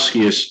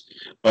Trotskyists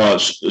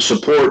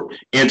support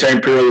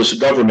anti-imperialist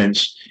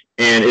governments,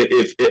 and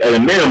if at a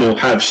minimal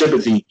have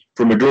sympathy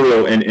for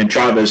Maduro and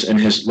Chavez and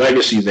his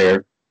legacy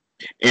there.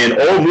 And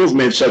all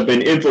movements have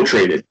been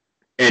infiltrated.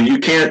 And you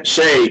can't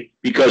say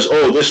because,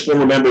 oh, this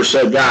former member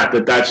said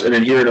that's an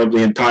adherent of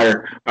the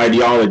entire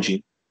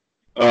ideology.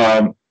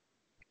 I'm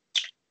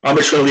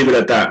just going to leave it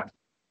at that.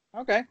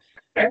 Okay.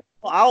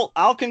 Well,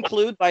 I'll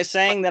conclude by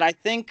saying that I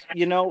think,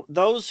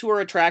 those who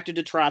are attracted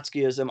to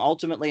Trotskyism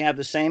ultimately have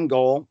the same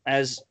goal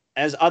as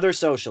other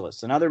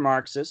socialists and other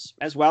Marxists,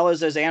 as well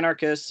as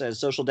anarchists, as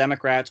social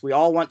democrats. We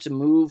all want to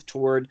move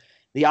toward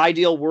the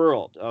ideal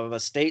world of a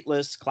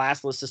stateless,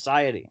 classless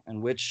society in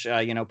which,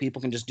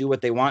 people can just do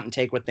what they want and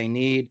take what they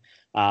need,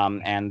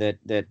 and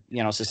that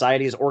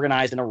society is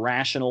organized in a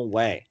rational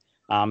way,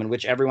 in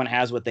which everyone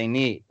has what they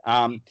need.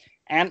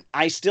 And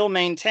I still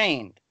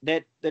maintain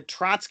that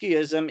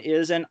Trotskyism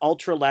is an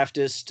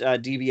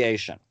ultra-leftist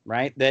deviation,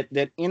 right?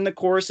 That in the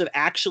course of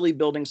actually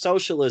building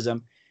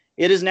socialism,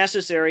 it is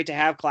necessary to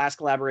have class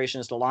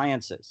collaborationist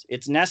alliances.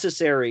 It's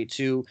necessary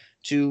to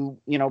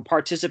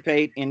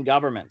participate in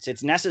governments.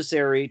 It's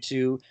necessary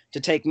to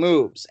take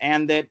moves,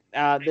 and that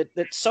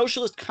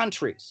socialist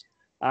countries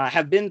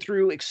have been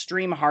through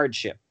extreme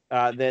hardship.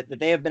 That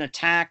they have been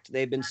attacked.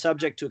 They've been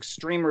subject to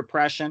extreme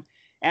repression.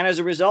 And as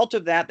a result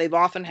of that, they've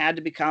often had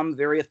to become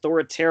very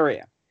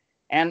authoritarian.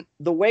 And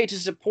the way to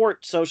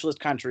support socialist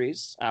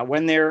countries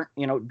when they're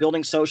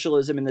building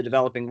socialism in the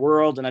developing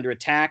world and under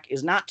attack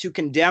is not to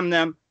condemn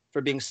them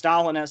for being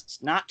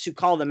Stalinists, not to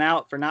call them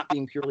out for not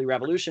being purely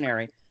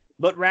revolutionary,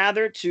 but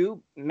rather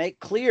to make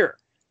clear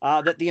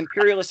that the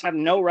imperialists have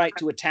no right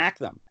to attack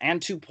them,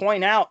 and to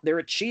point out their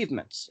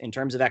achievements in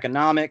terms of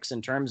economics,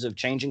 in terms of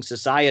changing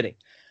society.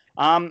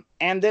 And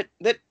that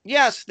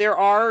yes, there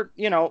are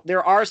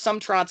some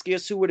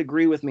Trotskyists who would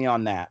agree with me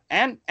on that.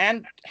 And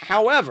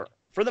however,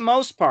 for the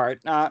most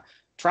part,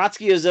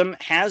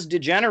 Trotskyism has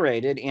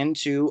degenerated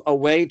into a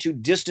way to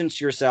distance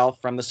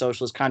yourself from the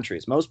socialist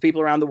countries. Most people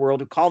around the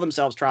world who call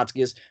themselves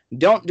Trotskyists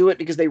don't do it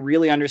because they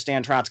really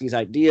understand Trotsky's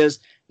ideas.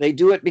 They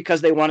do it because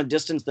they want to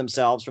distance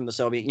themselves from the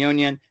Soviet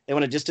Union. They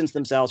want to distance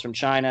themselves from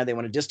China. They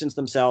want to distance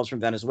themselves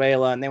from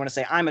Venezuela. And they want to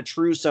say, I'm a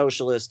true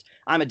socialist.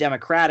 I'm a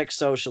democratic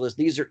socialist.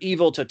 These are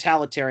evil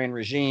totalitarian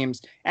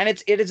regimes. And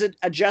it is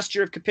a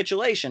gesture of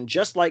capitulation,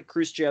 just like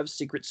Khrushchev's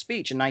secret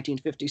speech in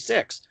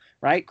 1956.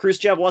 Right?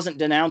 Khrushchev wasn't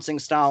denouncing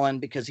Stalin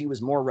because he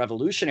was more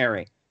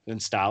revolutionary than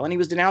Stalin. He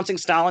was denouncing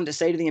Stalin to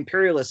say to the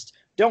imperialists,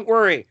 don't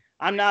worry,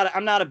 I'm not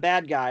a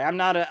bad guy. I'm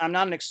not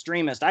an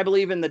extremist. I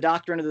believe in the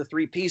doctrine of the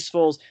three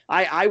peacefuls.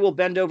 I will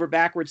bend over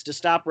backwards to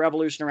stop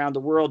revolution around the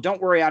world.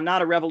 Don't worry, I'm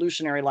not a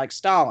revolutionary like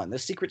Stalin. The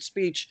secret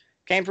speech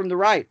came from the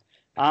right.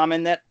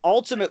 And that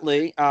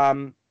ultimately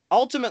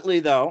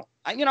though,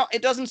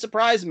 it doesn't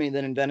surprise me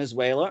that in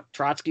Venezuela,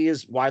 Trotsky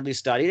is widely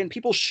studied, and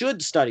people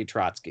should study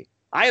Trotsky.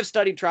 I have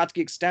studied Trotsky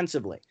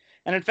extensively.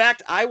 And in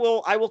fact, I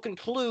will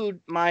conclude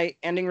my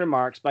ending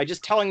remarks by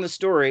just telling the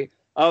story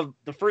of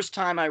the first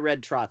time I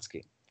read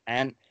Trotsky.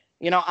 And,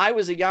 I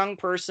was a young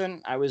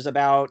person. I was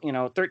about,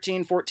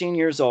 13, 14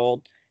 years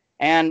old.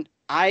 And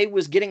I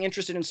was getting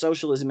interested in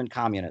socialism and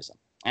communism.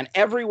 And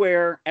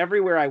everywhere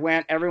I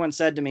went, everyone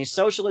said to me,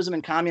 socialism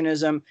and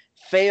communism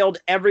failed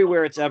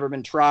everywhere it's ever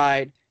been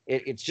tried.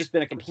 It's just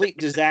been a complete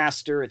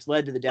disaster. It's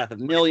led to the death of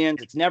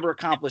millions. It's never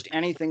accomplished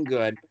anything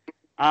good.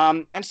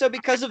 And so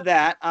because of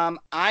that,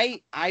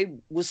 I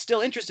was still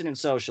interested in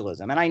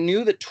socialism. And I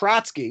knew that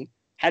Trotsky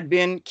had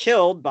been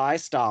killed by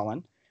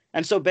Stalin.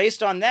 And so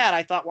based on that,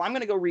 I thought, well, I'm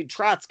going to go read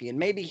Trotsky, and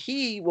maybe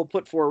he will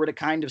put forward a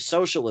kind of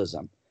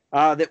socialism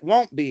that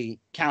won't be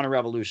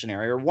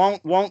counter-revolutionary, or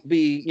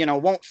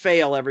won't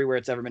fail everywhere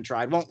it's ever been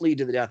tried, won't lead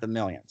to the death of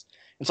millions.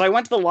 And so I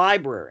went to the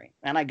library,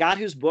 and I got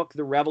his book,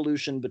 The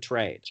Revolution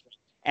Betrayed.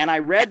 And I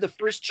read the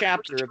first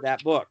chapter of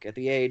that book at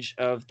the age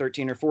of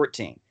 13 or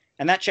 14.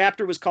 And that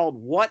chapter was called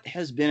What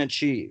Has Been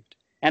Achieved?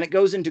 And it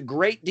goes into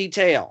great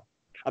detail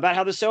about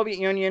how the Soviet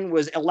Union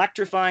was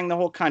electrifying the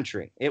whole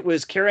country. It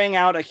was carrying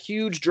out a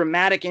huge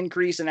dramatic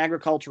increase in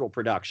agricultural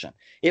production.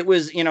 It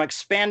was,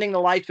 expanding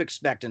the life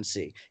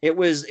expectancy. It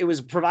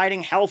was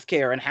providing health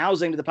care and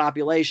housing to the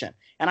population.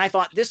 And I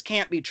thought, this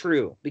can't be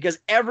true, because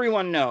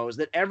everyone knows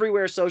that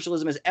everywhere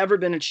socialism has ever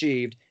been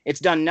achieved,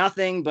 it's done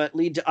nothing but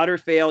lead to utter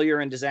failure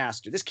and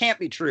disaster. This can't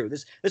be true.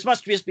 This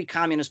must just be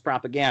communist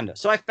propaganda.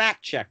 So I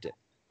fact-checked it.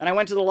 And I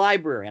went to the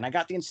library and I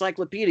got the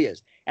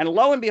encyclopedias. And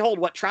lo and behold,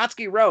 what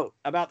Trotsky wrote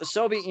about the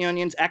Soviet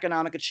Union's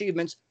economic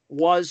achievements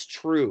was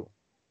true.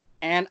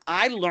 And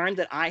I learned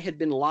that I had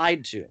been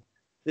lied to.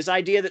 This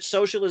idea that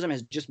socialism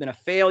has just been a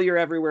failure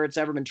everywhere it's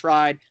ever been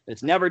tried, that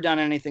it's never done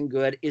anything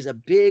good, is a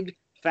big,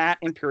 fat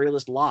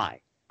imperialist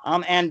lie.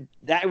 And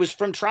that it was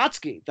from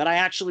Trotsky that I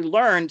actually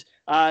learned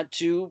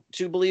to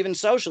believe in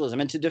socialism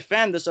and to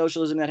defend the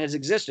socialism that has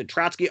existed.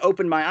 Trotsky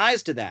opened my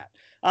eyes to that.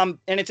 And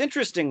it's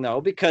interesting, though,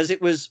 because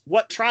it was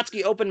what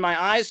Trotsky opened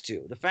my eyes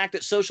to. The fact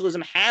that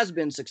socialism has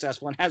been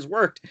successful and has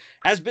worked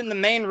has been the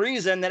main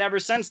reason that ever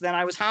since then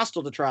I was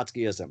hostile to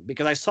Trotskyism,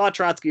 because I saw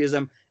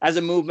Trotskyism as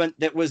a movement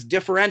that was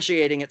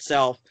differentiating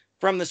itself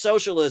from the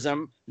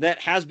socialism that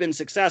has been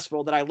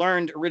successful, that I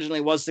learned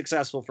originally was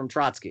successful from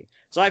Trotsky.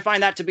 So I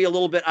find that to be a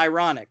little bit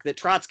ironic that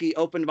Trotsky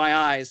opened my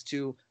eyes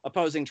to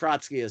opposing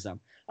Trotskyism.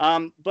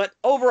 But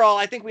overall,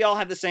 I think we all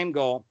have the same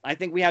goal. I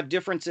think we have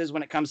differences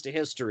when it comes to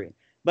history.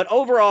 But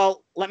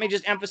overall, let me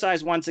just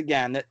emphasize once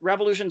again that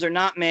revolutions are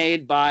not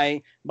made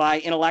by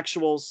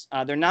intellectuals.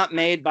 They're not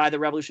made by the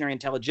revolutionary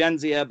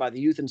intelligentsia, by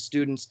the youth and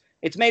students.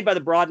 It's made by the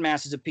broad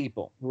masses of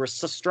people who are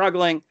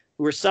struggling,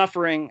 who are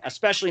suffering,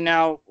 especially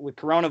now with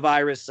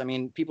coronavirus. I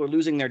mean, people are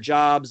losing their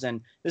jobs,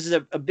 and this is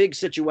a big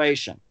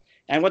situation.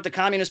 And what the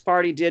Communist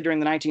Party did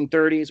during the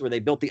 1930s, where they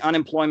built the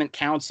unemployment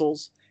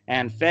councils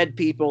and fed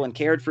people and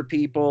cared for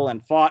people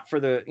and fought for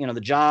the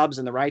jobs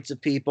and the rights of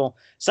people,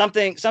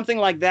 something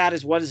like that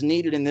is what is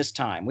needed in this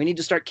time. We need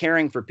to start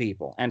caring for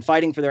people and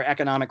fighting for their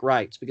economic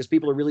rights, because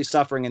people are really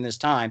suffering in this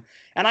time.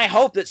 And I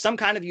hope that some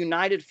kind of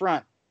united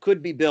front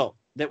could be built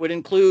that would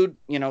include,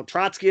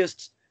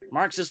 Trotskyists,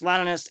 Marxists,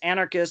 Leninists,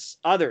 anarchists,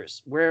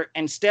 others, where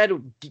instead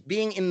of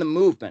being in the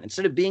movement,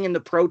 instead of being in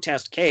the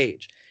protest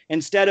cage,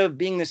 instead of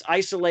being this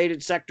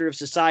isolated sector of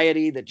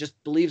society that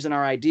just believes in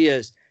our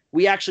ideas,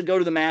 we actually go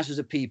to the masses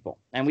of people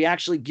and we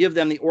actually give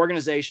them the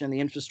organization and the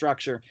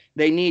infrastructure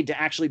they need to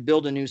actually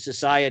build a new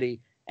society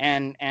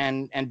and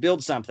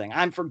build something.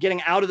 I'm for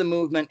getting out of the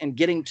movement and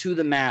getting to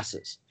the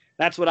masses.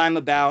 That's what I'm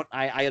about.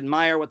 I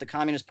admire what the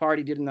Communist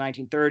Party did in the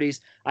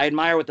 1930s. I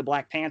admire what the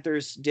Black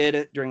Panthers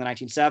did during the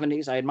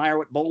 1970s. I admire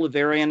what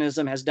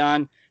Bolivarianism has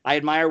done. I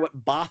admire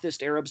what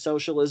Ba'athist Arab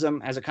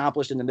socialism has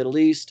accomplished in the Middle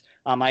East.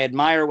 I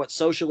admire what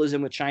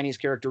socialism with Chinese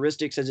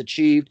characteristics has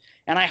achieved.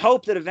 And I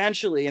hope that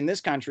eventually in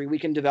this country we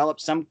can develop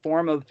some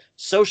form of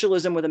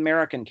socialism with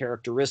American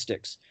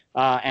characteristics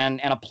and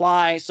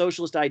apply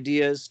socialist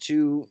ideas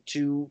to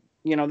the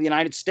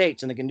United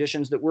States and the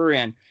conditions that we're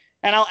in.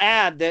 And I'll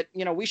add that,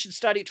 we should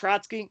study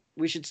Trotsky,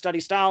 we should study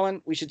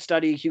Stalin, we should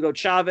study Hugo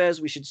Chavez,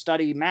 we should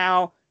study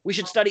Mao, we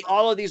should study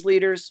all of these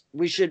leaders.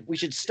 We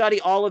should study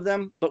all of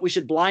them, but we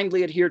should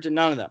blindly adhere to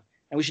none of them.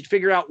 And we should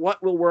figure out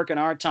what will work in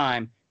our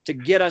time to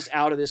get us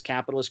out of this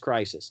capitalist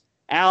crisis.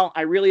 Al,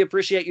 I really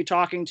appreciate you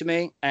talking to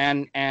me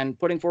and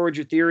putting forward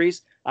your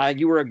theories.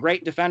 You were a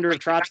great defender of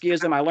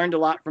Trotskyism. I learned a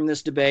lot from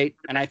this debate,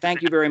 and I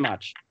thank you very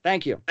much.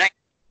 Thank you.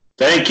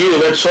 Thank you.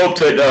 Let's hope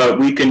that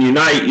we can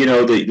unite,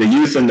 the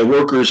youth and the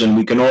workers, and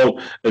we can all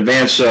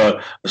advance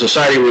a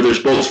society where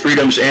there's both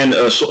freedoms and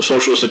a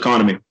socialist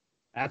economy.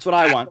 That's what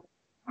I want.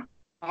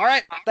 All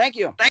right. Thank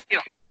you. Thank you.